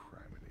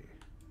 Criminy.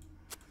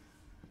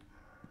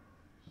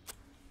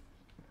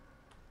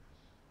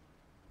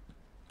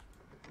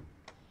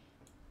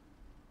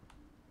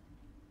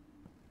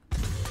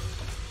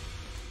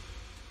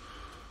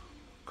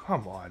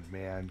 Come on,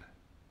 man.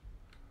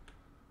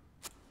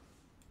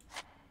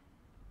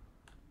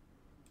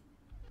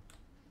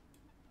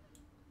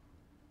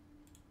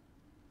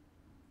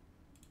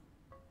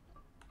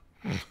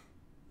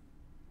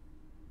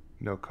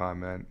 No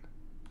comment.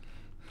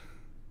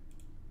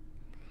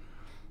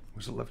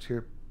 Was it left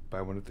here by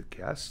one of the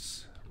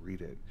guests?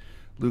 Read it.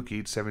 Luke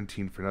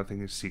 8:17, for nothing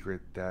is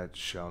secret that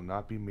shall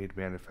not be made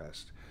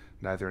manifest,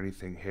 neither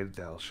anything hid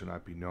that shall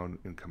not be known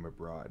and come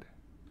abroad.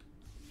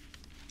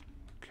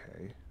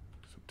 Okay,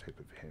 some type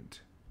of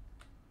hint.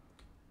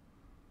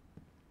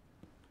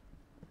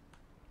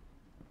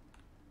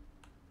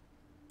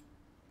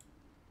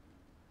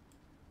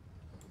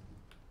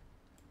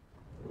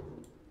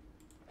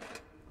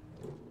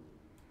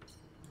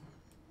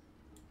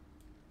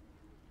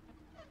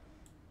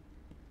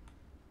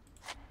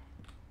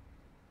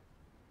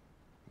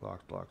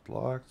 Locked, locked,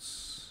 locked.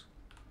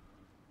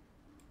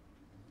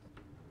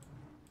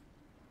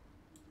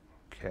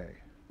 Okay.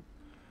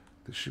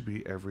 This should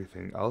be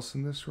everything else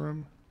in this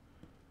room.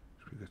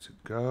 Should be good to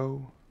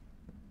go.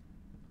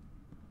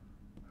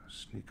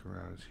 Sneak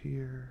around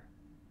here.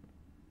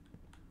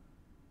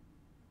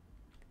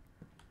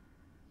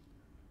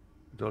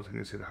 Adulting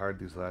has hit hard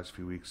these last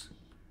few weeks.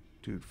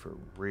 Dude, for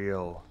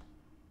real.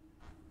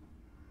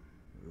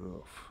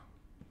 Oof.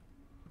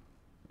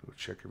 We'll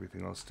check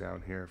everything else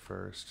down here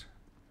first.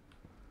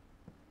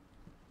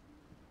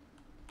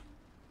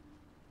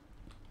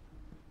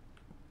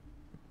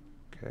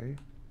 Okay.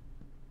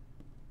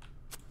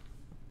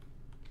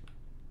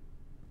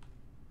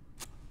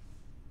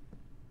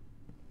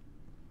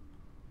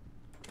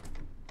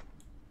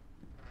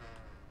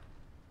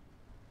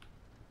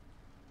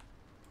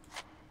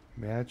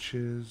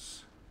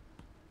 Matches.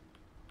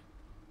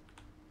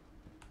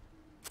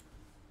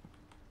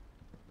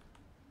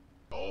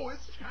 Oh,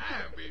 it's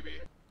time, baby.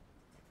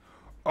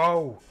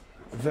 Oh,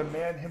 the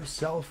man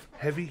himself,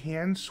 heavy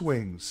hand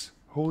swings.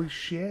 Holy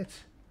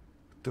shit.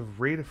 The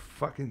rate of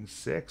fucking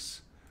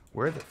 6.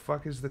 Where the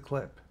fuck is the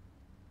clip?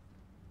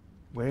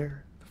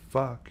 Where the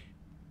fuck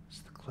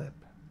is the clip?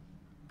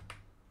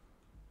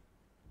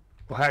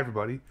 Well, hi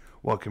everybody.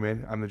 Welcome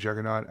in. I'm the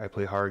Juggernaut. I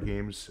play horror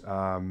games.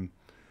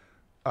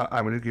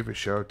 I'm going to give a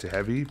shout out to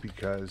Heavy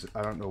because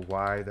I don't know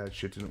why that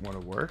shit didn't want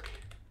to work.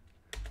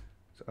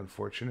 It's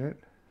unfortunate.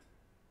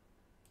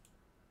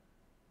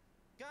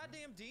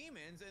 Goddamn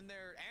demons and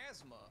their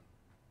asthma.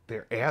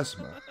 Their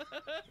asthma.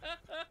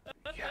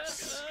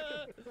 Yes.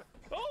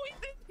 Oh,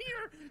 he's in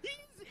here!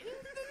 He's in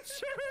the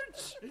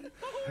church!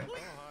 Oh,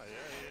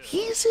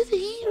 He's in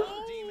here!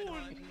 oh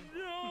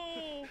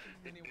no!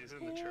 He's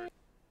in the church.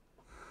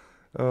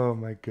 Oh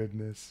my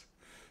goodness.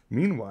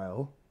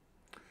 Meanwhile,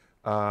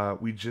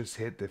 we just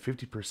hit the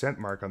 50%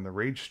 mark on the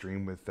Rage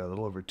stream with a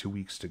little over 2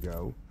 weeks to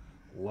go.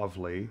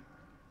 Lovely.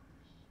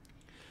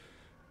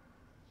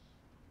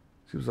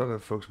 Seems a lot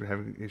of folks have been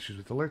having issues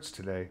with alerts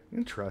today.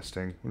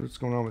 Interesting. What's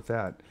going on with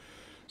that?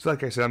 So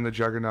like I said, I'm the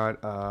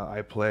Juggernaut.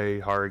 I play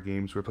horror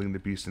games. We're playing The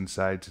Beast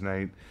Inside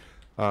tonight.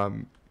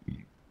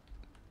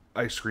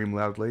 I scream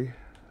loudly,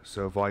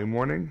 so volume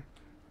warning.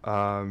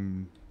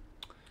 Earmuff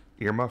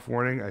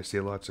warning. I say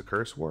lots of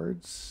curse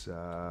words.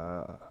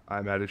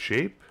 I'm out of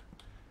shape.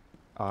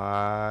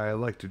 I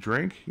like to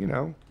drink, you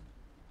know.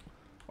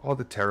 All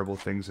the terrible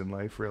things in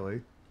life,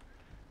 really.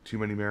 Too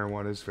many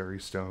marijuanas, very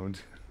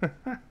stoned.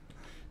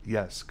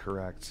 Yes,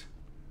 correct.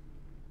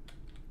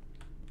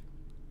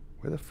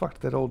 Where the fuck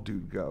did that old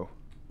dude go?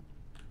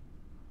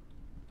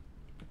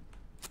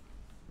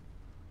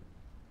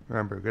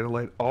 Remember, we gotta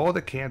light all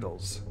the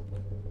candles.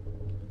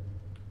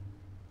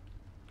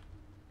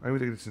 I don't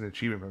even think it's an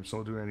achievement, but I'm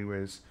still doing it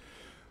anyways.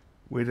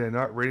 Wait, did I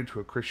not raid into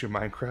a Christian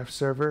Minecraft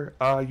server?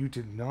 You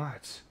did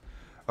not.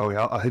 Oh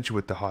yeah, I'll hit you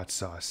with the hot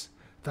sauce.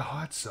 The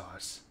hot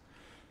sauce.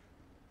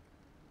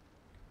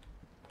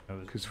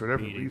 Because for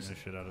whatever beating reason, the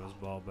shit out of his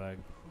ball bag.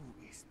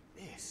 Who is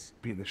this?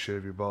 beating the shit out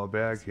of your ball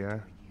bag, yeah.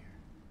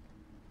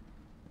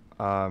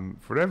 For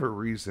whatever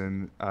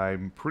reason,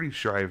 I'm pretty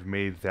sure I've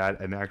made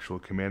that an actual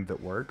command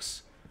that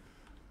works.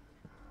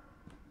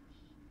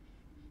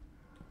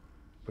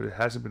 But it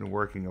hasn't been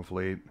working of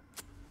late.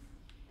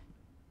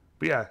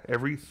 But yeah,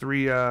 every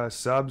 3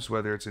 subs,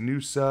 whether it's a new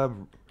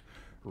sub,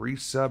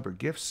 resub, or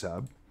gift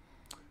sub,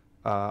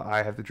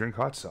 I have to drink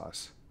hot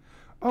sauce.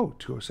 Oh,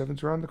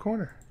 207's around the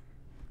corner.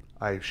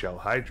 I shall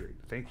hydrate.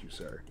 Thank you,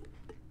 sir.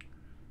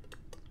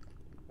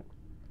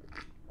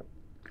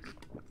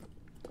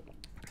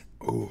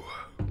 Ooh.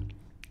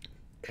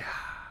 Yeah.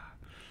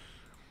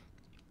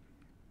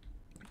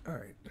 All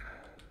right.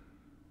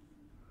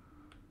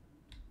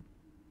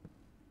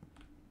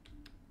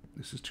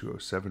 This is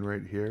 207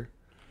 right here.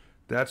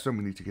 That's what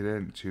we need to get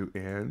into,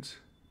 and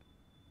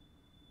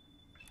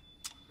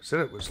I said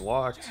it was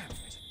locked. Damn,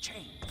 there's a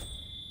chain.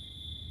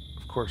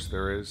 Of course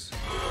there is.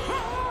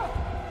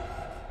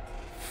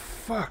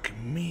 Fuck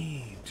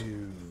me,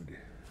 dude.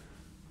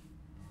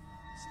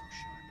 So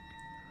sharp.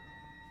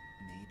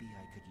 Maybe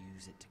I could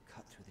use it to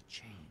cut through the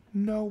chain.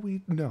 No.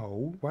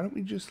 Why don't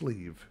we just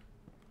leave?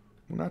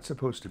 We're not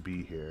supposed to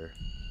be here.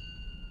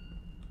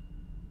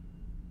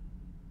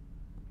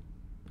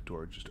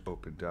 Door just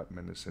opened up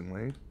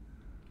menacingly.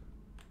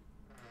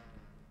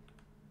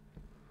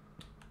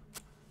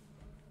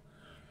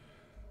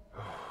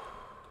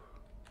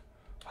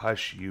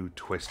 Hush, you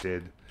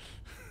twisted.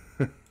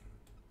 Alright,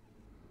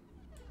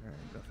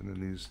 nothing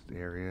in these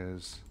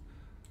areas.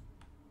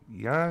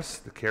 Yes,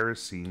 the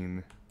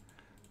kerosene.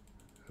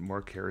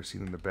 More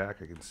kerosene in the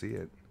back, I can see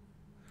it.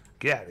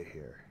 Get out of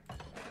here.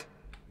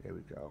 There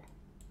we go.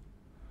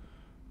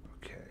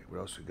 Okay, what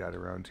else we got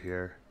around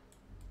here?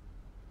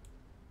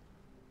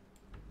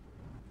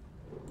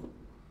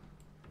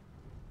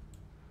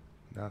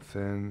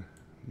 Nothing.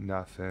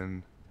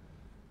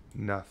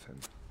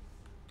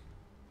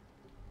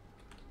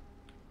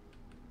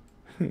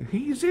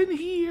 He's in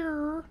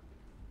here.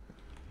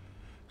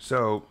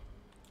 So,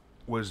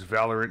 was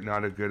Valorant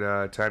not a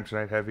good time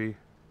tonight, Heavy?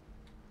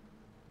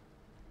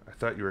 I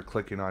thought you were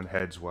clicking on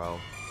heads well.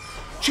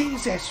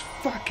 Jesus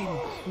fucking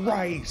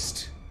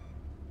Christ!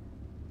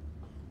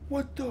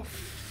 What the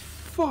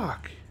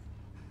fuck?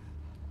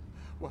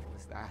 What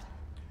was that?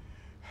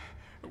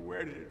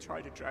 Where did it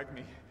try to drag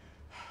me?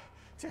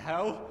 To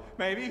hell,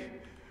 maybe?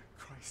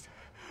 Christ,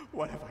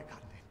 what have I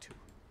gotten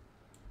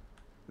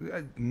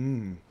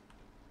into?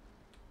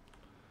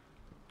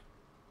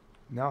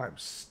 Now I'm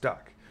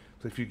stuck.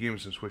 Played a few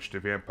games and switched to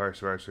Vampire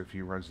Survivors for a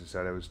few runs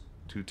inside. I was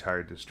too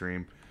tired to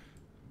stream.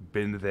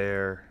 Been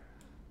there.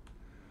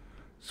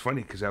 It's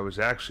funny because I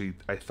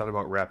thought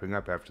about wrapping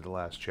up after the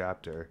last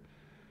chapter.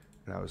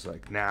 And I was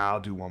like, nah, I'll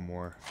do one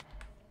more.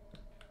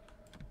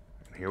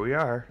 And here we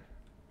are.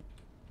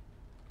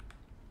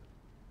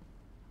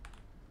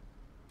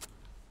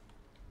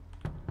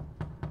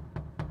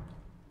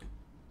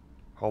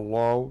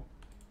 Hello?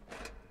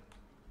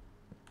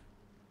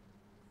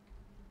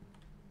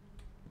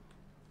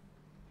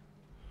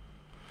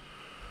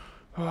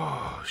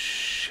 Oh,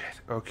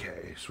 shit.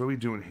 Okay, so what are we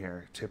doing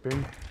here?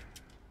 Tipping?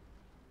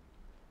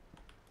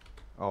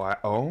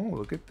 Oh,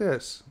 look at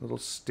this. Little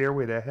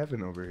stairway to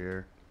heaven over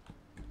here.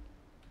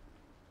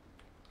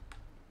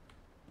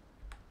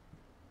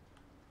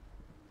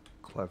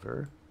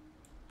 Clever.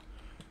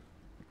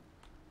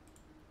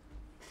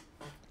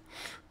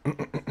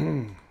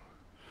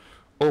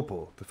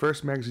 Opal, the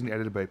first magazine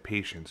edited by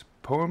Patience.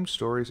 Poems,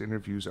 stories,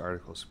 interviews,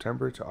 articles.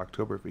 September to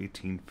October of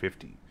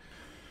 1850.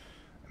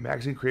 A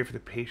magazine created for the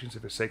patients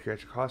of a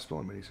psychiatric hospital.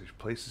 In many such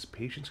places,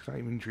 patients cannot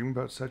even dream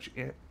about such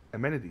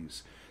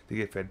amenities. They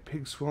get fed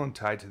pig swill and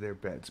tied to their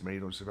beds. Many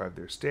don't survive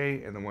their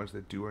stay, and the ones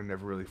that do are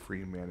never really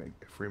free men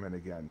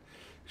again.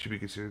 It should be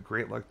considered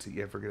great luck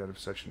to ever get out of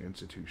such an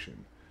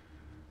institution.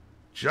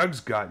 Jugg's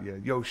got ya.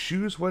 Yo,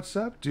 Shoes, what's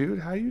up,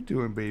 dude? How you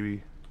doing,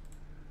 baby?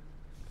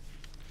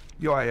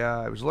 Yo,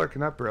 I was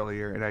lurking up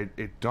earlier, and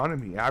it dawned on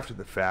me after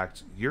the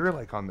fact, you're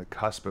like on the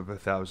cusp of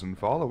 1,000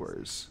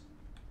 followers.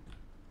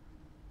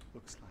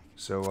 Looks like.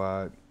 So,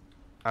 I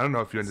don't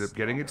know if you ended up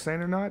getting it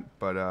tonight or not,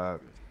 but,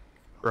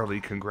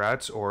 early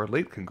congrats or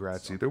late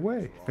congrats either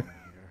way. I'd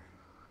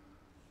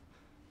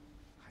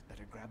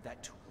better grab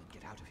that tool and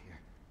get out of here.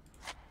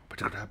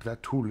 Better grab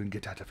that tool and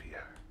get out of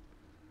here.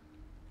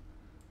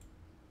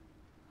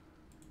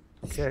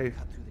 Okay.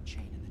 Cut through the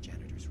chain in the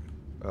janitor's room.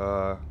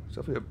 There's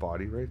definitely a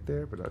body right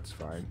there, but that's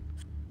fine.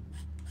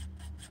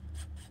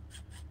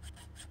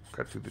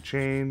 Cut through the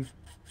chain.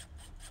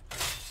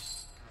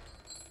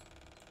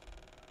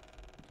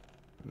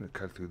 I'm gonna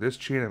cut through this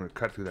chain. I'm gonna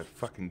cut through that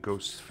fucking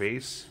ghost's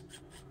face.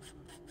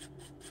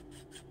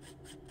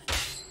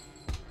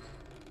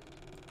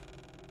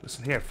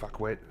 Listen here,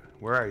 fuckwit.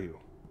 Where are you?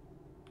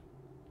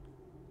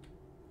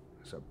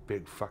 It's a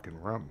big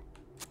fucking room.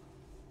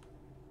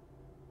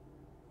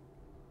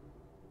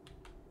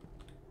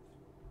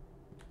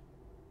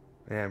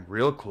 Man,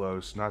 real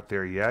close. Not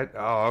there yet.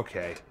 Oh,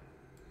 okay.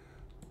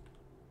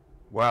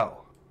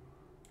 Well,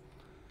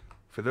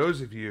 for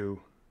those of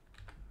you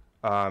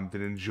that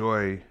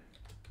enjoy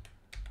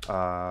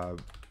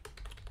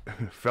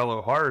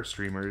fellow horror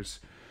streamers,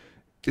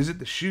 Is It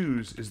the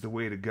Shoes is the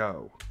way to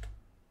go.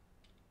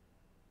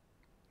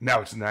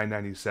 Now it's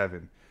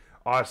 $9.97.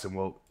 Awesome.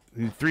 Well,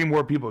 3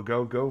 more people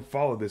go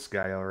follow this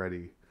guy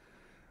already.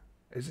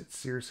 Is it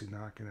seriously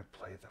not going to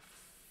play the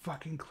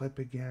fucking clip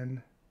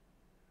again?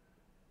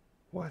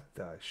 What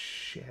the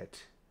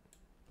shit?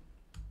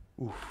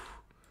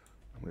 Oof.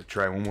 I'm going to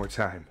try one more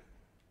time.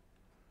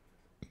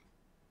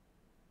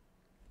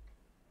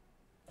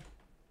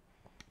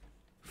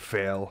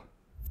 Fail.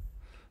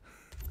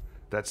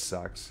 That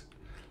sucks.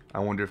 I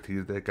wonder if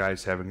that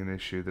guy's having an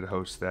issue that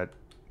hosts that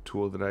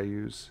tool that I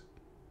use.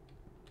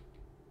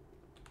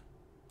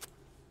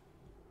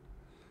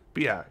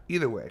 But yeah,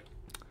 either way.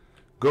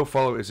 Go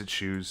follow Is It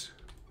Shoes.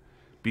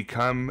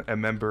 Become a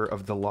member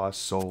of the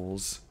Lost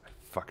Souls. I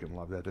fucking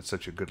love that. That's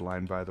such a good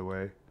line, by the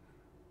way.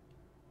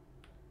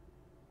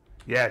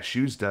 Yeah,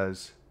 Shoes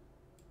does.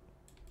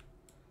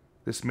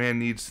 This man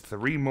needs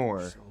 3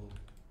 more. Soul.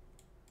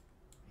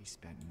 He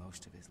spent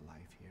most of his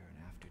life here,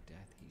 and after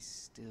death, he's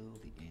still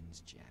the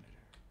inn's janitor.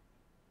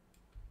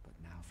 But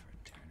now for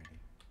eternity.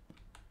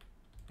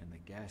 And the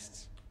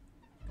guests,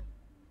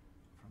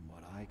 from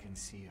what I can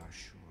see, are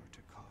sure to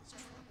cause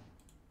trouble.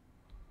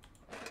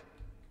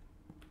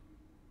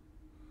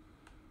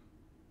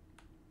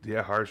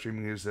 Yeah, horror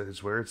streaming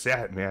is where it's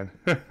at, man.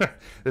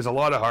 There's a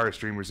lot of horror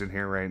streamers in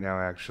here right now,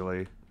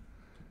 actually.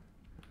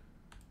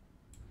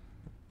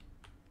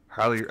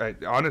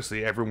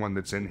 Honestly, everyone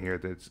that's in here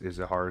is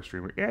a horror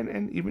streamer.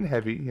 And even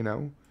Heavy, you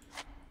know.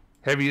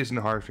 Heavy isn't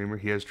a horror streamer.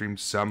 He has streamed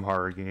some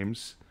horror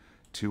games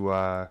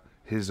to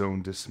his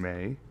own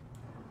dismay.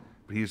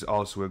 But he's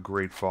also a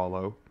great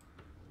follow.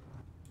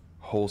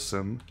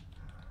 Wholesome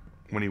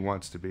when he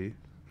wants to be.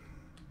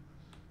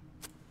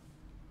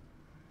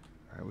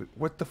 Alright,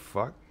 what the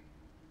fuck?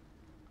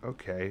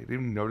 Okay, didn't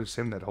even notice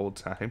him that whole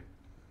time.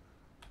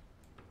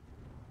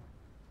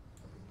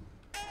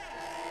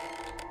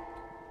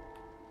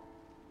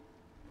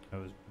 I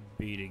was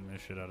beating the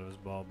shit out of his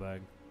ball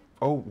bag.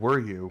 Oh, were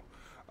you?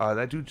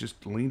 That dude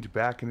just leaned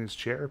back in his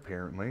chair,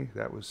 apparently.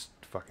 That was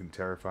fucking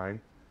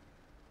terrifying.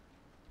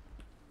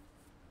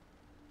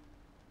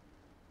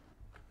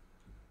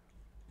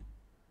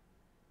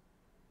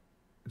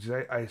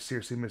 Did I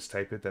seriously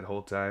mistype it that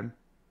whole time?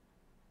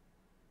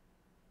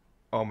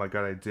 Oh my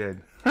god, I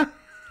did.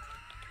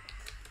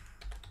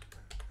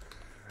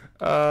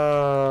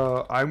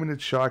 I'm gonna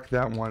chalk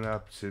that one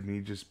up to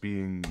me just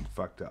being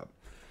fucked up.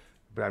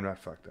 But I'm not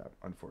fucked up,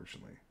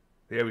 unfortunately.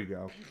 There we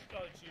go. Oh,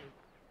 it's you.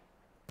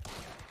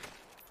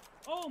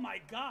 Oh my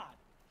god.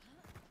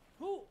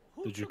 Who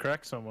Did you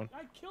crack someone?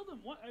 I killed him.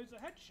 What? It was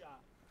a headshot.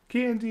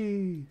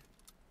 Candy.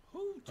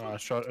 Who took... I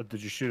shot.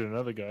 Did you shoot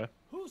another guy?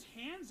 Whose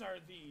hands are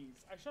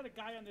these? I shot a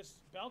guy on this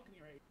balcony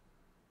right.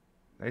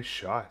 Nice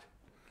shot.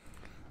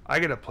 I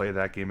gotta play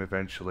that game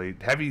eventually.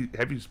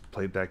 Heavy's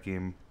played that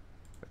game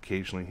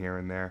occasionally here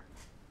and there.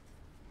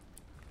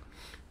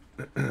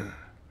 It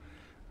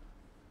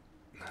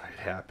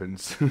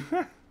happens.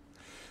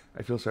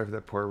 I feel sorry for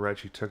that poor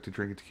wretch. He took to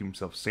drinking to keep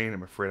himself sane.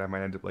 I'm afraid I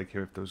might end up like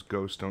him if those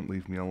ghosts don't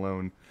leave me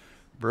alone.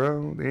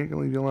 Bro, they ain't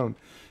gonna leave you alone.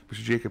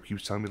 Mr. Jacob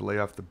keeps telling me to lay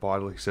off the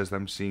bottle. He says that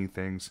I'm seeing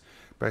things,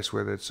 but I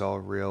swear that it's all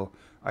real.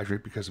 I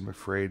drink because I'm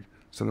afraid.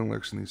 Something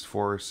lurks in these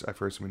forests. I've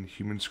heard some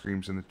inhuman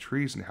screams in the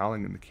trees and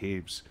howling in the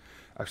caves.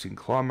 I've seen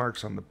claw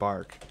marks on the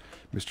bark.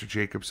 Mr.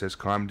 Jacob says,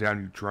 calm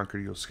down, you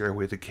drunkard. You'll scare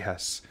away the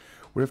guests.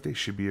 What if they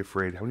should be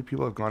afraid? How many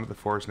people have gone to the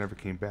forest and never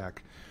came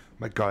back?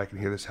 My God, I can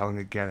hear this howling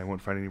again. I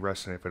won't find any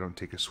rest tonight if I don't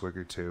take a swig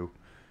or two.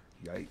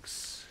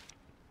 Yikes.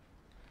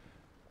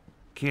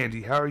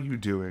 Candy, how are you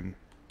doing?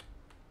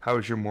 How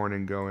is your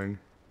morning going?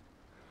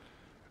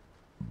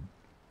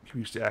 You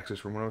used to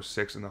access room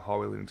 106 in the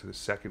hallway leading to the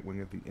second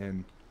wing of the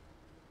inn.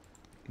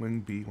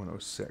 Wing B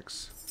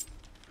 106.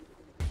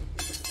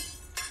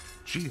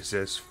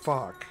 Jesus,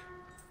 fuck.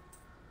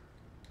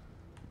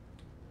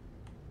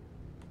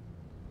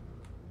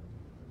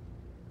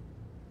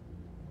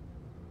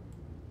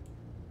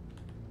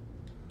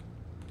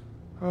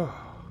 Oh.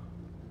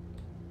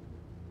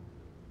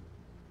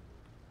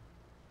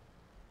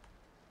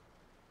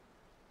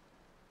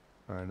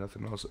 Alright,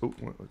 nothing else. Oh,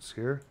 what's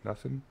here?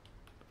 Nothing.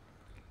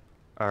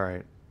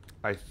 Alright.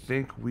 I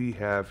think we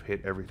have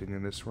hit everything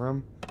in this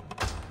room.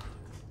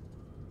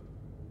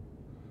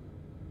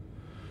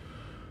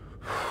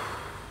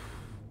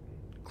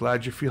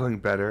 Glad you're feeling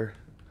better.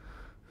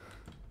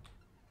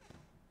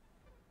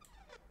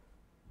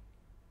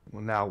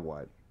 Well, now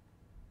what?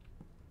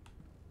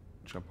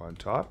 Jump on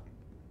top?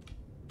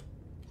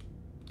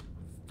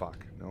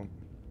 Fuck, no.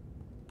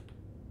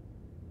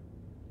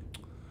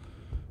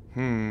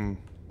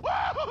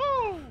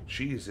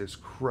 Jesus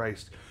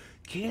Christ.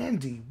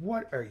 Candy,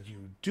 what are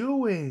you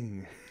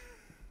doing?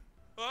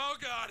 Oh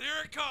God,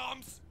 here it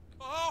comes!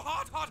 Oh,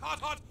 hot, hot, hot,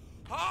 hot!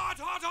 Hot,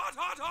 hot, hot,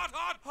 hot, hot,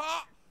 hot!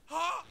 Hot,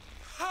 hot, hot!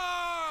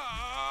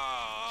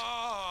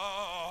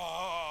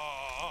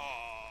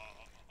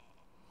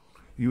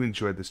 You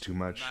enjoyed this too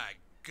much. My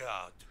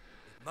God.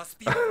 It must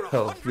be over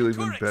I'll 100 feel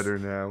even tourists. better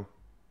now.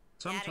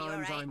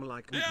 Sometimes I'm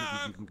like, and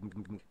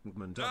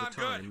other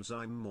times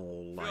I'm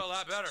more like. Feel a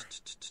lot better.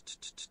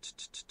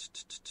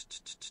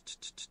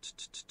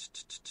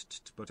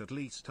 But at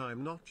least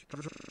I'm not.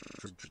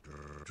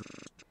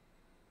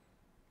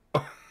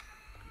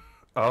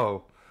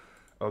 Oh,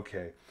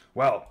 okay.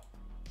 Well,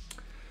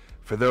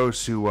 for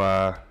those who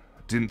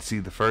didn't see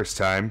the first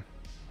time,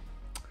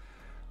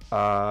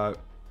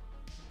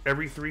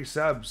 every 3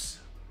 subs,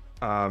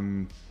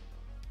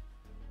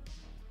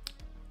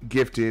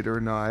 gifted or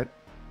not,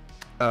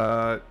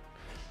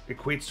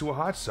 equates to a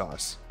hot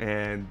sauce,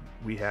 and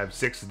we have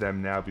 6 of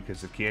them now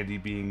because of Candy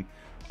being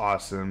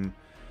awesome.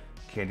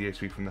 Candy I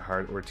Speak from the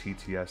Heart, or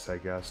TTS, I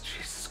guess.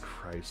 Jesus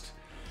Christ.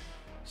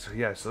 So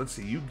yeah, so let's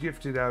see. You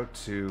gifted out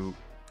to...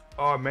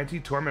 Oh, Menti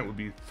Torment would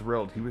be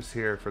thrilled. He was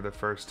here for the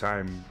first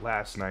time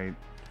last night.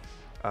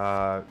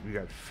 We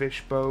got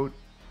Fishboat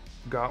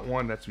got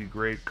one. That's be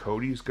great.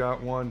 Cody's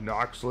got one.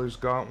 Noxler's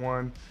got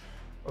one.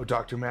 Oh,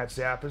 Dr. Matt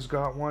Zappa's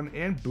got one.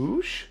 And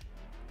Boosh?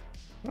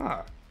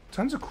 Ah,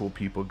 tons of cool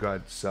people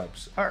got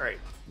subs. Alright,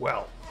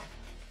 well.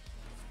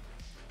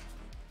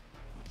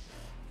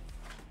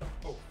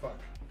 Oh, fuck.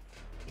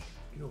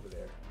 Get over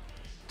there.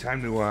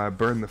 Time to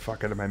burn the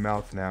fuck out of my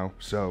mouth now.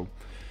 So,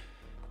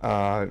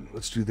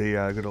 let's do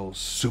the good old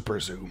super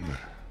zoom.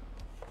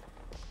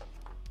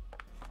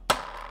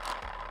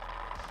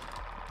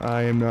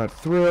 I am not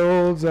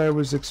thrilled. I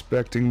was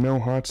expecting no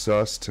hot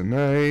sauce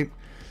tonight.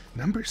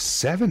 Number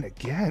 7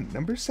 again.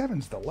 Number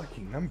 7's the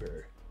lucky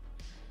number.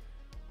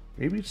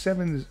 Maybe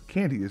 7 is...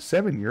 Candy, is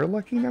 7 your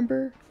lucky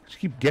number? Just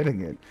keep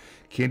getting it.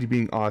 Candy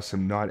being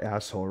awesome, not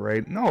asshole,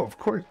 right? No, of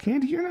course.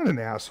 Candy, you're not an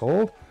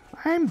asshole.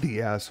 I'm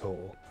the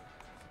asshole.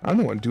 I'm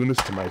the one doing this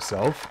to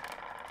myself.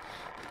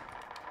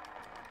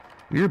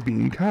 You're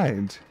being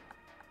kind.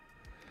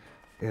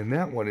 And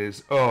that one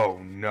is... Oh,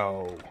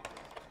 no.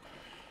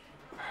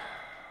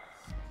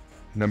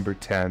 Number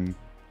 10.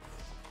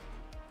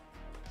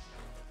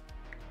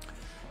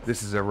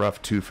 This is a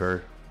rough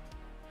twofer.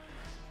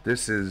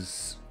 This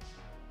is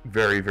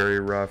very, very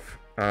rough.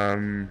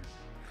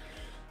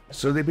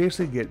 So they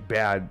basically get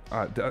bad.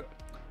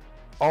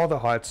 All the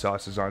hot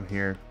sauces on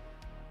here,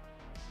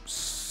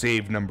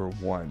 save number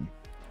 1,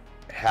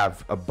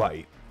 have a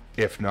bite,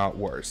 if not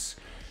worse.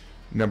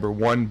 Number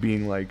 1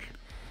 being like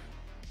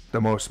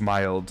the most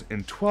mild,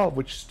 and 12,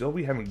 which still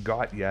we haven't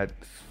got yet,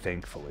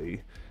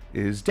 thankfully,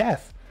 is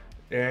death.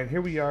 And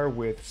here we are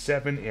with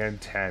 7 and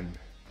 10.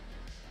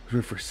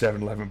 For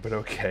 7-11, but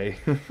okay.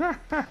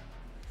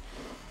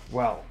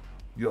 Well,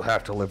 you'll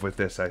have to live with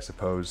this, I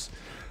suppose.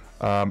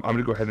 I'm going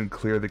to go ahead and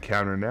clear the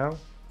counter now.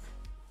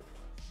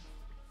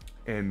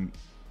 And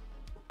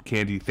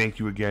Candy, thank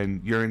you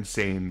again. You're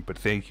insane, but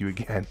thank you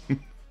again.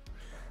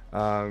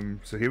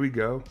 So here we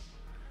go.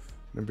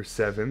 Number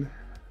 7.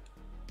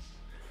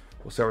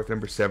 We'll start with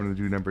number 7 and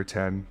do number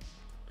 10.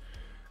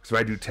 Because if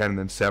I do 10 and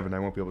then 7, I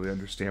won't be able to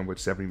understand what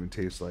 7 even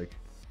tastes like.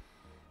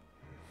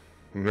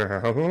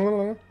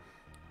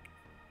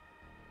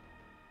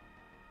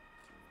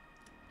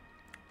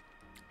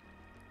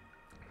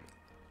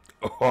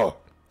 Oh.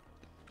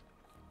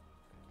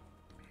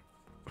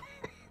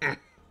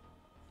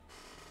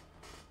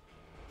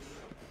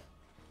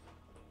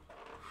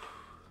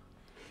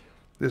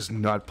 This is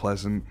not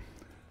pleasant.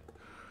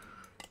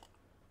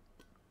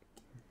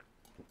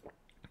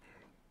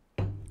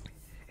 Yeah,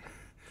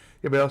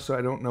 but also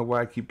I don't know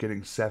why I keep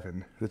getting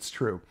 7. That's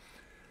true.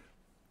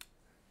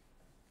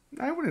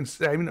 I wouldn't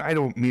say, I mean, I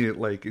don't mean it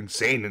like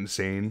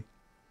insane.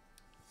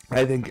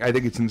 I think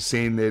it's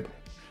insane that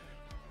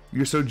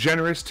you're so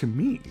generous to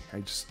me.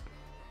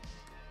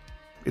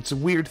 It's a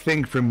weird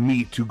thing for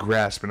me to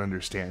grasp and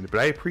understand, but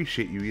I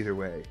appreciate you either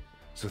way.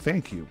 So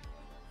thank you.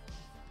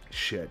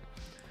 Shit.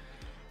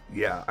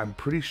 Yeah, I'm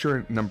pretty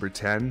sure number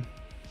 10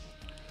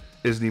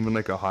 isn't even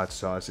like a hot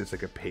sauce, it's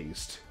like a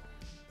paste.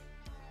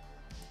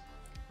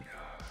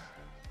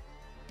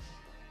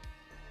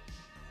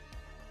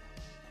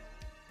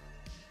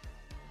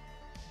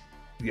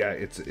 Yeah,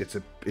 it's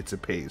a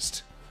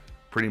paste.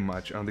 Pretty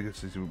much. I don't think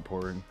this is even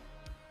pouring.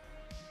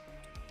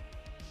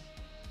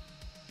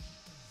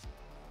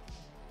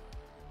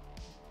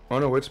 Oh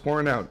no, it's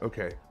pouring out.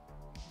 Okay.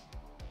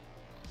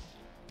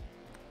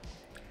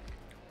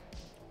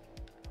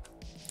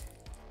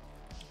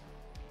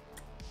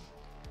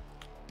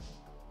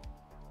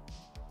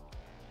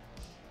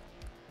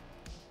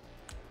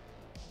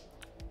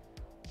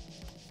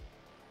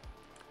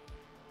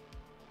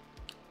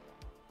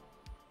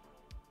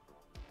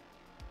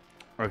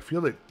 I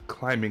feel it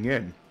climbing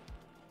in.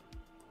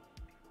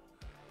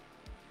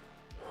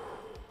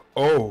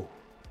 Oh.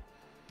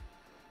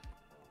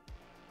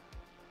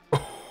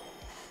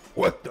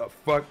 What the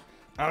fuck?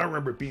 I don't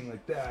remember it being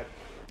like that.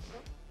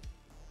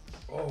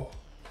 Oh.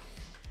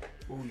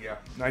 Oh yeah.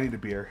 I need a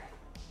beer.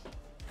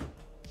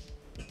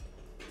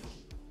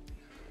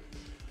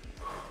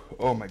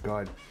 Oh my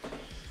god.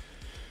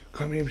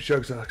 Call me names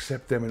Jugs, I'll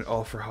accept them and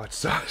all for hot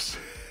sauce.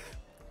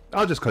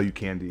 I'll just call you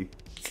Candy.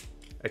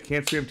 I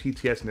can't stream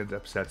TTS and it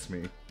upsets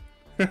me.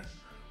 I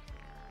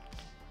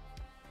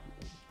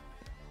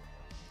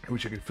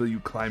wish I could feel you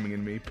climbing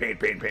in me. Pain,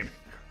 pain, pain.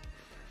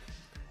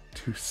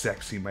 Too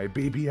sexy, my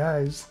baby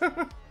eyes.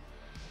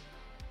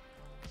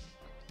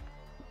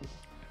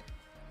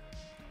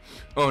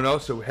 Oh, and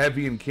also,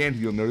 Heavy and Candy,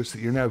 you'll notice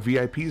that you're now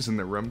VIPs in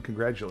the room.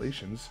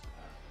 Congratulations.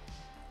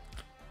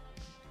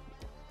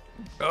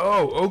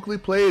 Oh, Oakley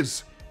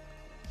Plays.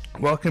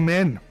 Welcome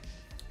in.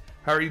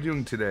 How are you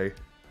doing today?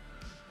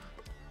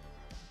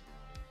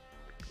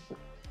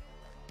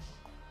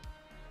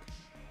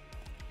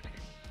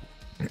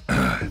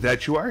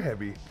 That you are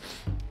heavy.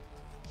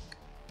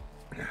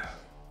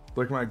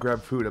 Look, when I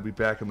grab food, I'll be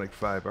back in like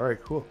 5.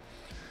 Alright, cool.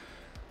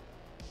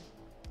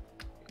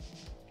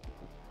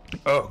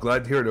 Oh,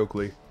 glad to hear it,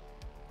 Oakley.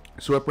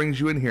 So what brings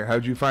you in here?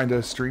 How'd you find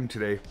us stream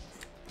today?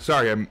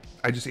 Sorry,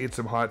 I just ate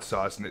some hot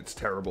sauce and it's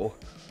terrible.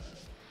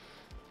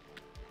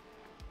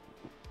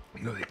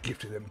 No, they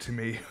gifted them to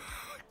me.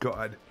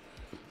 God.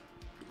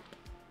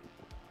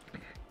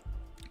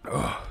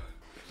 Oh.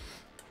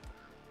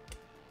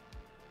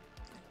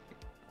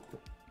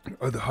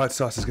 Oh, the hot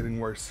sauce is getting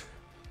worse.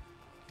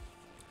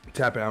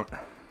 Tap out.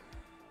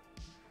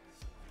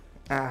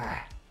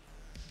 Ah.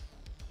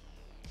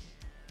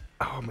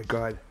 Oh my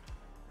god.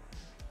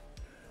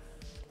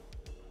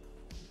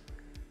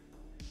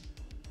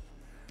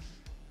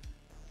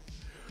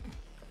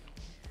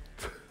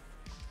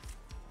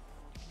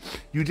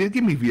 You did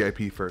give me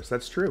VIP first,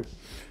 that's true.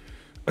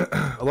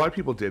 A lot of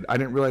people did. I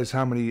didn't realize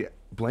how many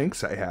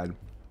blanks I had.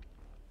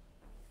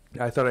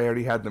 I thought I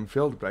already had them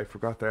filled, but I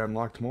forgot that I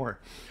unlocked more.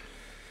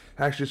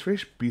 Actually, it's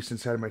finished beast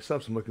inside of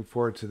myself, so I'm looking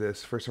forward to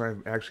this. First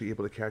time I'm actually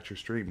able to catch your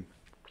stream.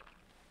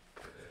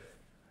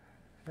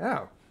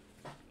 Oh.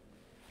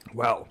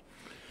 Well,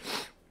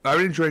 I've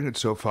been enjoying it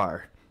so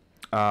far.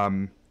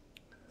 I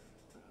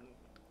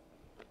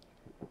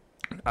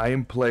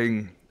am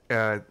playing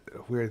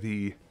we're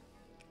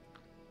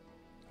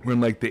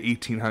in like the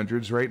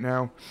 1800s right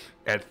now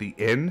at the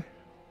inn.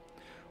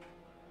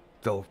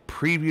 The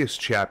previous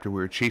chapter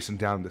we were chasing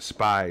down the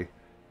spy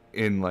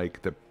in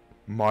like the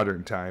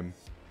modern time.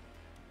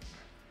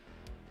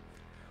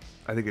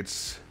 I think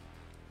it's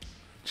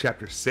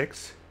chapter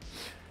 6.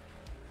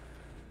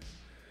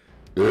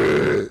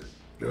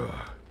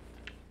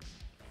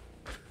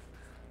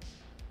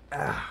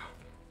 Ah.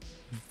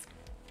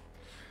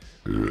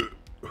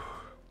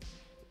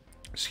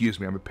 Excuse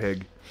me, I'm a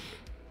pig.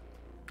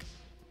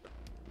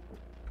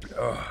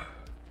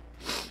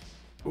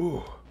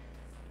 Ooh.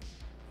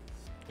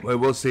 Well, I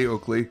will say,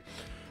 Oakley,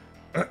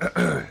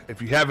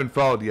 if you haven't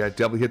followed yet,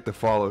 definitely hit the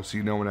follow so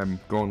you know when I'm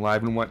going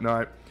live and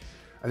whatnot.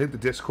 I think the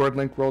Discord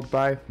link rolled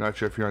by. Not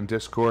sure if you're on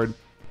Discord.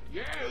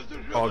 Yeah,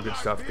 all good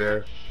stuff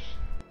there.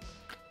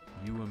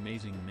 You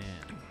amazing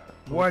man.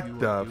 What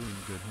the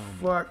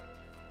fuck?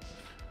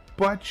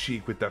 Butt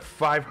cheek with the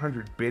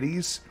 500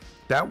 biddies?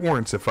 That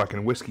warrants a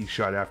fucking whiskey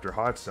shot after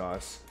hot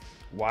sauce.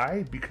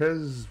 Why?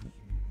 Because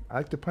I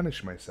like to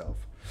punish myself.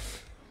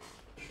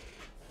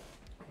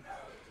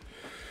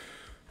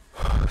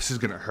 This is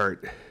gonna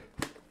hurt.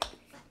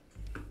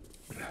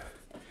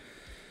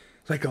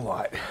 Like a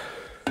lot.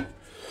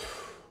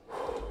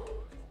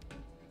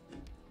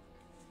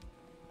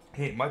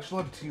 Hey, much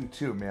love to you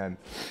too, man.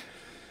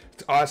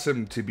 It's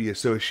awesome to be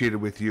associated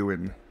with you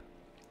and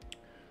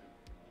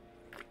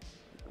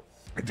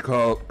had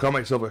to call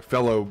myself a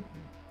fellow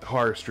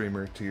horror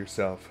streamer to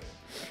yourself.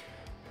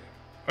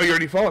 Oh, you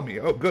already followed me.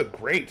 Oh, good,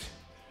 great.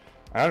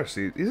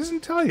 Honestly, it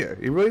doesn't tell you.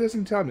 It really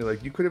doesn't tell me.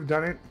 Like, you could have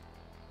done it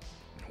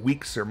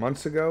weeks or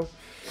months ago.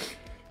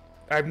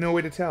 I have no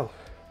way to tell.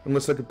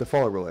 Unless I look at the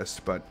follower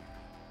list, but...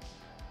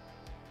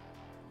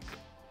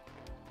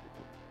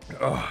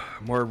 Oh,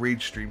 more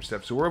Rage stream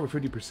stuff. So we're over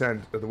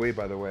 50% of the way,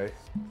 by the way,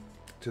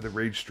 to the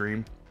Rage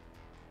stream.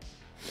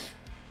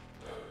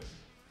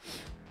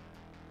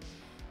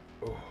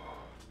 Oh.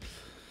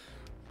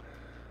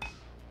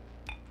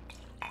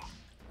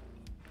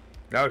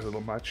 That was a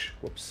little much.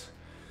 Whoops.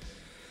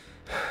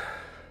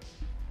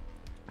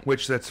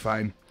 Which, that's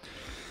fine.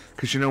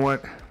 Because you know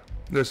what?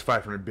 There's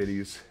 500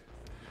 biddies.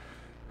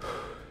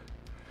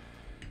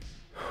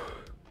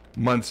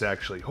 Months,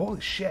 actually.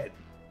 Holy shit.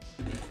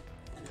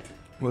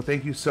 Well,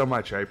 thank you so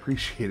much. I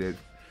appreciate it.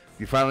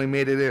 You finally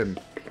made it in.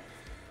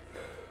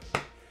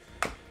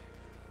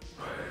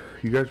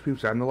 You guys,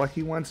 peeps, I'm the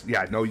lucky ones?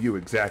 Yeah, no, you,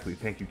 exactly.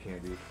 Thank you,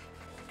 Candy.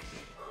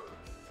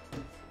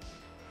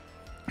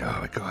 Oh,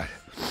 my God.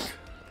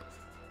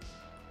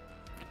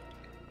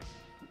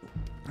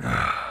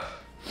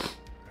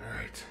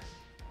 Alright.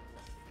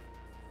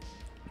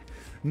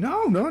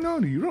 No,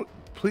 you don't.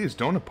 Please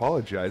don't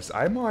apologize.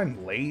 I'm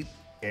on late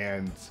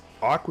and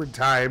awkward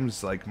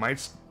times. Like, I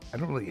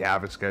don't really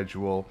have a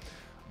schedule.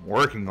 I'm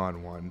working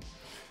on one.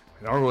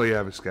 I don't really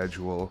have a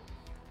schedule.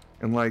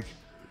 And, like,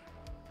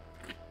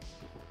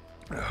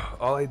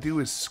 all I do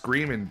is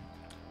scream and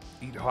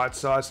eat hot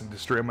sauce and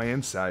destroy my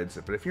insides.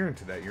 But if you're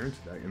into that, you're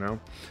into that, you know?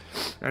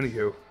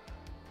 Anywho.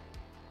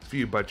 It's for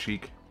you, butt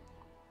cheek.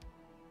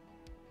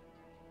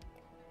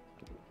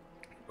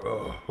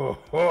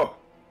 Oh.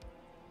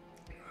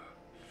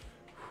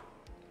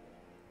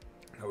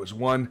 That was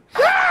one.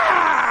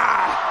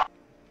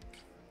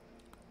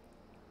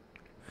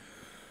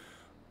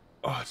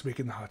 Oh, it's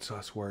making the hot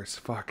sauce worse.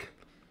 Fuck.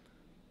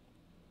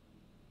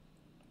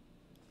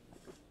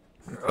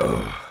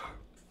 Ugh.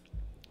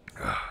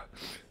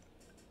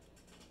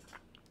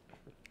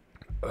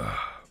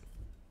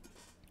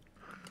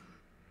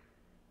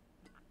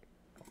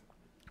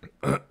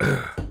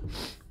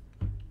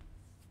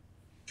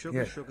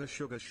 Sugar, sugar,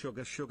 sugar,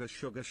 sugar, sugar,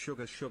 sugar,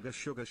 sugar, sugar,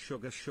 sugar,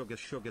 sugar, sugar,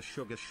 sugar,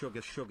 sugar,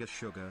 sugar, sugar,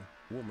 sugar.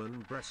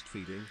 Woman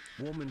breastfeeding,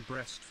 woman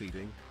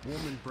breastfeeding,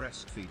 woman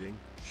breastfeeding.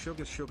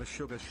 Sugar, sugar,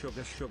 sugar,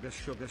 sugar, sugar,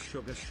 sugar,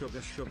 sugar,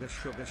 sugar, sugar, sugar,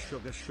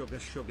 sugar, sugar,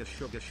 sugar,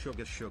 sugar,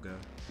 sugar, sugar.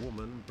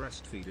 Woman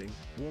breastfeeding,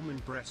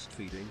 woman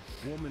breastfeeding,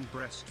 woman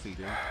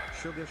breastfeeding.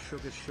 Sugar,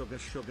 sugar, sugar,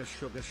 sugar,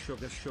 sugar,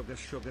 sugar, sugar,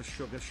 sugar,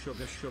 sugar,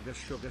 sugar, sugar,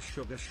 sugar,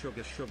 sugar,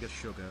 sugar, sugar,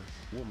 sugar.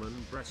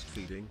 Woman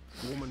breastfeeding,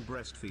 woman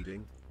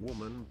breastfeeding,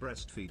 woman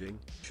breastfeeding.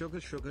 Sugar,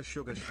 sugar,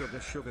 sugar,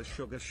 sugar, sugar,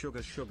 sugar,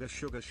 sugar, sugar, sugar,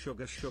 sugar,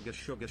 sugar,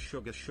 sugar,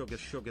 sugar, sugar,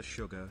 sugar,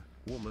 sugar.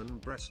 Woman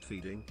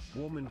breastfeeding,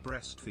 woman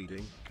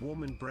breastfeeding,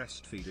 woman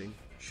breastfeeding.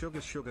 Sugar,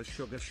 sugar,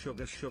 sugar,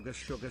 sugar, sugar,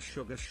 sugar,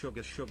 sugar,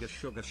 sugar, sugar,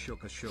 sugar,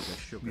 sugar, sugar,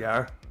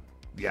 sugar.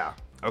 Yeah.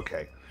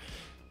 Okay.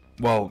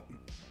 Well,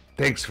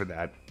 thanks for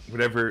that.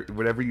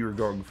 Whatever you were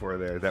going for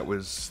there, that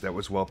was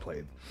well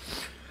played.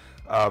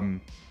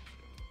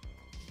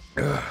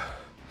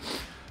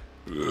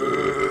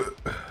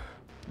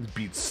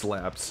 Beat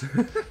slaps.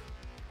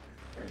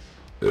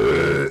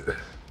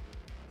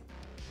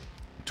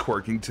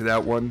 Twerking to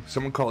that one.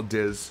 Someone called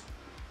Diz.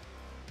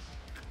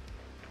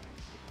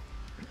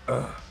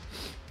 Can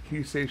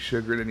you say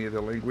sugar in any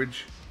other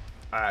language?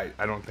 I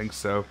don't think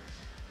so.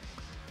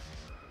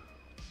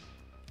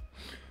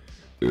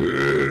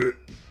 Oh.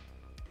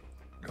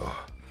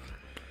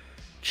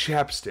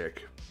 Chapstick.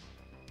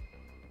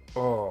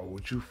 Oh,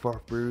 would you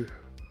fuck me?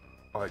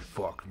 I'd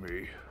fuck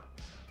me.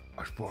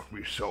 I'd fuck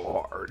me so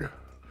hard.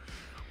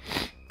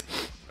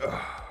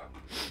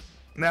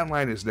 That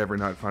line is never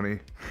not funny.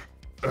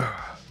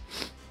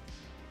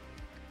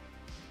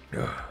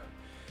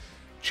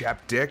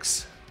 Chap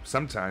dicks?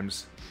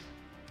 Sometimes.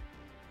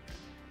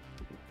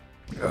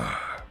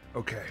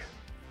 Okay.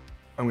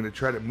 I'm going to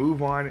try to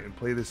move on and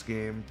play this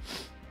game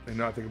and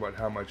not think about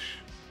how much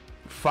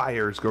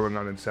fire is going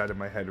on inside of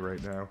my head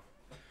right now.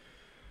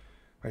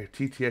 My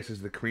TTS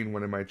is the Korean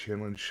one in my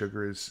channel and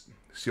sugar is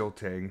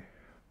Seoltang.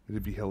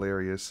 It'd be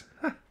hilarious.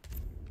 Huh.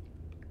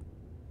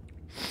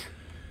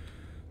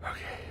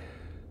 Okay.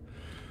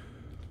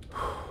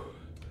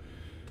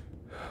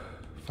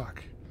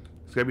 Fuck.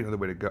 There's gotta be another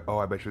way to go. Oh,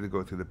 I bet you to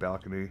go through the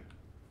balcony.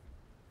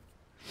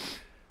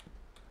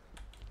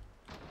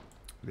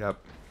 Yep.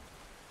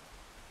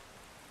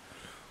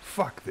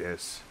 Fuck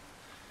this.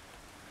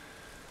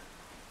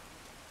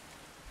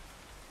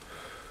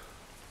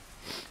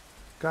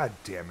 God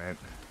damn it.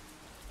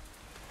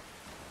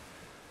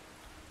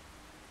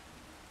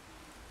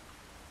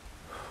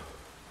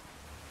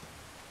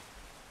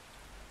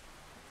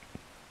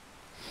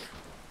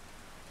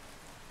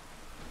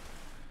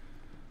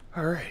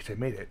 All right, I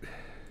made it.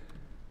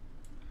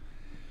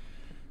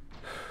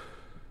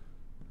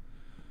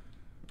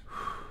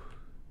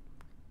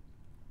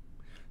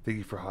 Thank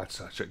you for hot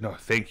sauce. No,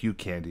 thank you,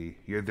 Candy.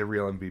 You're the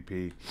real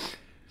MVP.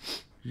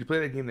 Did you play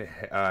that game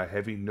that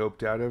Heavy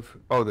noped out of?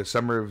 Oh, the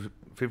Summer of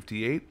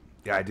 '58?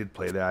 Yeah, I did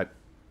play that.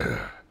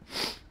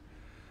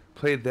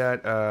 Played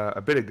that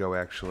a bit ago,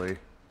 actually.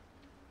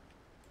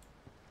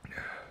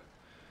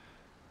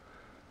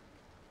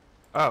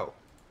 Oh.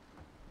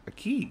 A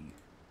key.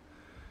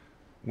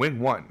 Wing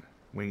 1.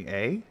 Wing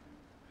A?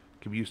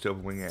 Can be used to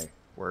open Wing A.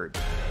 Word.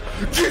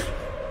 Is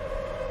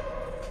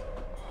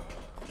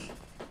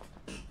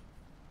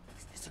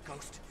this a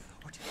ghost?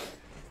 Or did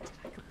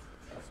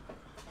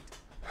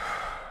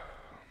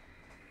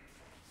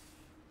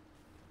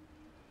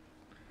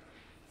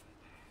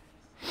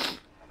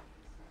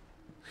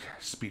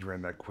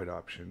Speedrun that quit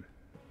option.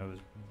 I was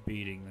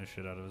beating the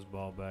shit out of his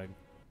ball bag.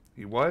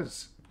 He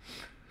was.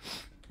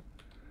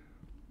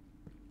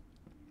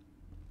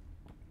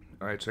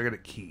 Alright, so I got a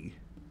key.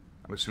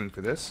 I'm assuming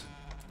for this?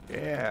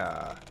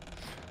 Yeah.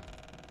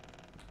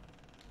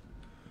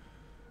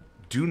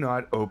 Do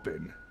not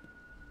open.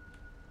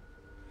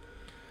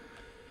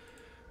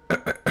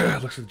 Looks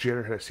like the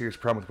janitor had a serious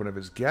problem with one of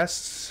his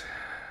guests.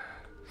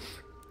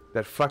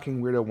 That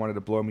fucking weirdo wanted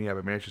to blow me up.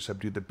 I managed to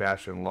subdue the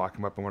bastard and lock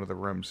him up in one of the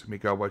rooms. May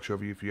God watch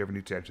over you if you ever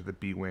need to enter the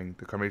B-wing.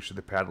 The combination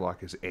of the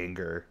padlock is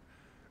anger.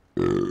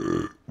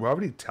 Why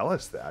would he tell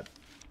us that?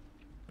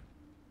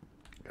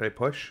 Can I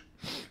push?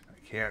 I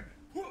can't.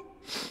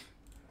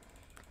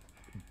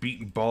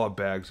 Beaten ball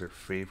bags are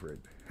favorite.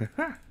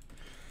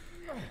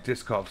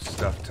 Disc golf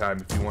stuff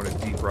time if you want a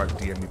deep rock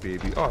DM me,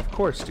 baby. Oh, of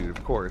course, dude,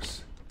 of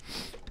course.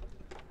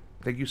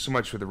 Thank you so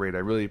much for the raid. I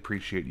really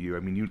appreciate you. I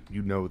mean,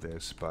 you know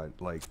this, but,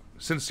 like,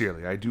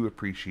 sincerely, I do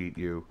appreciate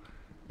you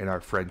in our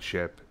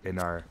friendship, in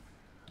our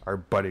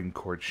budding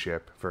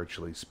courtship,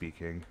 virtually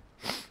speaking.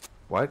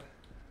 What?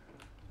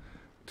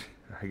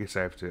 I guess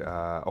I have to,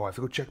 oh, I have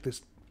to go check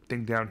this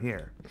thing down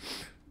here.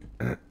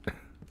 I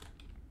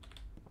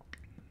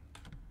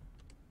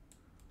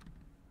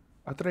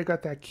thought I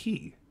got that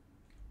key.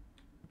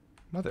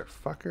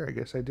 Motherfucker, I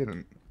guess I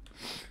didn't.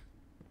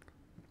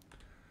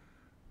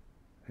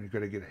 I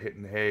gotta get a hit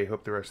in the hay.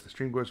 Hope the rest of the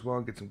stream goes well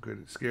and get some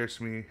good scares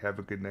to me. Have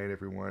a good night,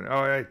 everyone.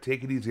 All right,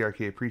 take it easy, RK.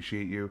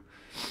 Appreciate you.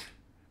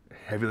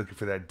 Heavy looking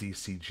for that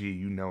DCG.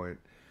 You know it.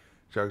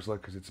 Jugg's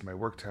luck because it's my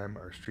work time.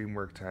 Our stream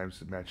work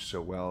times match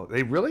so well.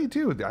 They really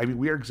do. I mean,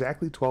 we are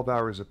exactly 12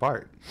 hours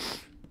apart.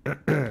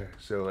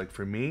 So, like,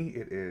 for me,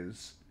 it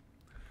is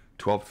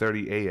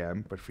 12:30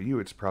 a.m., but for you,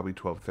 it's probably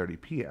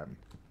 12:30 p.m.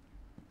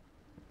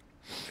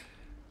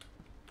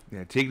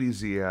 Yeah, take it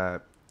easy,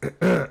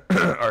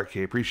 RK.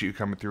 Appreciate you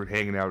coming through and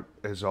hanging out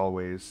as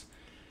always.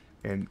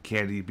 And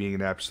Candy being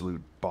an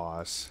absolute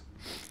boss.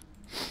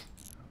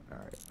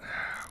 Alright.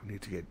 We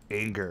need to get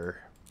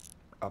anger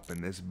up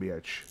in this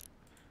bitch.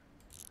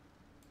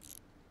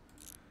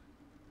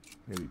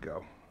 There we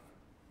go.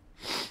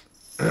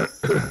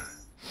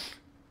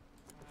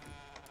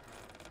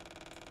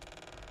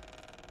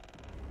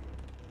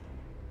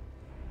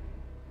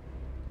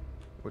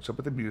 What's up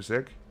with the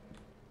music?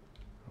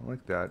 I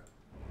like that.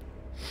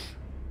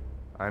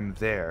 I'm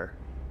there.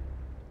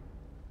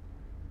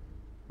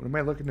 What am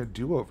I looking to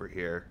do over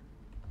here?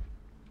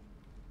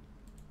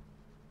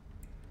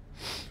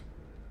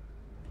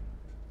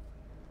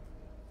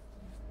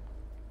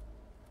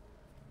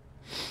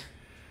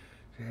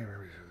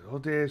 Whole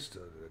days, find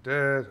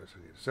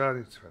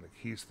the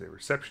keys to the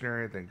reception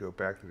area, then go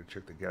back to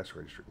check the guest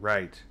registry.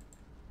 Right.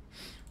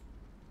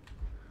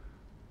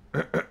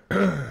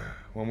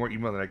 One more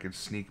email that I can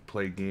sneak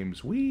play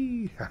games.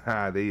 Wee!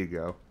 Haha, there you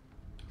go.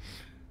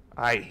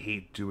 I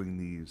hate doing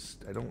these.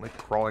 I don't like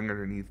crawling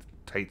underneath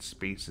tight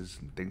spaces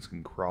and things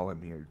can crawl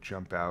at me or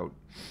jump out.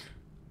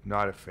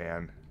 Not a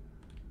fan.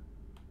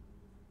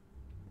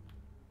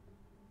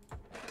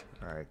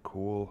 Alright,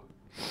 cool.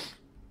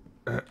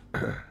 What's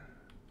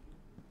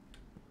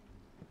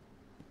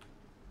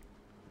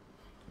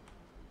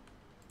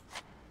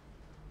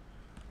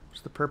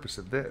the purpose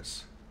of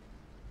this?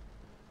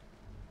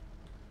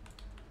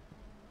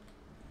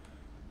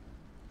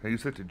 I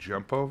use it to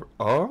jump over?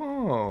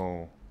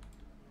 Oh!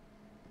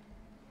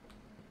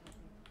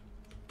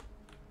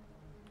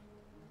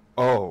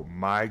 Oh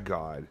my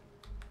god.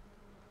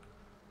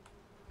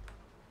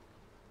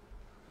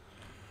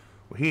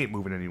 Well, he ain't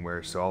moving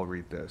anywhere, so I'll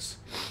read this.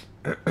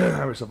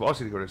 I myself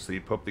also need to go to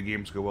sleep. Hope the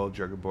games go well,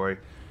 Jugger Boy.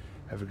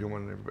 Have a good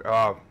one, everybody.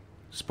 Oh,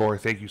 Spore,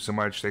 thank you so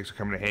much. Thanks for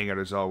coming to hang out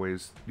as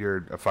always.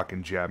 You're a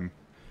fucking gem.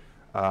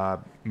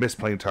 Miss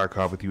playing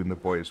Tarkov with you and the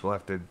boys. We'll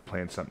have to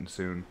plan something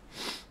soon.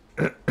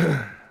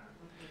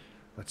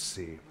 Let's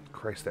see.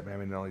 Christ, that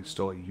man not only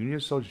stole a Union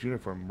soldier's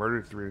uniform,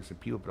 murdered 3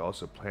 innocent people, but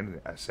also planned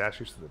an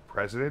assassination to the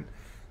president.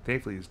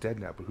 Thankfully, he's dead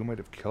now, but who might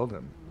have killed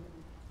him?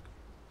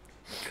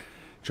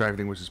 Sure,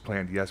 everything was as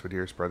planned. Yes, my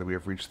dearest brother, we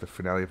have reached the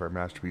finale of our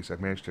masterpiece.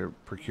 I've managed to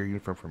procure a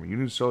uniform from a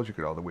Union soldier,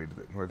 get all the way to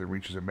the northern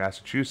reaches of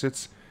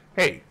Massachusetts.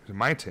 Hey, in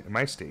my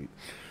state.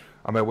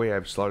 On my way,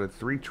 I've slaughtered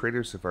 3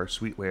 traitors of our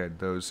sweet land,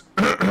 those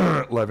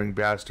loving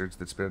bastards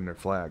that spit on their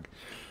flag.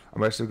 I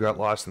must have got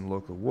lost in the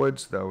local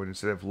woods, though, and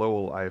instead of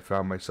Lowell, I have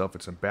found myself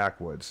in some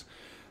backwoods.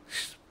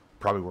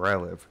 Probably where I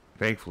live.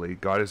 Thankfully,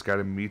 God has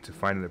guided me to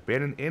find an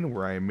abandoned inn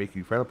where I am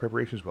making final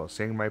preparations while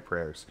saying my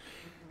prayers.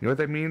 You know what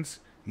that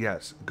means?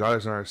 Yes, God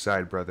is on our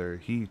side, brother.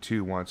 He,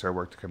 too, wants our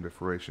work to come to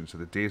fruition, so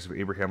the days of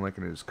Abraham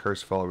Lincoln and his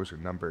cursed followers are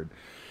numbered.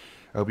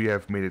 I hope you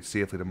have made it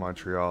safely to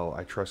Montreal.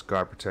 I trust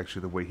God protects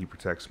you the way he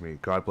protects me.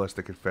 God bless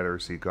the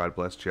Confederacy. God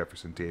bless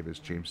Jefferson Davis.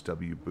 James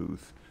W.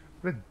 Booth.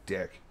 What a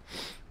dick.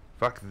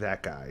 Fuck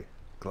that guy.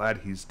 Glad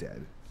he's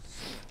dead.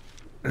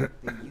 The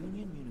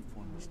Union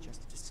uniform was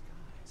just a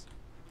disguise.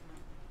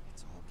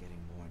 It's all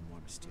getting more and more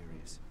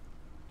mysterious.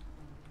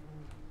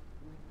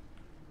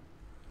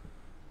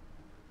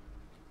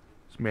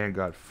 This man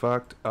got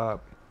fucked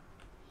up.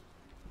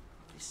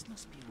 This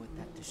must be what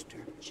that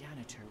disturbed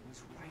janitor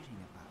was writing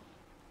about.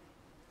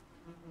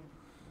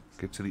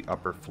 Get to the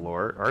upper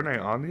floor. Aren't I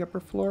on the upper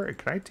floor? And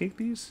can I take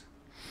these?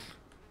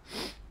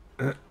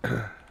 That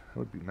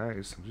would be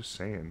nice. I'm just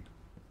saying.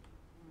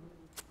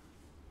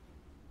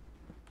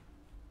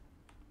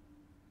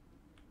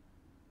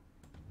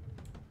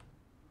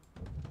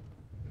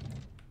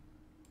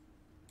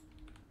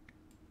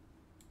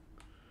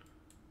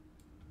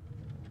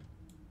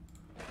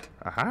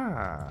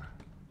 Aha!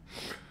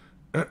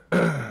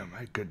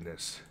 My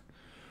goodness.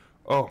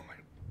 Oh my.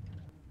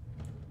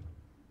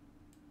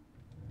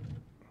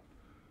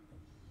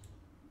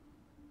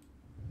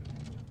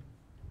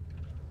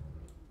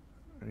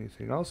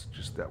 Anything else?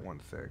 Just that one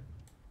thing.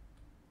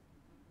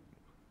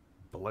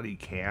 Bloody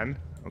can?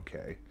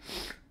 Okay.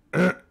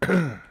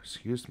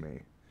 Excuse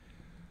me.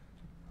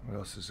 What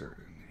else is there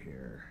in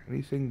here?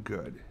 Anything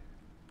good?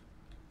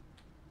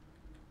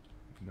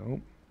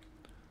 Nope.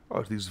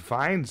 Oh, these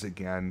vines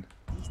again.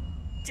 These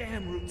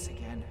damn roots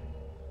again.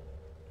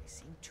 They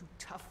seem too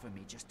tough for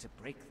me just to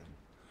break them.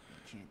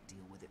 I can't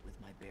deal with it with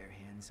my bare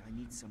hands. I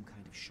need some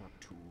kind of sharp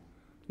tool.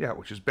 Yeah,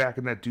 which is back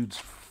in that dude's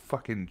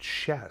fucking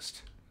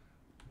chest.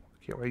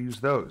 Can't I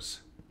use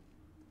those?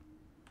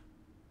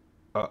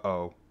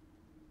 Uh-oh.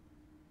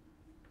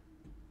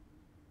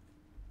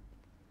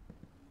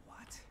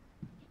 What?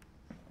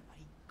 But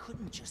he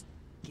couldn't just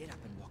get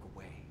up and walk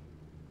away.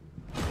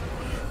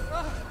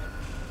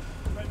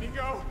 Let me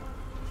go!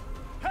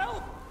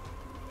 Help!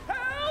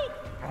 Help!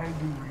 I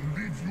will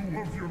relieve you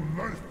of your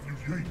life, you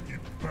Yankee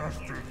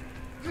bastard!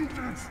 You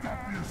can't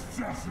stop the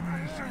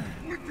assassination!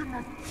 Lincoln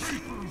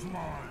McCaper's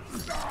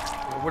lies!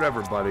 Well,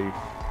 whatever, buddy.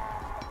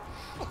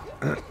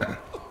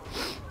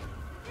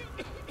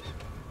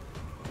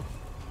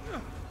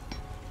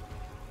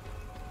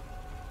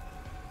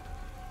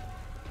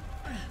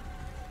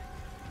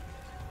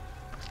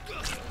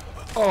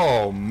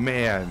 Oh,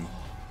 man.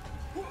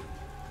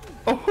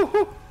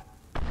 Oh.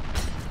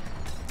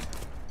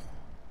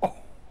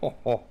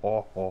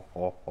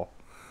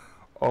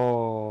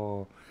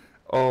 Oh.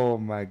 Oh,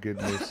 my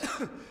goodness.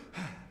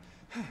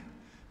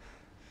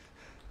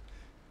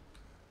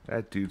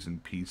 That dude's in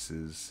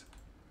pieces.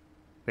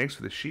 Thanks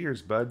for the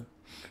shears, bud.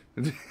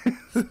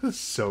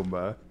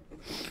 Soma.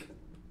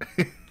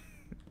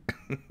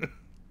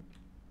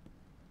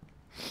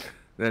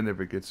 That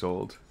never gets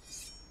old.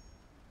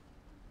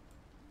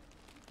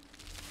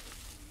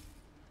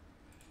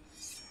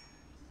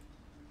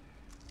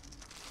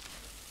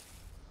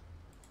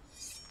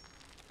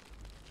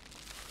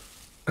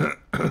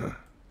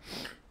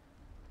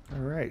 All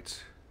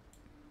right.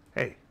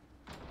 Hey.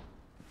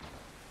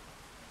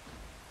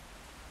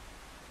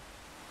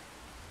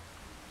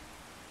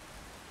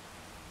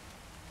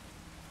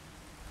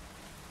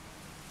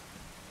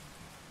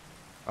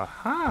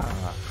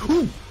 Aha!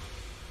 Ooh.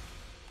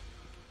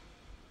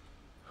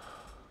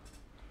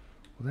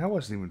 Well, that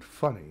wasn't even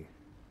funny.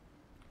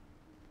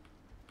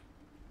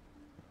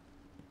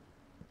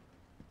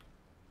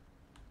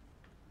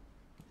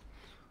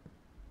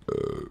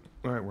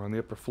 Alright, we're on the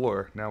upper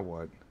floor. Now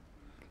what?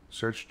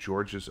 Search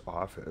George's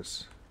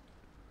office.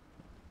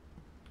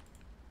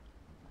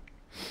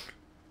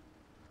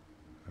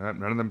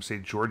 None of them say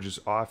George's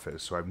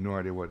office, so I have no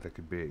idea what that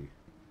could be.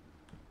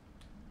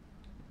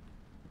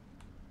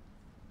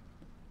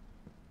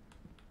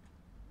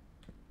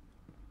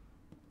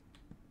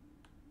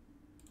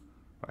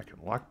 I can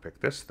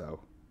lockpick this, though.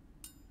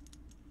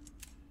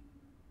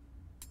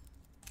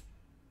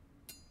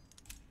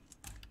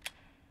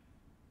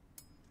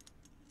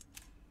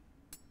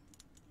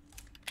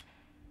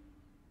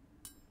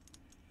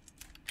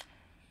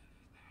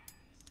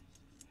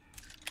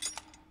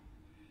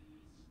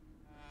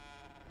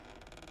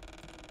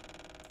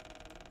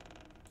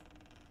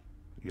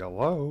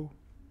 Hello?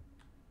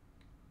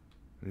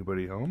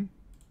 Anybody home?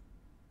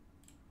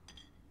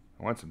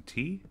 I want some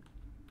tea?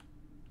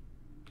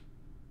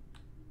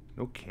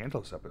 No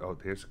candles up. Oh,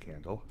 there's a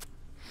candle.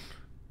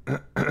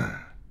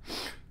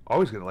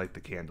 Always gonna light the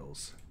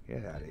candles.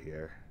 Get out of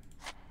here.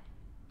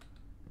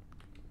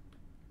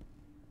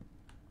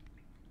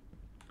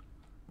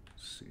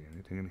 Let's see,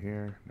 anything in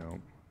here?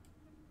 Nope.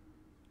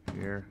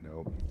 Here?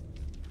 Nope.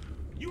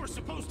 You were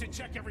supposed to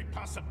check every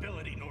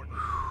possibility, Norton.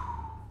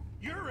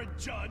 You're a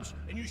judge,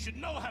 and you should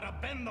know how to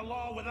bend the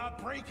law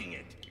without breaking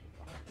it.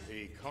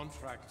 The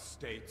contract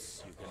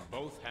states you can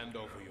both hand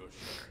over your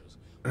shares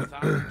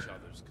without each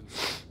other's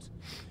consent.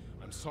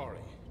 I'm sorry,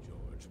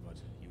 George, but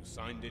you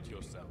signed it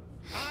yourself.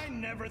 I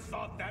never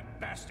thought that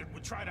bastard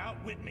would try to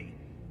outwit me.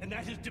 and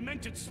that his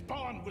demented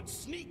spawn would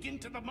sneak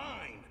into the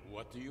mine.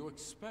 What do you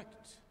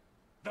expect?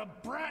 The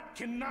brat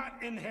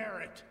cannot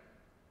inherit.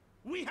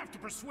 We have to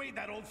persuade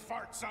that old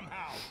fart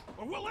somehow,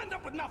 or we'll end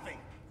up with nothing.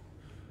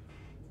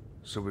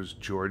 So was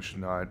George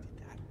not...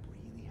 Did that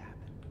really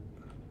happen?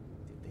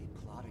 Did they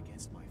plot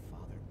against my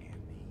father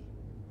and me?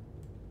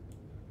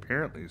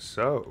 Apparently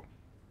so.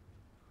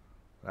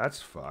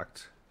 That's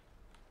fucked.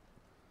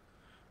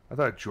 I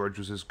thought George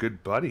was his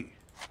good buddy.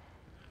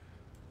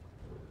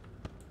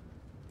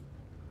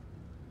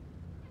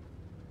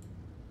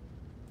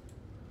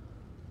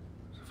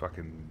 It's a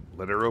fucking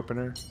letter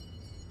opener.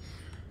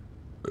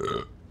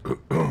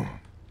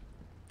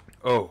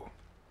 Oh.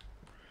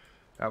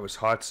 That was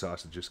hot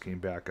sauce that just came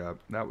back up.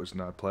 That was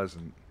not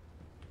pleasant.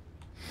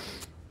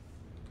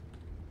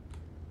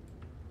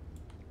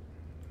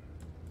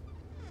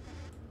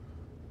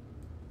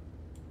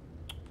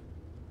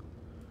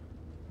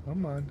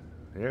 Come on.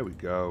 There we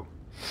go.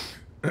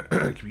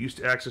 Can be used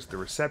to access the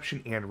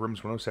reception and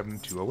rooms 107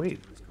 and 208.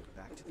 Let's go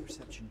back to the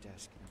reception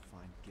desk and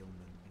find Gilman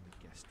in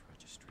the guest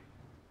registry.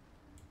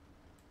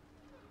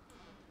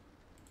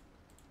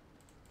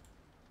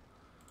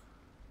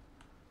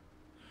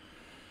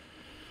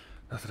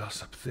 Nothing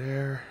else up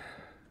there.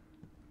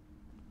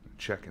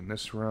 Check in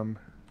this room.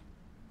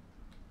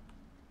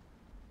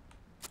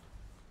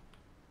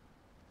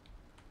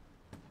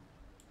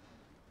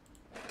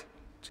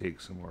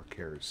 Take some more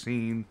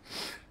kerosene.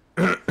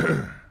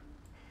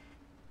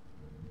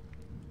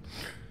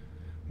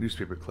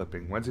 Newspaper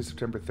clipping. Wednesday,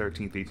 September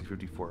 13th,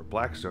 1854.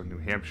 Blackstone, New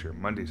Hampshire.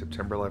 Monday,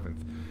 September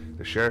 11th.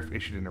 The sheriff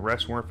issued an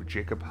arrest warrant for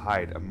Jacob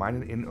Hyde, a mine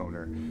and inn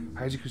owner.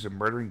 Hyde is accused of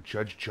murdering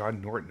Judge John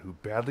Norton, who,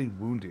 badly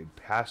wounded,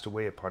 passed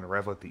away upon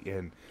arrival at the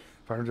inn.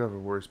 $500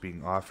 rewards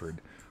being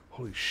offered.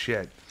 Holy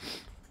shit.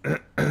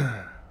 So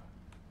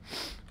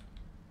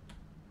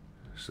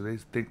they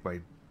think my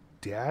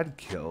dad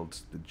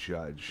killed the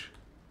judge.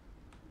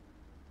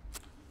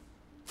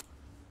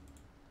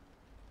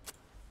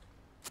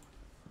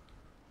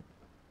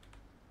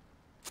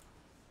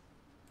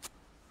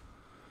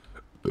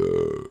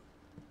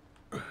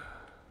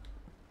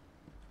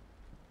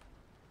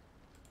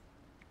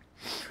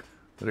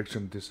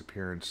 Prediction of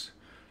disappearance.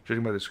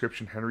 Judging by the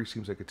description, Henry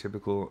seems like a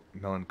typical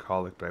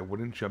melancholic, but I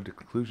wouldn't jump to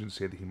conclusions and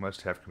say that he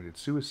must have committed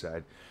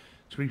suicide.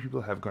 Too many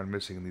people have gone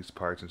missing in these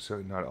parts, and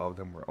certainly not all of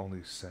them were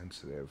overly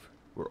sensitive.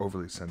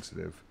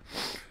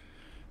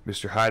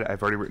 Mr. Hyde,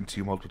 I've already written to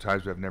you multiple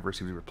times, but I've never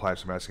received a reply,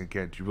 so I'm asking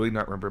again. Do you really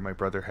not remember my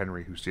brother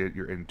Henry, who stayed at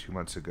your inn 2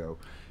 months ago?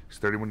 He's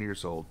 31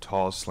 years old,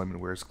 tall, slim,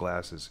 and wears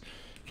glasses.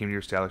 He came to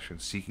your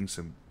establishment seeking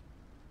some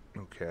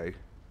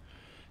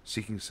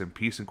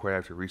peace and quiet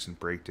after a recent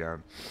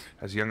breakdown.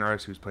 As a young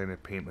artist who's planning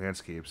to paint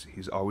landscapes,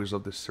 he's always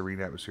loved the serene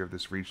atmosphere of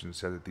this region and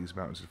said that these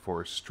mountains and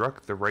forests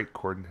struck the right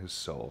chord in his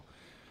soul.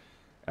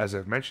 As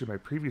I've mentioned in my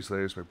previous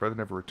letters, my brother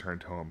never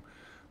returned home.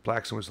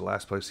 Blackstone was the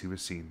last place he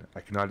was seen. I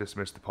cannot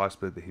dismiss the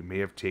possibility that he may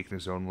have taken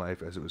his own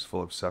life as it was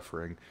full of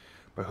suffering,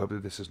 but I hope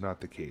that this is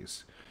not the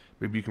case.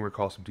 Maybe you can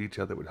recall some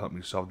detail that would help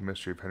me solve the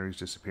mystery of Henry's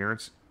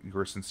disappearance.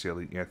 Yours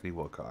sincerely, Anthony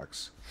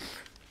Wilcox.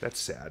 That's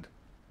sad.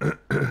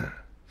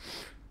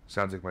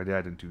 Sounds like my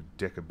dad didn't do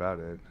dick about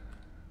it.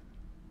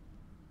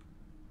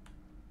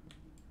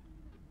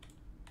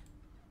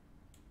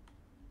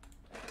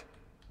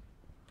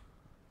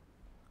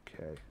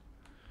 Okay.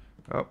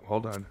 Oh,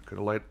 hold on.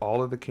 Gotta light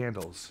all of the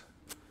candles.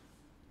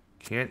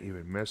 Can't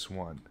even miss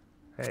one.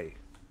 Hey.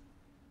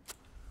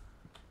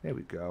 There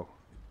we go.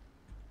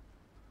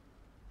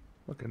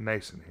 Looking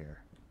nice in here.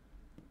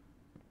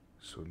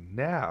 So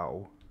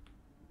now...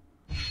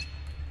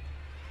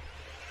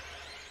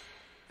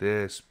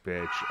 this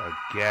bitch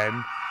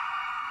again.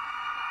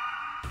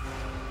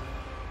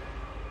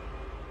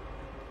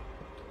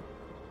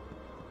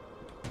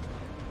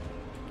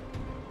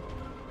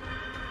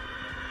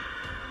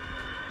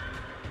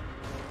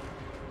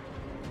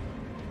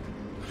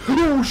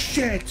 Oh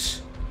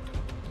shit!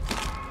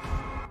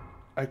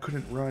 I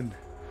couldn't run.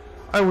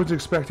 I was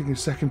expecting a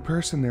second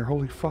person there.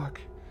 Holy fuck.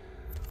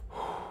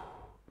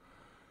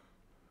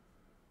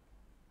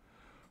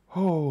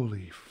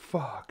 Holy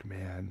fuck,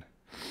 man.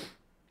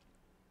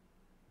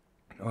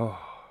 Oh.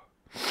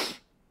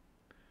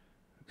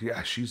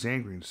 Yeah, she's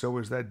angry, and so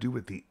is that dude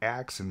with the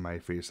axe in my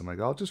face. I'm like,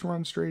 I'll just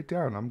run straight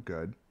down. I'm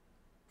good.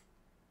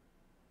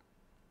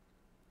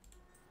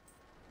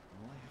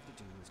 All I have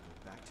to do is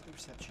go back to the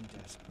reception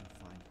desk and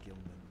find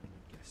Gilman in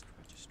the guest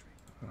registry.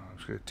 Oh, I'm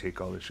just going to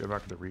take all this shit. I'm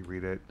not going to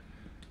reread it.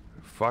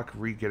 Fuck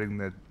re-getting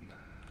the...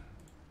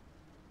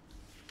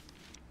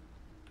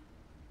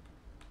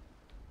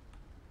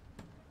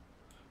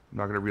 I'm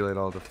not going to relay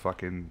all the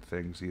fucking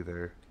things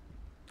either.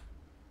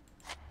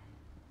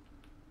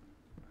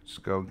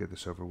 Just go and get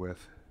this over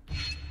with.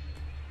 It's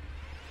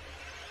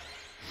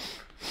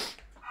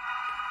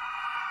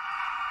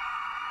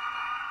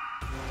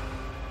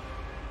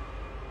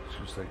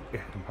just like,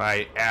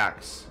 my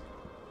axe.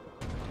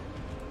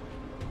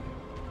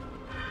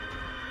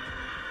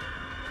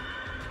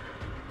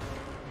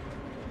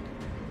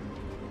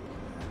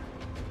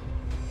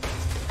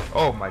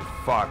 Oh my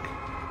fuck.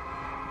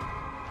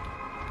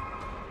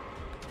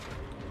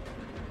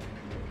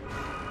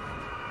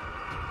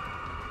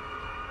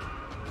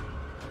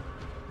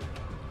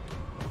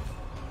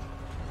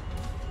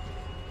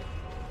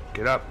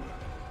 Get up.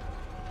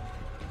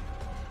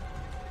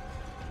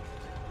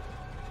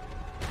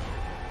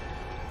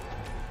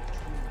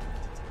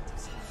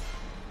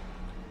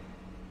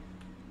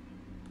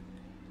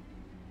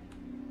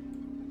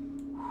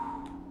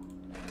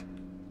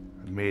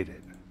 I made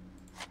it.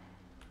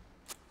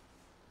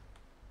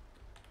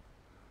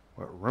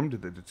 What room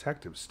did the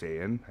detective stay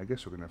in? I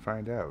guess we're gonna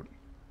find out.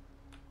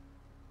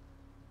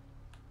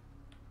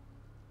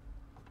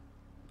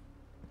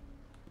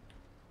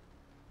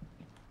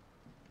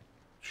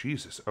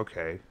 Jesus,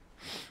 okay.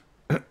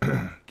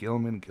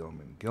 Gilman.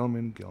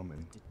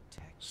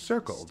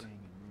 Circled. Staying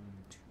in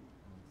room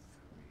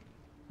 203.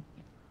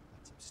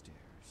 That's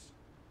upstairs.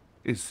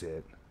 Is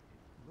it?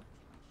 Looked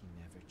like he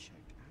never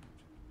checked out.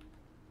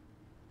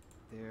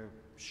 There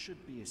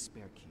should be a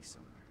spare key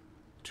somewhere.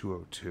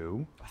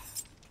 202.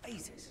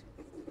 Jesus!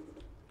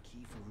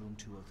 Key for room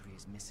 203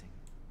 is missing.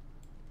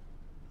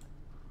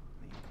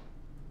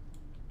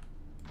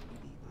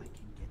 Maybe I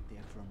can get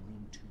there from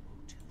room 202.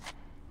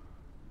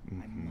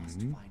 I must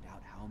find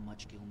out how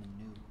much Gilman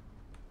knew.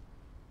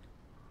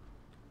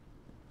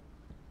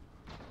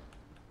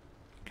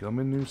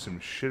 Gilman knew some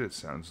shit, it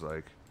sounds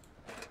like.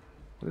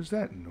 What is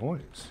that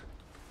noise?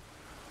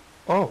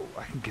 Oh,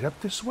 I can get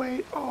up this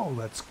way? Oh,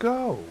 let's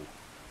go.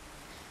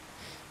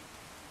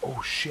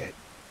 Oh, shit.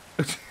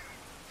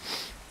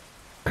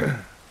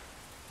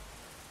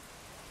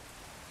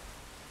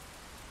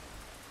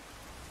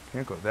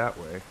 Can't go that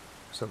way.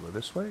 So go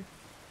this way?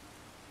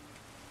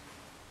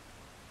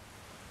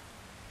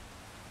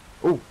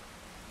 Oh!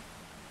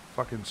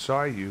 Fucking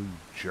saw you,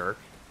 jerk.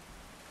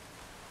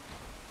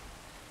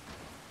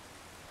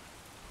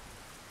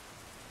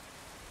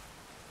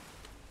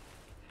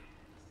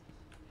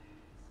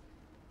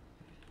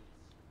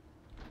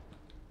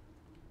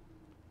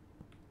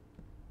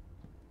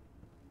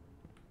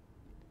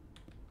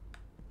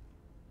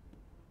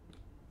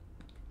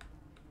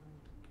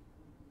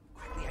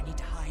 Quickly, I need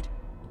to hide.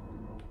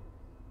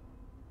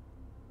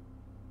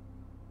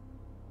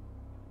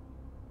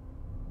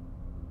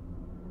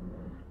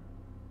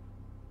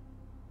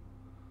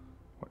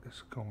 What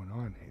is going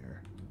on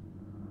here?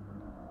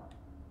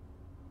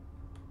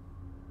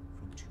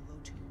 From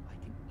 202, I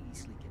can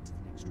easily get to the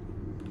next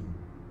room.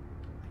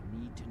 I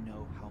need to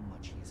know how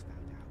much he has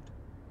found out.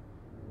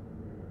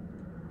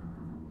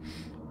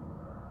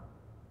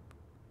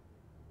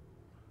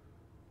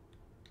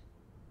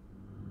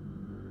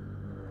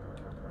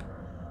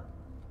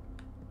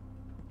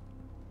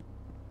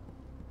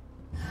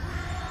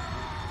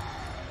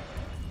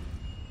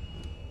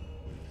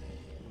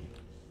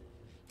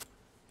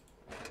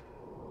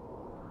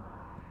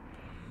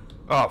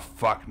 Oh,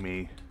 fuck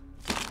me.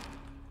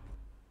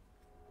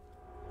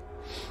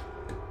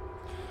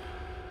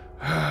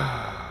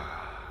 I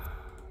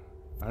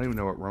don't even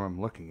know what room I'm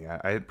looking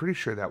at. I'm pretty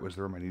sure that was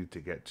the room I needed to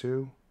get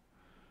to.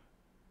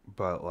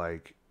 But,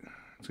 like,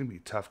 it's going to be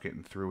tough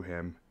getting through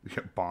him.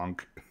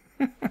 Bonk.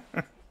 It's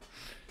going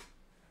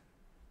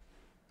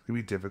to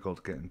be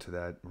difficult to get into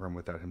that room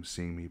without him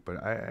seeing me. But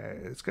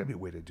it's got to be a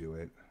way to do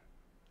it.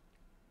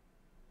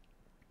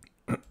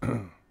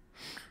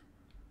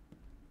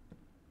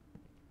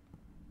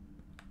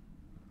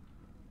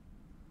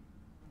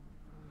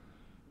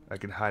 I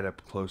can hide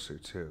up closer,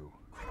 too.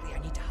 Quickly, I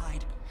need to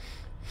hide.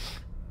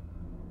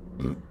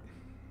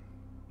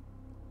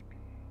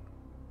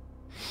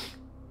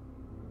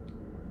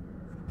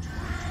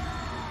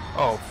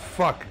 Oh,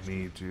 fuck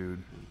me,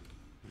 dude.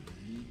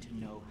 I need to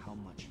know how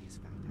much he has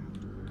found out.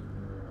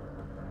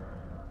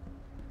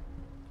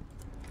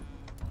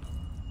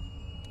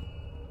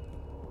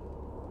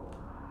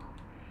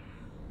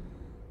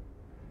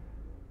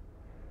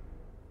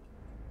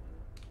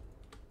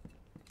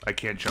 I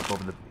can't jump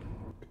over the...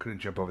 I couldn't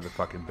jump over the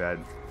fucking bed.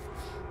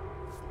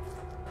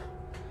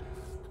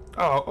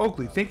 Oh,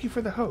 Oakley, thank you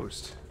for the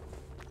host.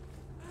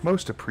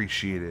 Most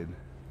appreciated.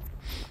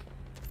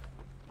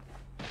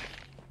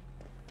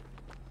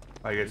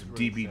 I got some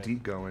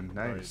DBD going.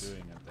 Nice.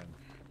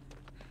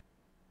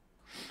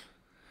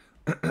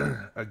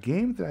 A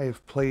game that I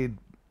have played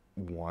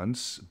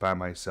once by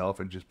myself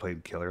and just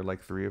played killer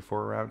like 3 or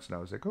 4 rounds, and I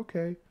was like,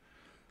 okay.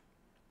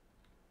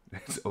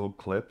 It's an old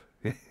clip.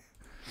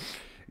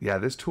 Yeah,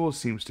 this tool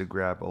seems to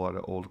grab a lot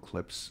of old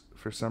clips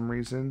for some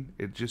reason.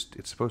 It's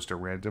supposed to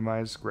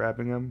randomize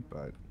grabbing them,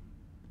 but...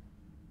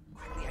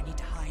 Quickly, I need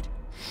to hide.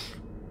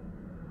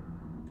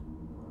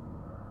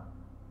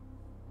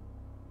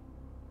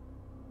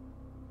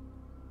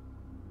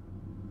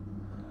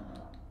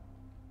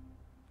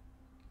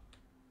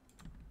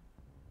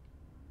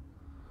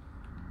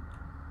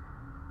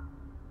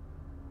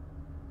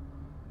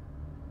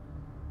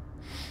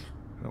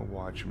 I'm gonna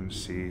watch him and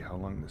see how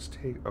long this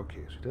takes.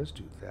 Okay, so it does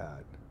do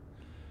that.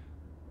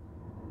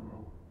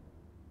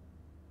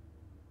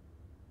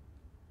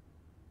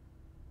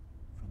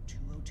 From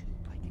 202,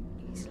 I can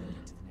easily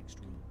get to the next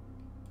room.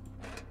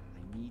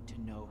 I need to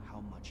know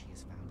how much he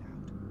has found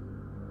out.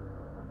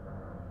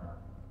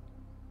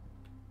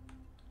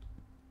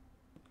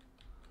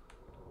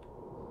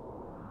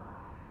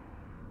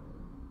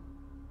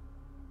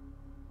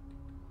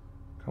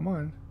 Come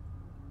on.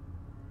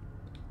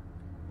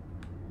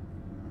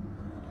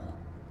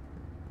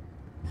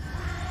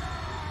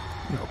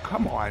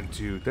 come on,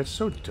 dude. That's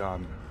so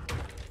dumb.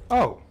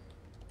 Oh.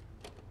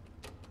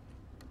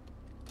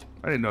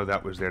 I didn't know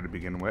that was there to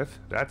begin with.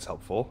 That's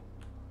helpful.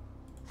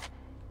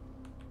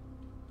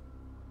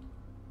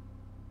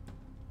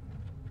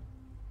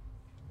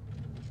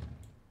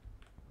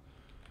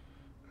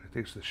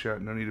 Thanks for the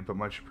shout. No needed, but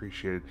much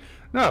appreciated.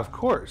 No, of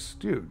course,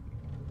 dude.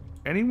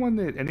 Anyone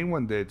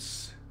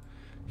that's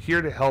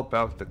here to help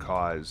out the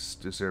cause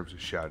deserves a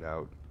shout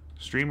out.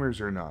 Streamers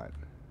or not.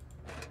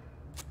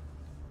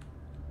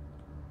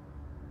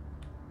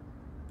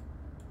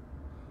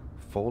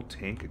 Full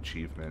tank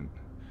achievement.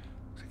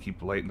 To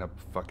keep lighting up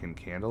fucking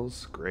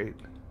candles. Great.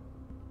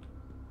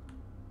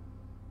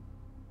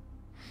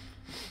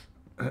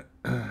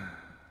 Alright,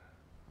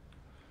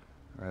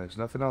 there's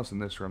nothing else in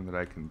this room that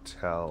I can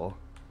tell.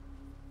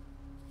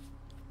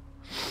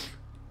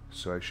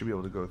 So I should be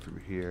able to go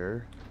through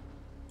here.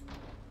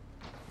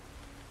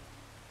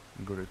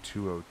 And go to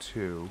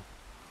 202.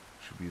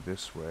 Should be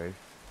this way.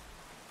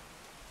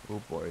 Oh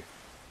boy.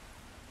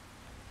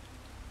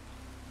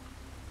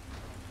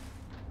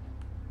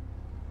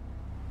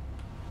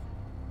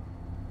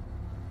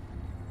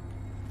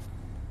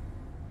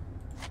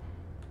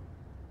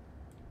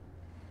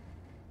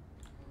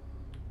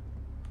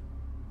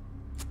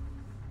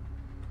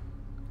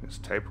 This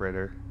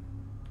typewriter.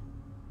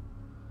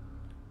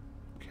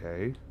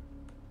 Okay.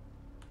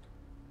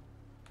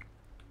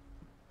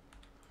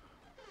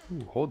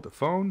 Ooh, hold the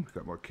phone.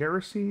 Got more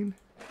kerosene.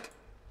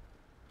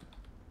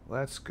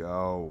 Let's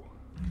go.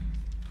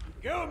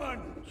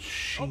 Gilman!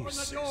 Jesus. Open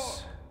the door!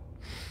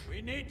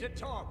 We need to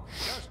talk,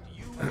 just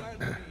you and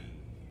me.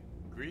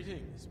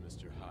 Greetings,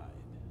 Mr.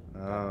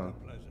 Hyde. Oh.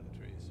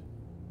 Pleasantries.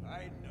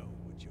 I know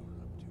what you're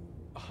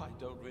up to. I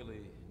don't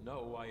really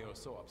know why you're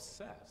so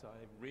upset.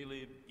 I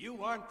really...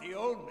 You aren't the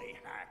only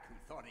hack who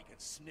thought he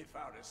could sniff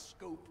out a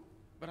scoop.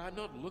 But I'm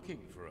not looking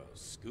for a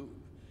scoop.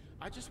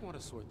 I just want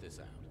to sort this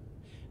out.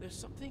 There's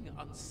something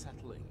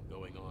unsettling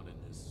going on in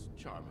this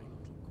charming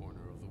little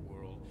corner of the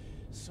world.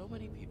 So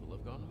many people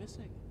have gone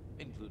missing,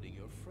 including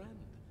your friend,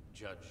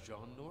 Judge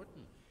John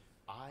Norton.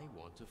 I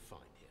want to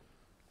find him.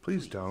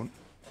 Please don't.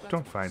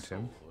 Don't find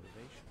him.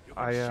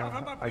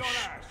 I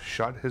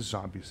shot his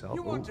zombie self.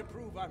 You want to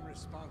prove I'm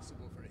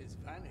responsible for his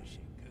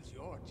vanishing, because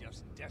you're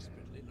just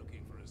desperately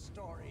looking for a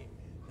story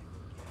that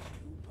will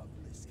give you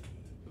publicity.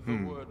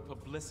 The word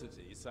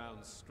publicity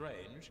sounds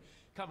strange,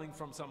 coming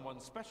from someone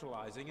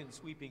specializing in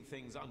sweeping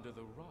things under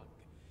the rug.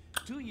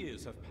 2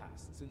 years have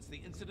passed since the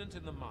incident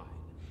in the mine,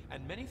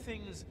 and many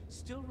things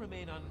still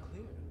remain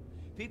unclear.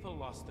 People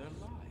lost their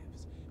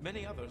lives.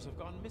 Many others have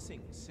gone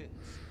missing since,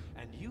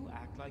 and you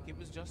act like it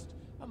was just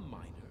a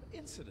minor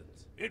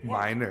incident. It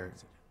minor.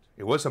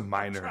 It was a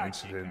minor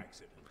incident.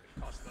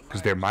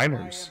 Because they're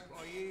minors.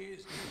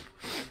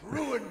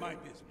 Ruined my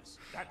business,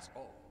 that's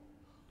all.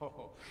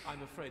 Oh,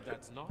 I'm afraid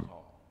that's not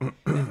all.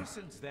 Ever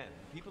since then,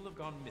 people have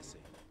gone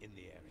missing in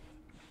the area.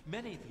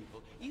 Many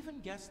people, even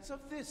guests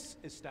of this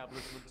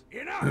establishment.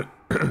 Enough!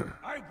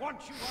 I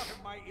want you out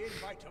of my inn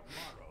by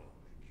tomorrow.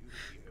 You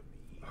hear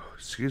me? Oh,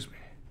 excuse me.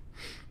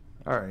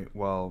 Alright,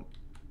 well...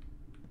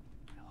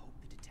 I hope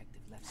the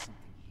detective left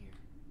something here.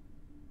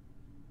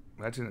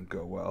 That didn't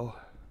go well.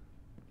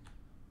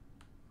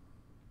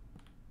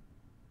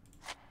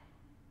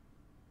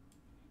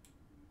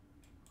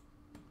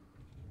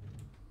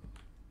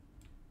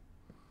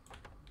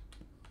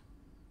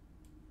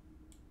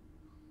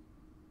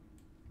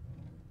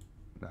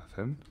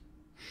 Nothing.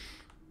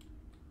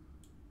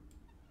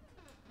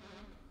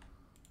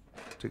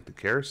 Take the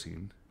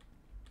kerosene.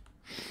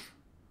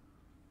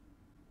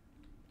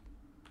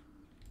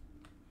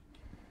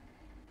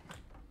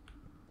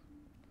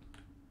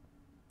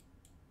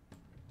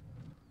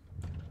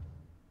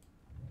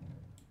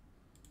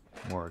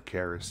 More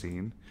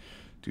kerosene.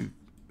 Dude,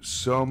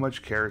 so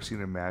much kerosene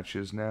and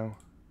matches now.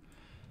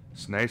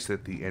 It's nice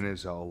that the inn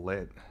is all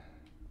lit.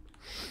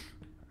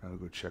 I'll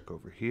go check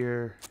over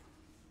here.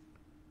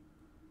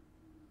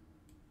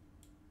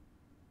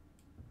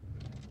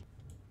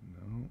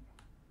 No.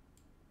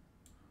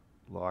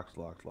 Locked,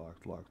 locked,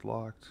 locked, locked,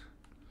 locked.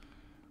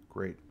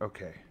 Great.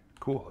 Okay.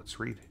 Cool. Let's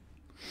read.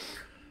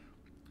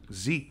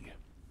 Z.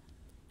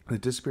 The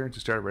disappearance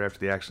started right after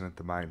the accident at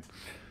the mine.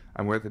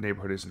 I'm aware the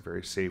neighborhood isn't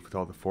very safe with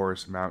all the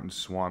forests, mountains,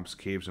 swamps,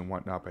 caves, and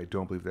whatnot, but I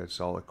don't believe that's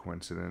all a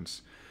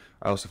coincidence.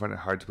 I also find it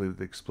hard to believe that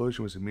the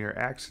explosion was a mere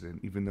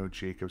accident, even though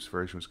Jacob's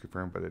version was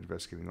confirmed by the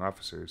investigating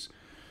officers.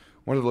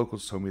 One of the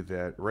locals told me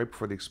that right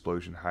before the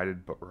explosion, Hyde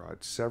had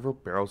brought several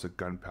barrels of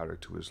gunpowder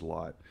to his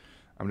lot.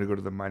 I'm going to go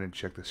to the mine and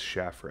check the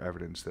shaft for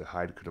evidence that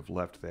Hyde could have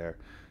left there.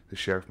 The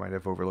sheriff might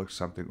have overlooked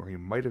something, or he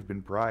might have been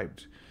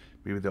bribed.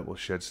 Maybe that will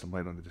shed some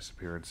light on the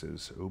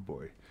disappearances. Oh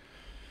boy.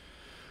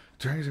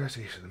 During his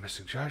investigation of the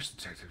missing judge, the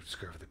detective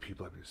discovered that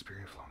people have been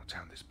disappearing for a long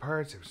time in these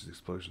parts. Ever since the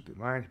explosion of the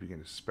mine, he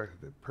began to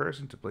suspect that the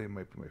person to blame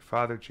might be my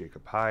father,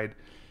 Jacob Hyde.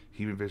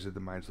 He even visited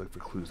the mines to look for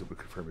clues that would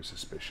confirm his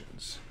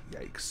suspicions.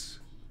 Yikes.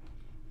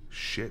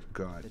 Shit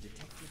got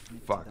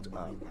fucked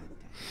up.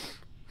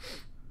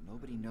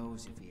 Nobody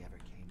knows if he ever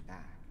came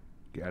back.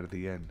 Get out of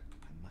the inn.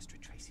 I must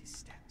retrace his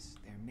steps.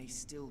 There may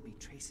still be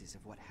traces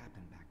of what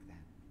happened back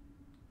then.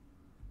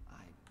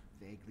 I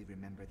vaguely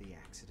remember the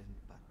accident,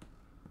 but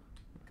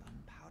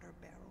gunpowder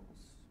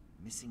barrels?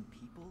 Missing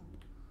people?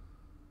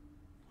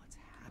 What's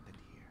happened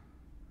here?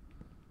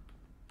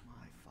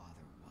 My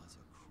father was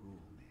a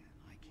cruel man,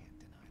 I can't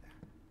deny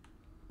that.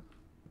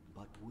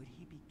 But would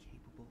he be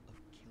capable of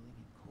killing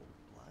in cold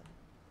blood?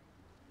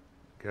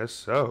 Guess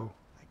so.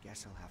 I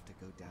guess I'll have to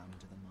go down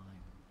into the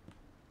mine.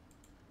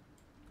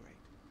 Great.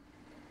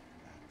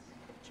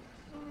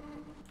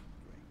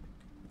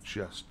 That's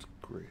Just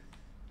great.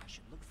 I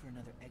should look for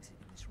another exit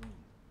in this room.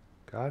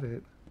 Got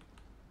it.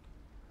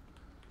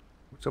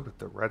 What's up with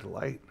the red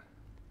light?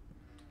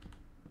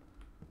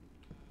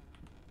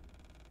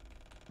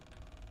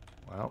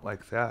 Well, I don't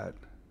like that.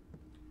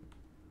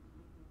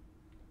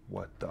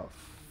 What the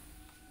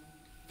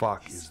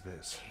fuck is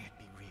this? Can't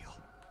be real.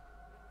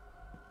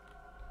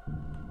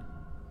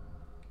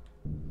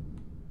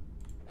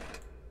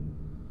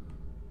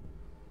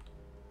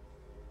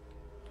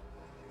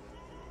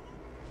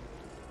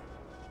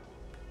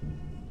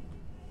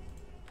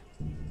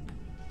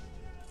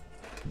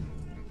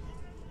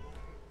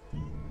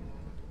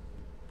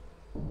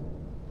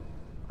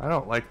 I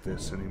don't like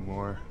this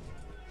anymore.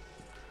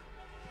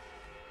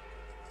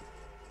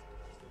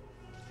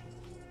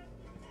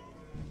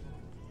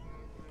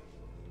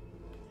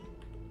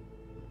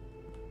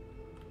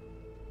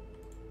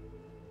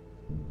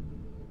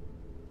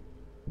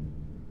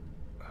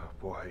 Oh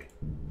boy.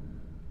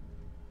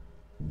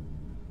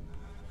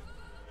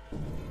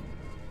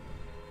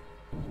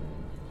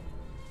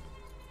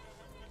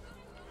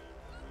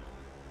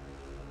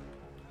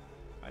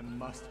 I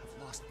must have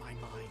lost my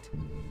mind.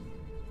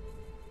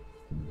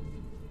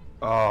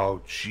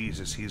 Oh,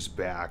 Jesus, he's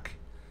back.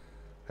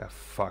 That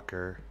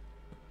fucker.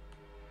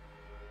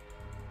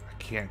 I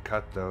can't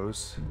cut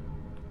those.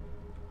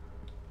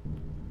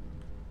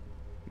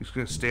 He's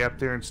gonna stay up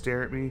there and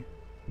stare at me?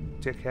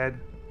 Dickhead.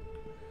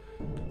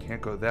 Can't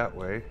go that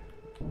way.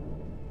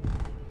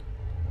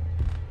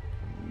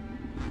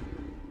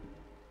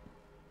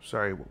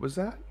 Sorry, what was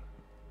that?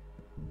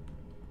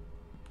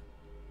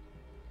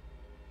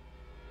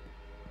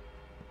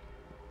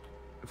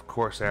 Of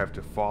course I have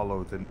to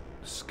follow the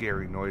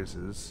scary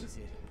noises. Is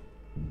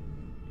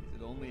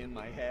it only in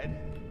my head?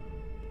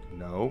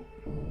 No.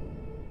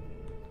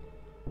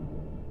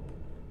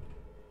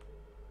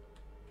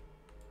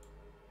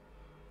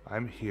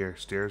 I'm here.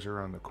 Stairs are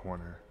around the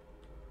corner.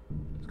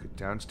 Let's get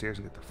downstairs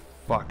and get the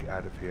fuck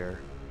out of here.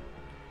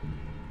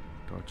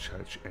 Don't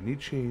touch any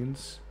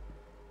chains.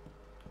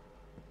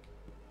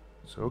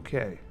 It's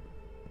okay.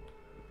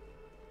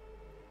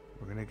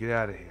 We're gonna get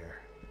out of here.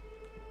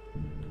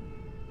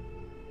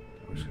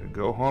 I'm just gonna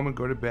go home and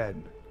go to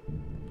bed.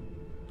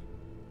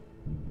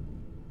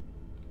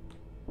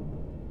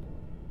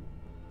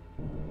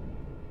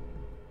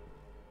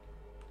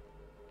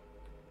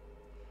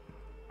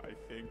 I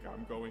think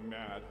I'm going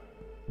mad.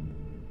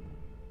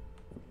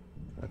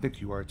 I think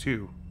you are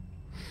too.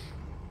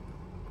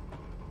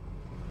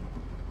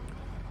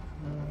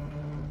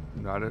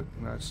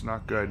 That's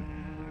not good.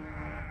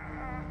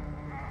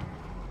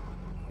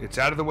 It's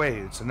out of the way.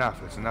 It's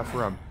enough. It's enough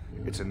room.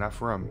 It's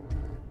enough room.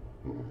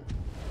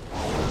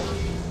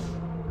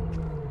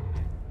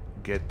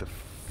 Get the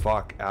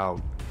fuck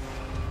out.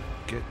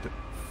 Get the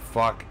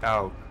fuck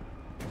out.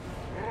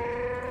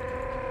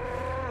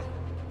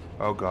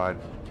 Oh God.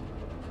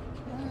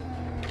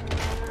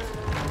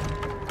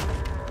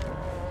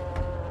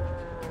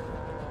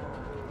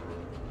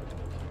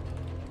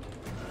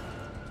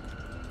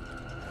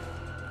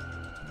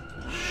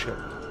 Shit.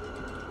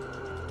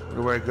 Where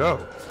do I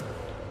go?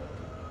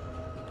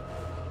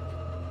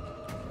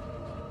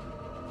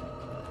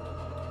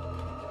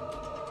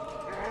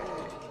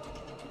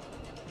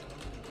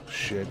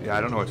 Shit. Yeah,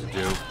 I don't know what to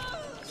do.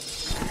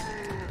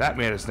 That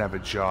man doesn't have a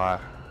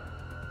jaw.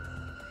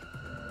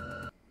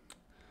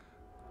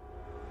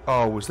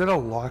 Oh, was that a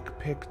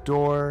lockpick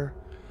door?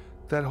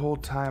 That whole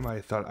time I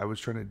thought I was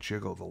trying to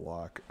jiggle the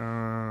lock.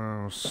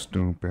 Oh,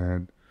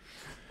 stupid.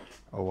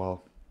 Oh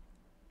well.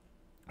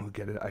 We'll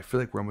get it. I feel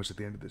like we're almost at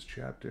the end of this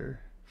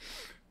chapter.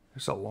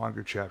 It's a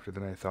longer chapter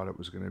than I thought it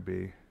was going to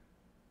be.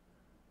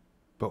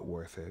 But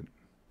worth it.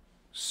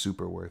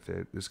 Super worth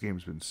it. This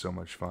game's been so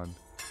much fun.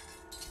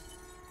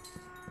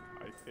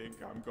 I think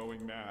I'm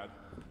going mad.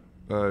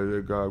 I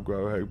think I'm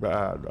going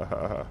mad.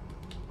 I'm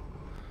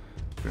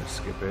gonna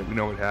skip it. We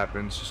know what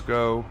happens. Just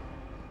go.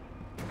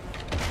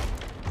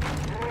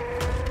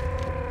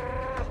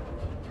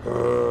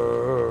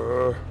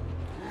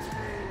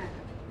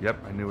 Yep,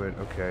 I knew it.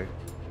 Okay.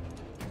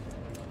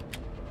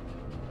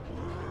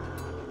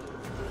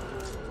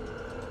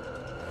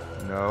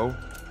 No.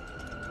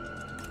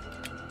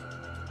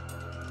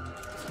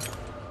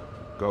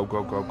 Go,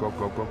 go, go, go,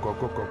 go, go, go,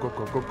 go, go, go,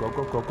 go, go,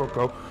 go, go, go,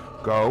 go,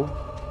 go.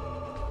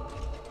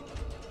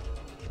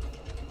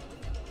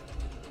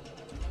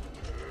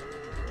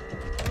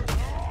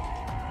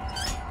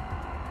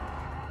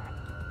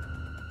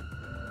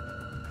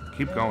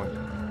 Keep going.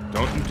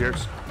 Don't you dare,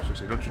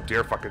 seriously, don't you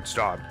dare fucking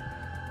stop.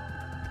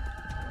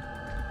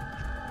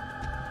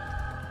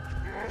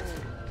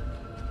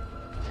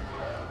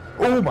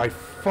 Oh my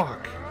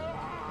fuck.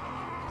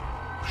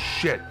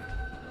 Shit.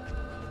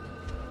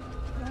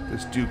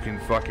 This dude can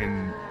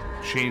fucking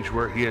change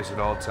where he is at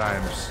all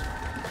times.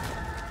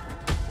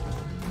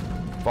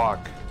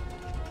 Fuck.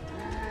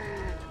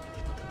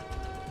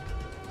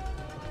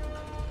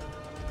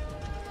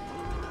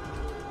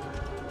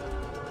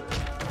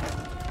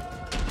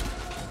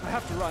 I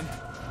have to run.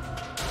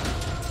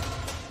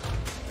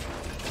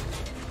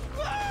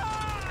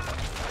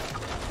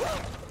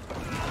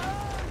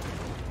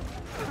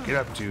 Get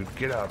up, dude.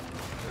 Get up.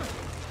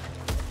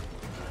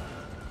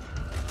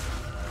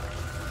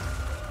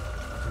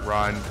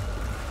 Run.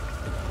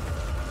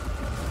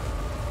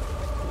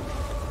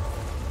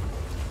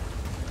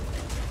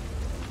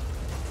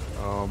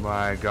 Oh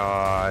my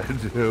god.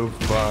 Oh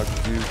fuck,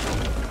 dude.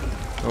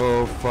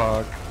 Oh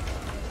fuck.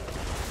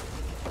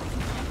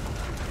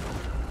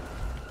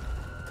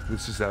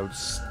 This is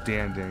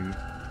outstanding.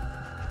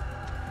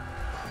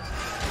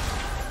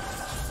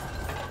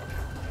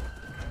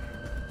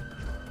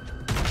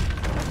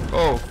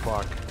 Oh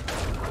fuck.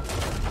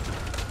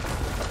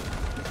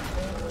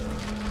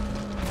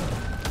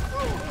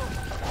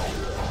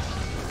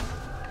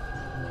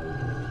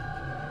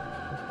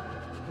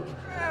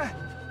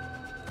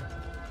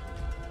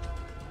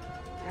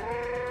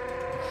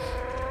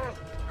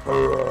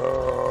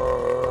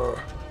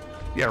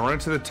 Yeah, run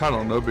into the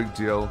tunnel, no big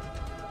deal.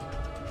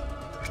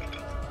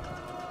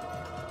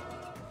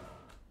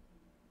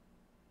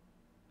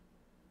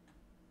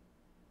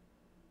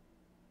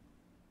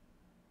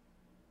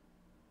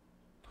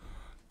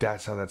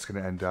 That's how that's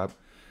going to end up.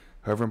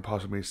 However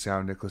impossible it may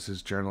sound,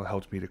 Nicholas's journal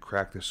helped me to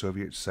crack the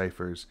Soviet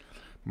ciphers.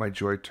 My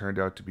joy turned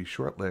out to be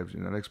short-lived.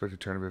 In an unexpected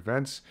turn of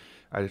events,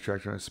 I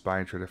detracted on a spy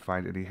and tried to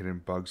find any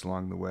hidden bugs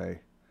along the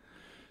way.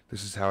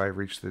 This is how I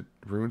reached the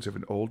ruins of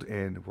an old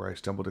inn where I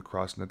stumbled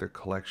across another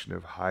collection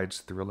of Hyde's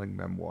thrilling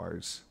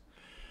memoirs.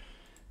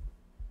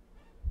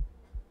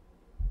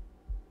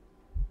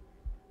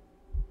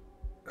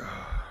 What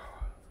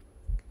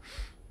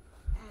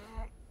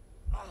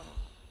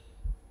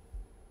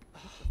the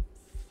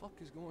fuck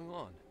is going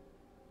on?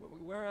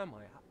 Where am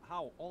I?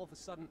 How all of a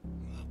sudden?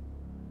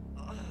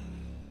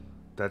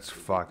 That's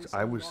fucked.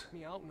 I was. Locked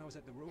me out when I was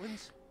at the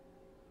ruins.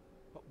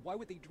 But why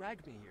would they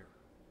drag me here?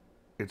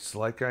 It's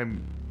like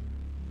I'm.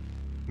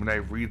 When I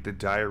read the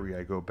diary,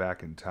 I go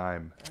back in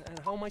time. And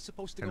how am I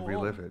supposed to and go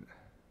relive home? it.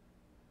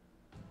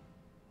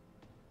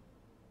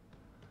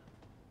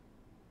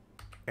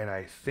 And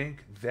I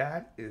think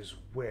that is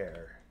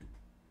where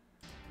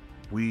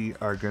we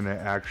are going to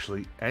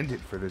actually end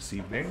it for this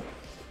evening.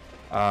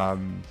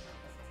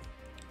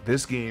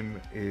 This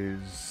game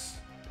is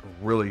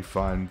really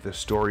fun. The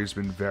story's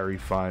been very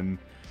fun.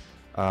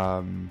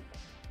 I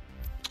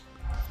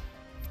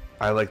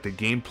like the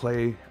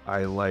gameplay.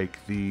 I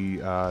like the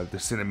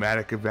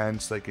cinematic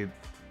events. Like, it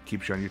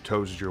keeps you on your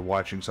toes as you're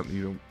watching something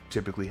you don't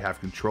typically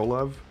have control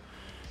of.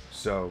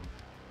 So,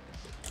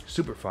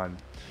 super fun.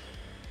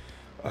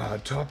 On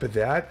top of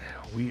that,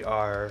 we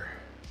are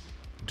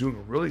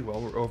doing really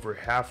well. We're over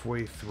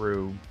halfway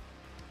through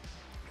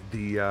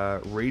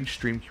the Rage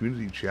Stream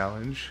Community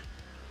Challenge.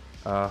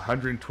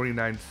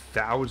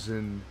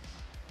 129,000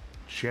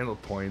 channel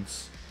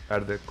points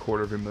out of the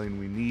 250,000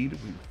 we need.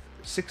 We've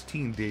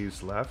 16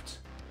 days left.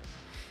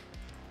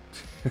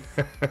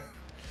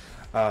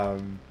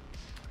 But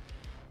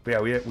yeah,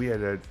 we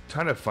had a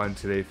ton of fun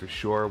today for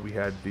sure. We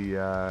had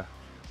the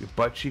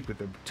butt cheek with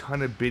a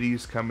ton of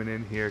biddies coming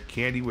in here.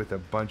 Candy with a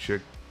bunch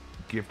of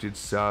gifted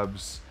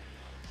subs.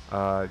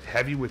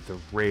 Heavy with the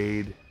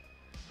raid.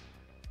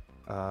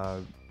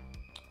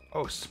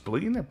 Oh,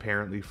 Spleen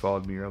apparently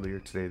followed me earlier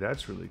today.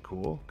 That's really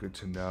cool. Good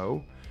to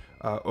know.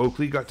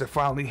 Oakley got to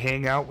finally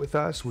hang out with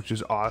us, which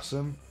is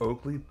awesome.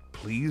 Oakley,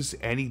 please,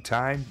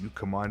 anytime you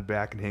come on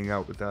back and hang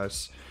out with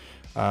us.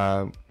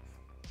 We're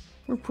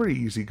pretty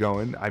easy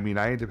going. I mean,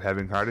 I end up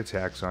having heart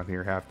attacks on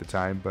here half the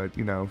time, but,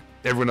 you know,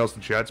 everyone else in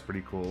the chat's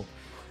pretty cool.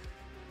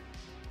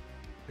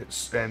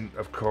 And,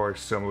 of course,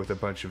 someone with a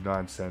bunch of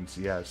nonsense.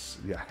 Yes.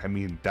 Yeah, I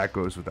mean, that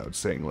goes without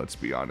saying, let's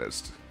be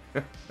honest.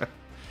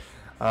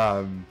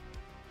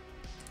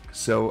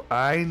 So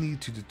I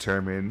need to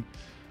determine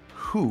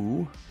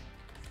who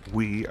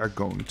we are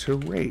going to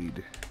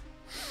raid.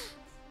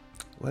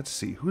 Let's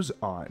see, who's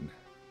on?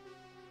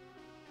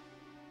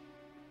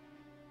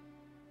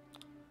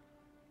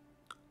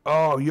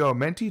 Oh, yo,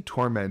 Menti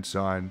Torment's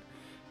on.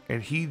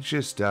 And he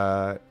just,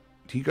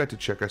 he got to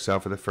check us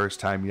out for the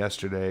first time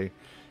yesterday.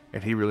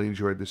 And he really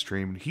enjoyed the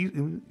stream. And he,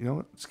 you know,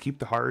 let's keep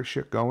the horror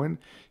shit going.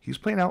 He's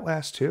playing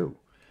Outlast 2.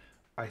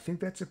 I think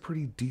that's a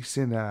pretty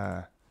decent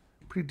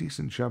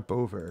jump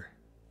over.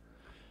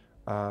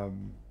 So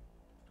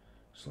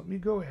let me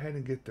go ahead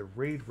and get the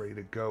raid ready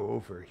to go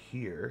over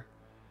here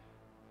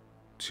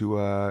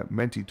to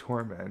Menti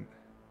Torment.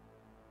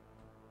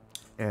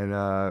 And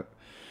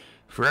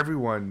for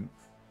everyone,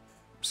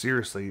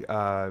 seriously,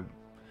 I'm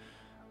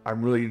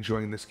really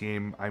enjoying this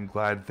game. I'm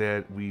glad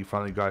that we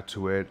finally got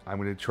to it. I'm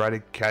going to try to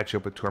catch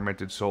up with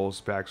Tormented Souls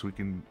back so we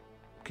can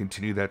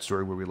continue that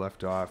story where we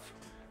left off.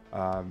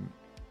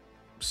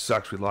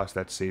 sucks we lost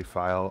that save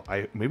file.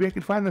 Maybe I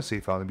could find the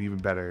save file and be even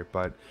better,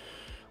 but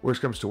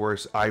worst comes to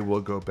worst, I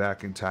will go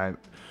back in time.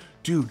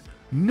 Dude,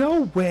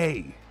 no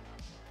way!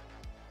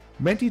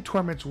 Menti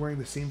Torment's wearing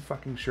the same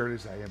fucking shirt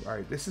as I am.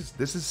 Alright, this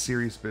is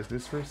serious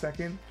business for a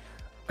second.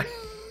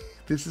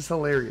 This is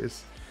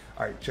hilarious.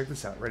 Alright, check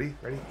this out. Ready?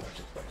 Ready?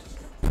 Watch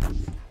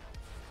this.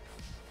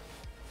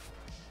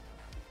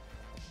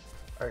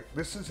 Alright,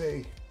 this is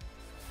a...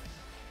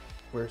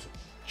 Where's it?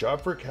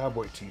 Job for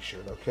Cowboy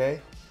t-shirt, okay?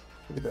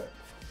 Look at that.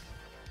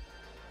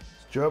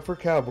 It's Job for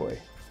Cowboy.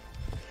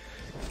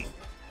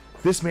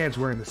 This man's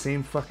wearing the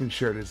same fucking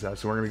shirt as us,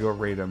 so we're gonna go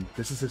raid him.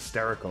 This is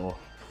hysterical.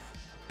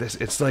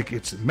 It's like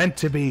it's meant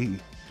to be.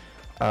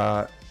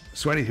 So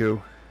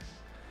anywho,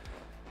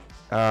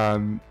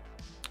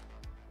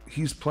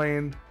 he's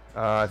playing.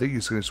 I think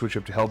he's gonna switch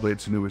up to Hellblade: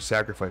 Senua's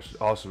Sacrifice, which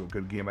is also a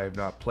good game I have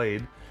not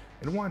played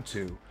and want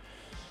to.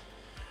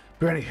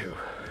 But anywho,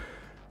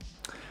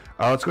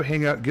 let's go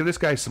hang out. Give this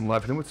guy some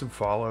love. Hit him with some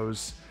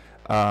follows.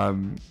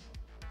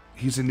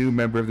 He's a new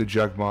member of the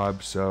Jugg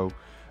mob, so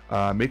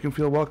make him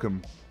feel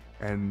welcome.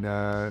 And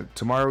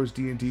tomorrow's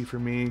D&D for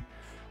me,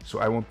 so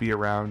I won't be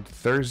around.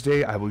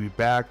 Thursday, I will be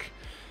back.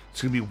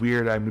 It's going to be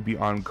weird. I'm going to be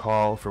on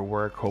call for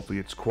work. Hopefully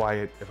it's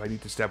quiet. If I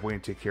need to step away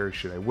and take care of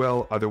shit, I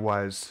will.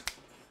 Otherwise,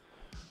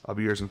 I'll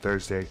be yours on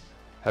Thursday.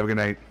 Have a good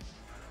night.